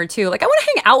of humor too. Like I want to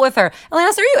hang out with her.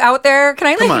 Alanis, are you out there? Can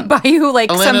I like buy you like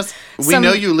Alanis, we some...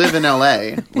 know you live in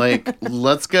LA. Like,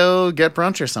 let's go get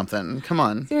brunch or something. Come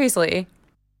on. Seriously.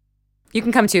 You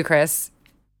can come too, Chris.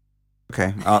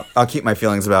 Okay, I'll keep my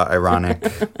feelings about ironic.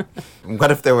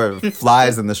 What if there were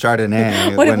flies in the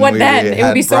Chardonnay? What then? It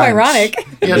would be so ironic.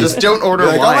 Yeah, just don't order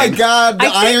Like, wine. oh my God,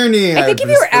 the irony. I think if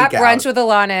you were at freak brunch out. with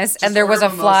Alanis and there was a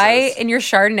order fly mimosas. in your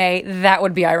Chardonnay, that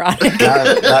would be ironic.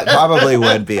 That probably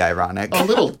would be ironic. A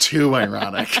little too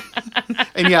ironic.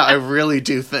 And yeah, I really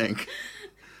do think.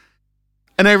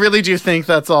 And I really do think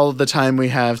that's all the time we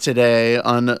have today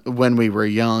on When We Were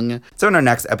Young. So in our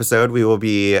next episode, we will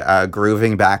be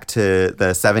grooving back to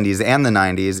the 70s and the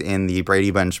 90s in the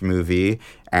Brady Bunch movie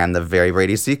and the Very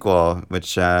Brady sequel,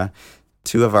 which 2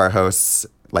 of our hosts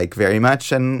like very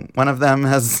much, and one of them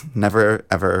has never,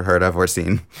 ever heard of or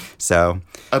seen. So...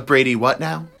 A Brady what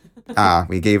now?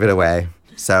 we gave it away.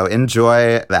 So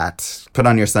enjoy that. Put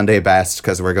on your Sunday best,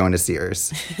 because we're going to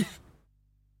Sears.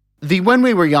 The When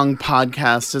We Were Young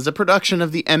podcast is a production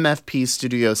of the MFP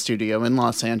Studio in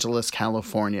Los Angeles,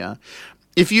 California.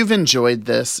 If you've enjoyed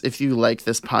this, if you like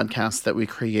this podcast that we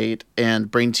create and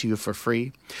bring to you for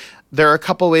free, there are a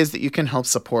couple ways that you can help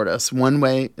support us. One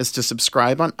way is to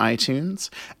subscribe on iTunes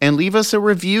and leave us a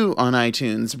review on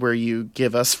iTunes where you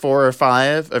give us 4 or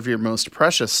 5 of your most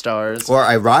precious stars. Or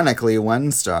ironically,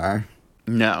 1 star.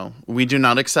 No, we do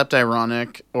not accept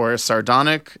ironic or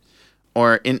sardonic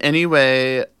or in any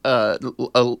way.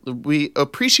 We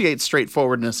appreciate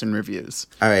straightforwardness in reviews.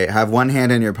 All right, have one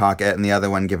hand in your pocket and the other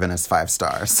one giving us 5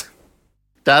 stars.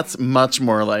 That's much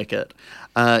more like it.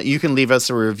 You can leave us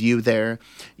a review there.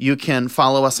 You can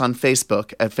follow us on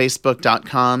Facebook at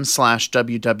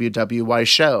facebook.com/WWWY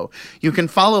show. You can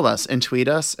follow us and tweet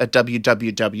us at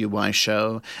WWWY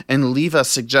show and leave us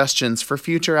suggestions for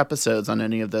future episodes on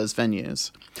any of those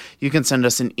venues. You can send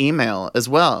us an email as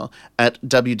well at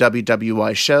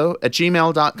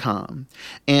wwwyshow@gmail.com.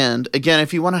 And again,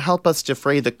 if you want to help us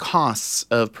defray the costs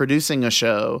of producing a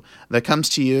show that comes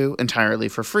to you entirely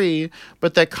for free,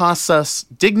 but that costs us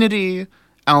dignity,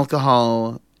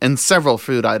 alcohol, and several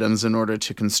food items in order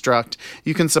to construct,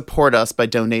 you can support us by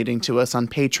donating to us on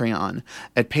Patreon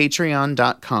at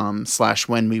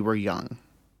patreon.com/whenwewereyoung.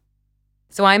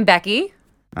 So I'm Becky.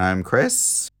 I'm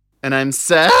Chris. And I'm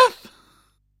Seth.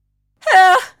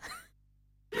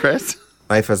 Chris?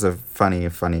 Life is a funny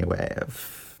way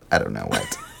of, I don't know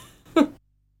what. We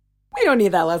don't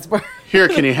need that last word. Here,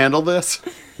 can you handle this?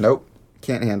 Nope,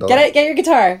 can't handle Get it. it. Get your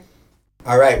guitar.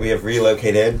 All right, we have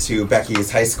relocated to Becky's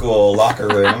high school locker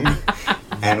room,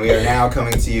 and we are now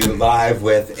coming to you live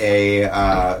with a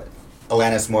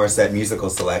Alanis Morissette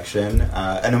musical selection.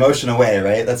 An Emotion Away,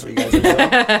 right? That's what you guys are doing?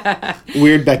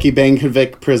 Weird Becky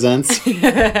Bankovic presents.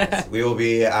 We will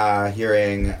be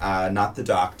hearing Not the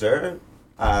Doctor,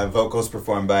 vocals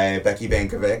performed by Becky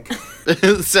Bankovic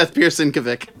Seth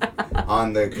Pearson-Kovic.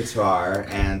 on the guitar,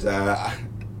 and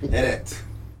in it.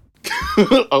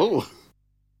 Oh.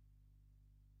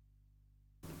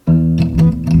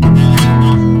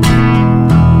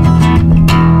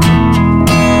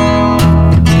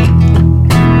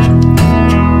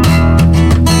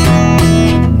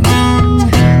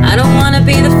 I don't wanna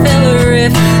be the filler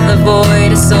if the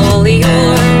void is solely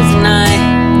yours, and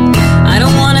I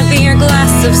don't wanna be your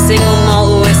glass of single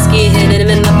malt whiskey hidden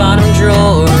in the bottom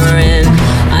drawer, and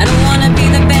I don't wanna be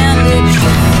the bandage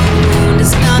the wound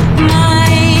is not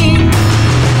mine.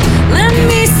 Lend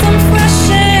me some fresh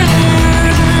air.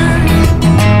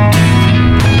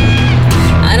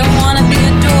 I don't wanna be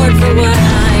adored for what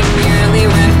I merely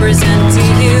represent to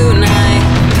you, and I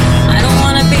don't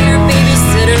wanna be your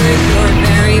babysitter if you're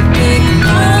very big.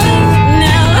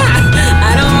 No,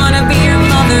 I don't wanna be your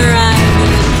mother. I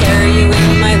wouldn't carry you in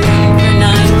my womb for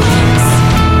 9 months.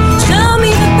 Show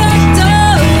me the back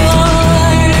door.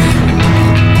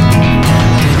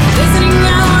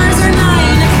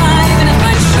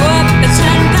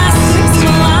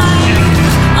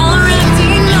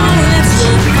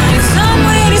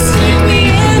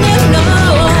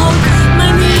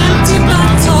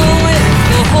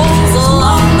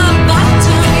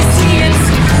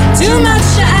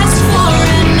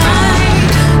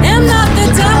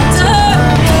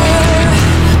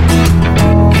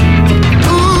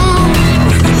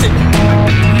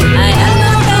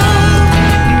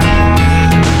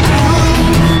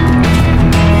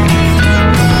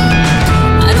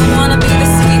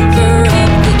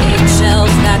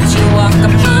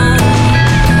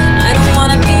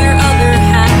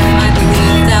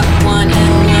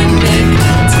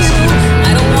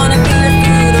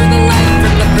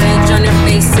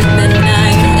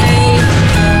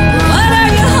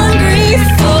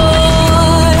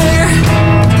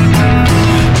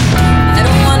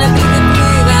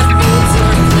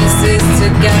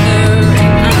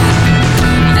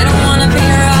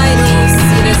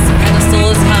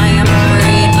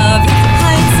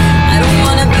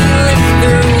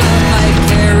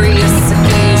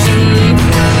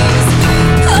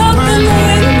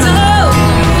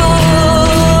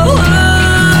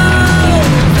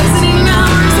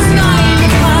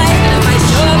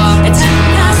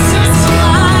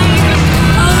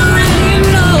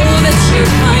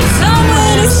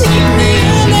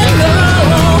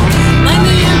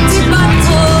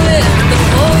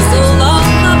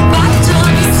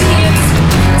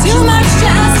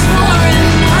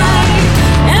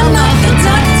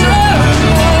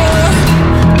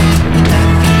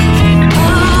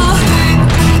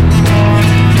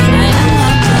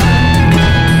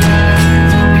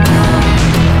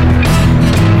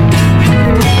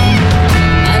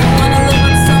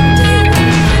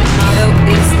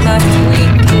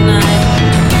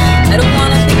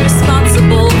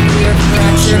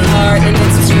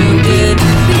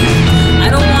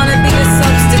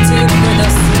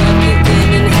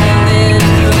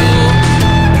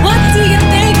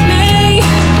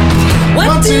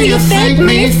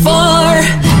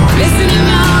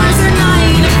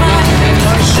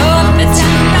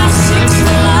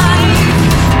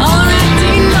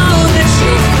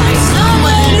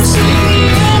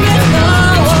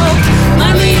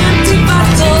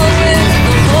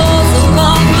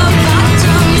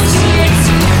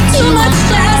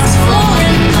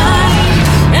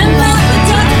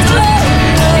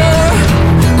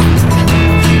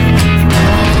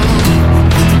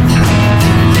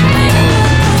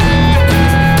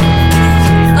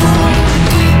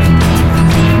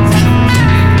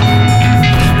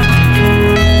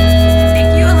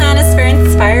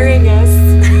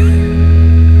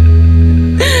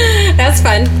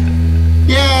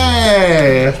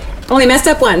 only messed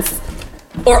up once.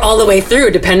 Or all the way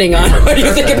through, depending on what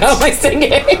you think about my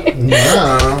singing.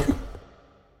 No.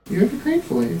 You have a great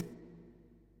voice.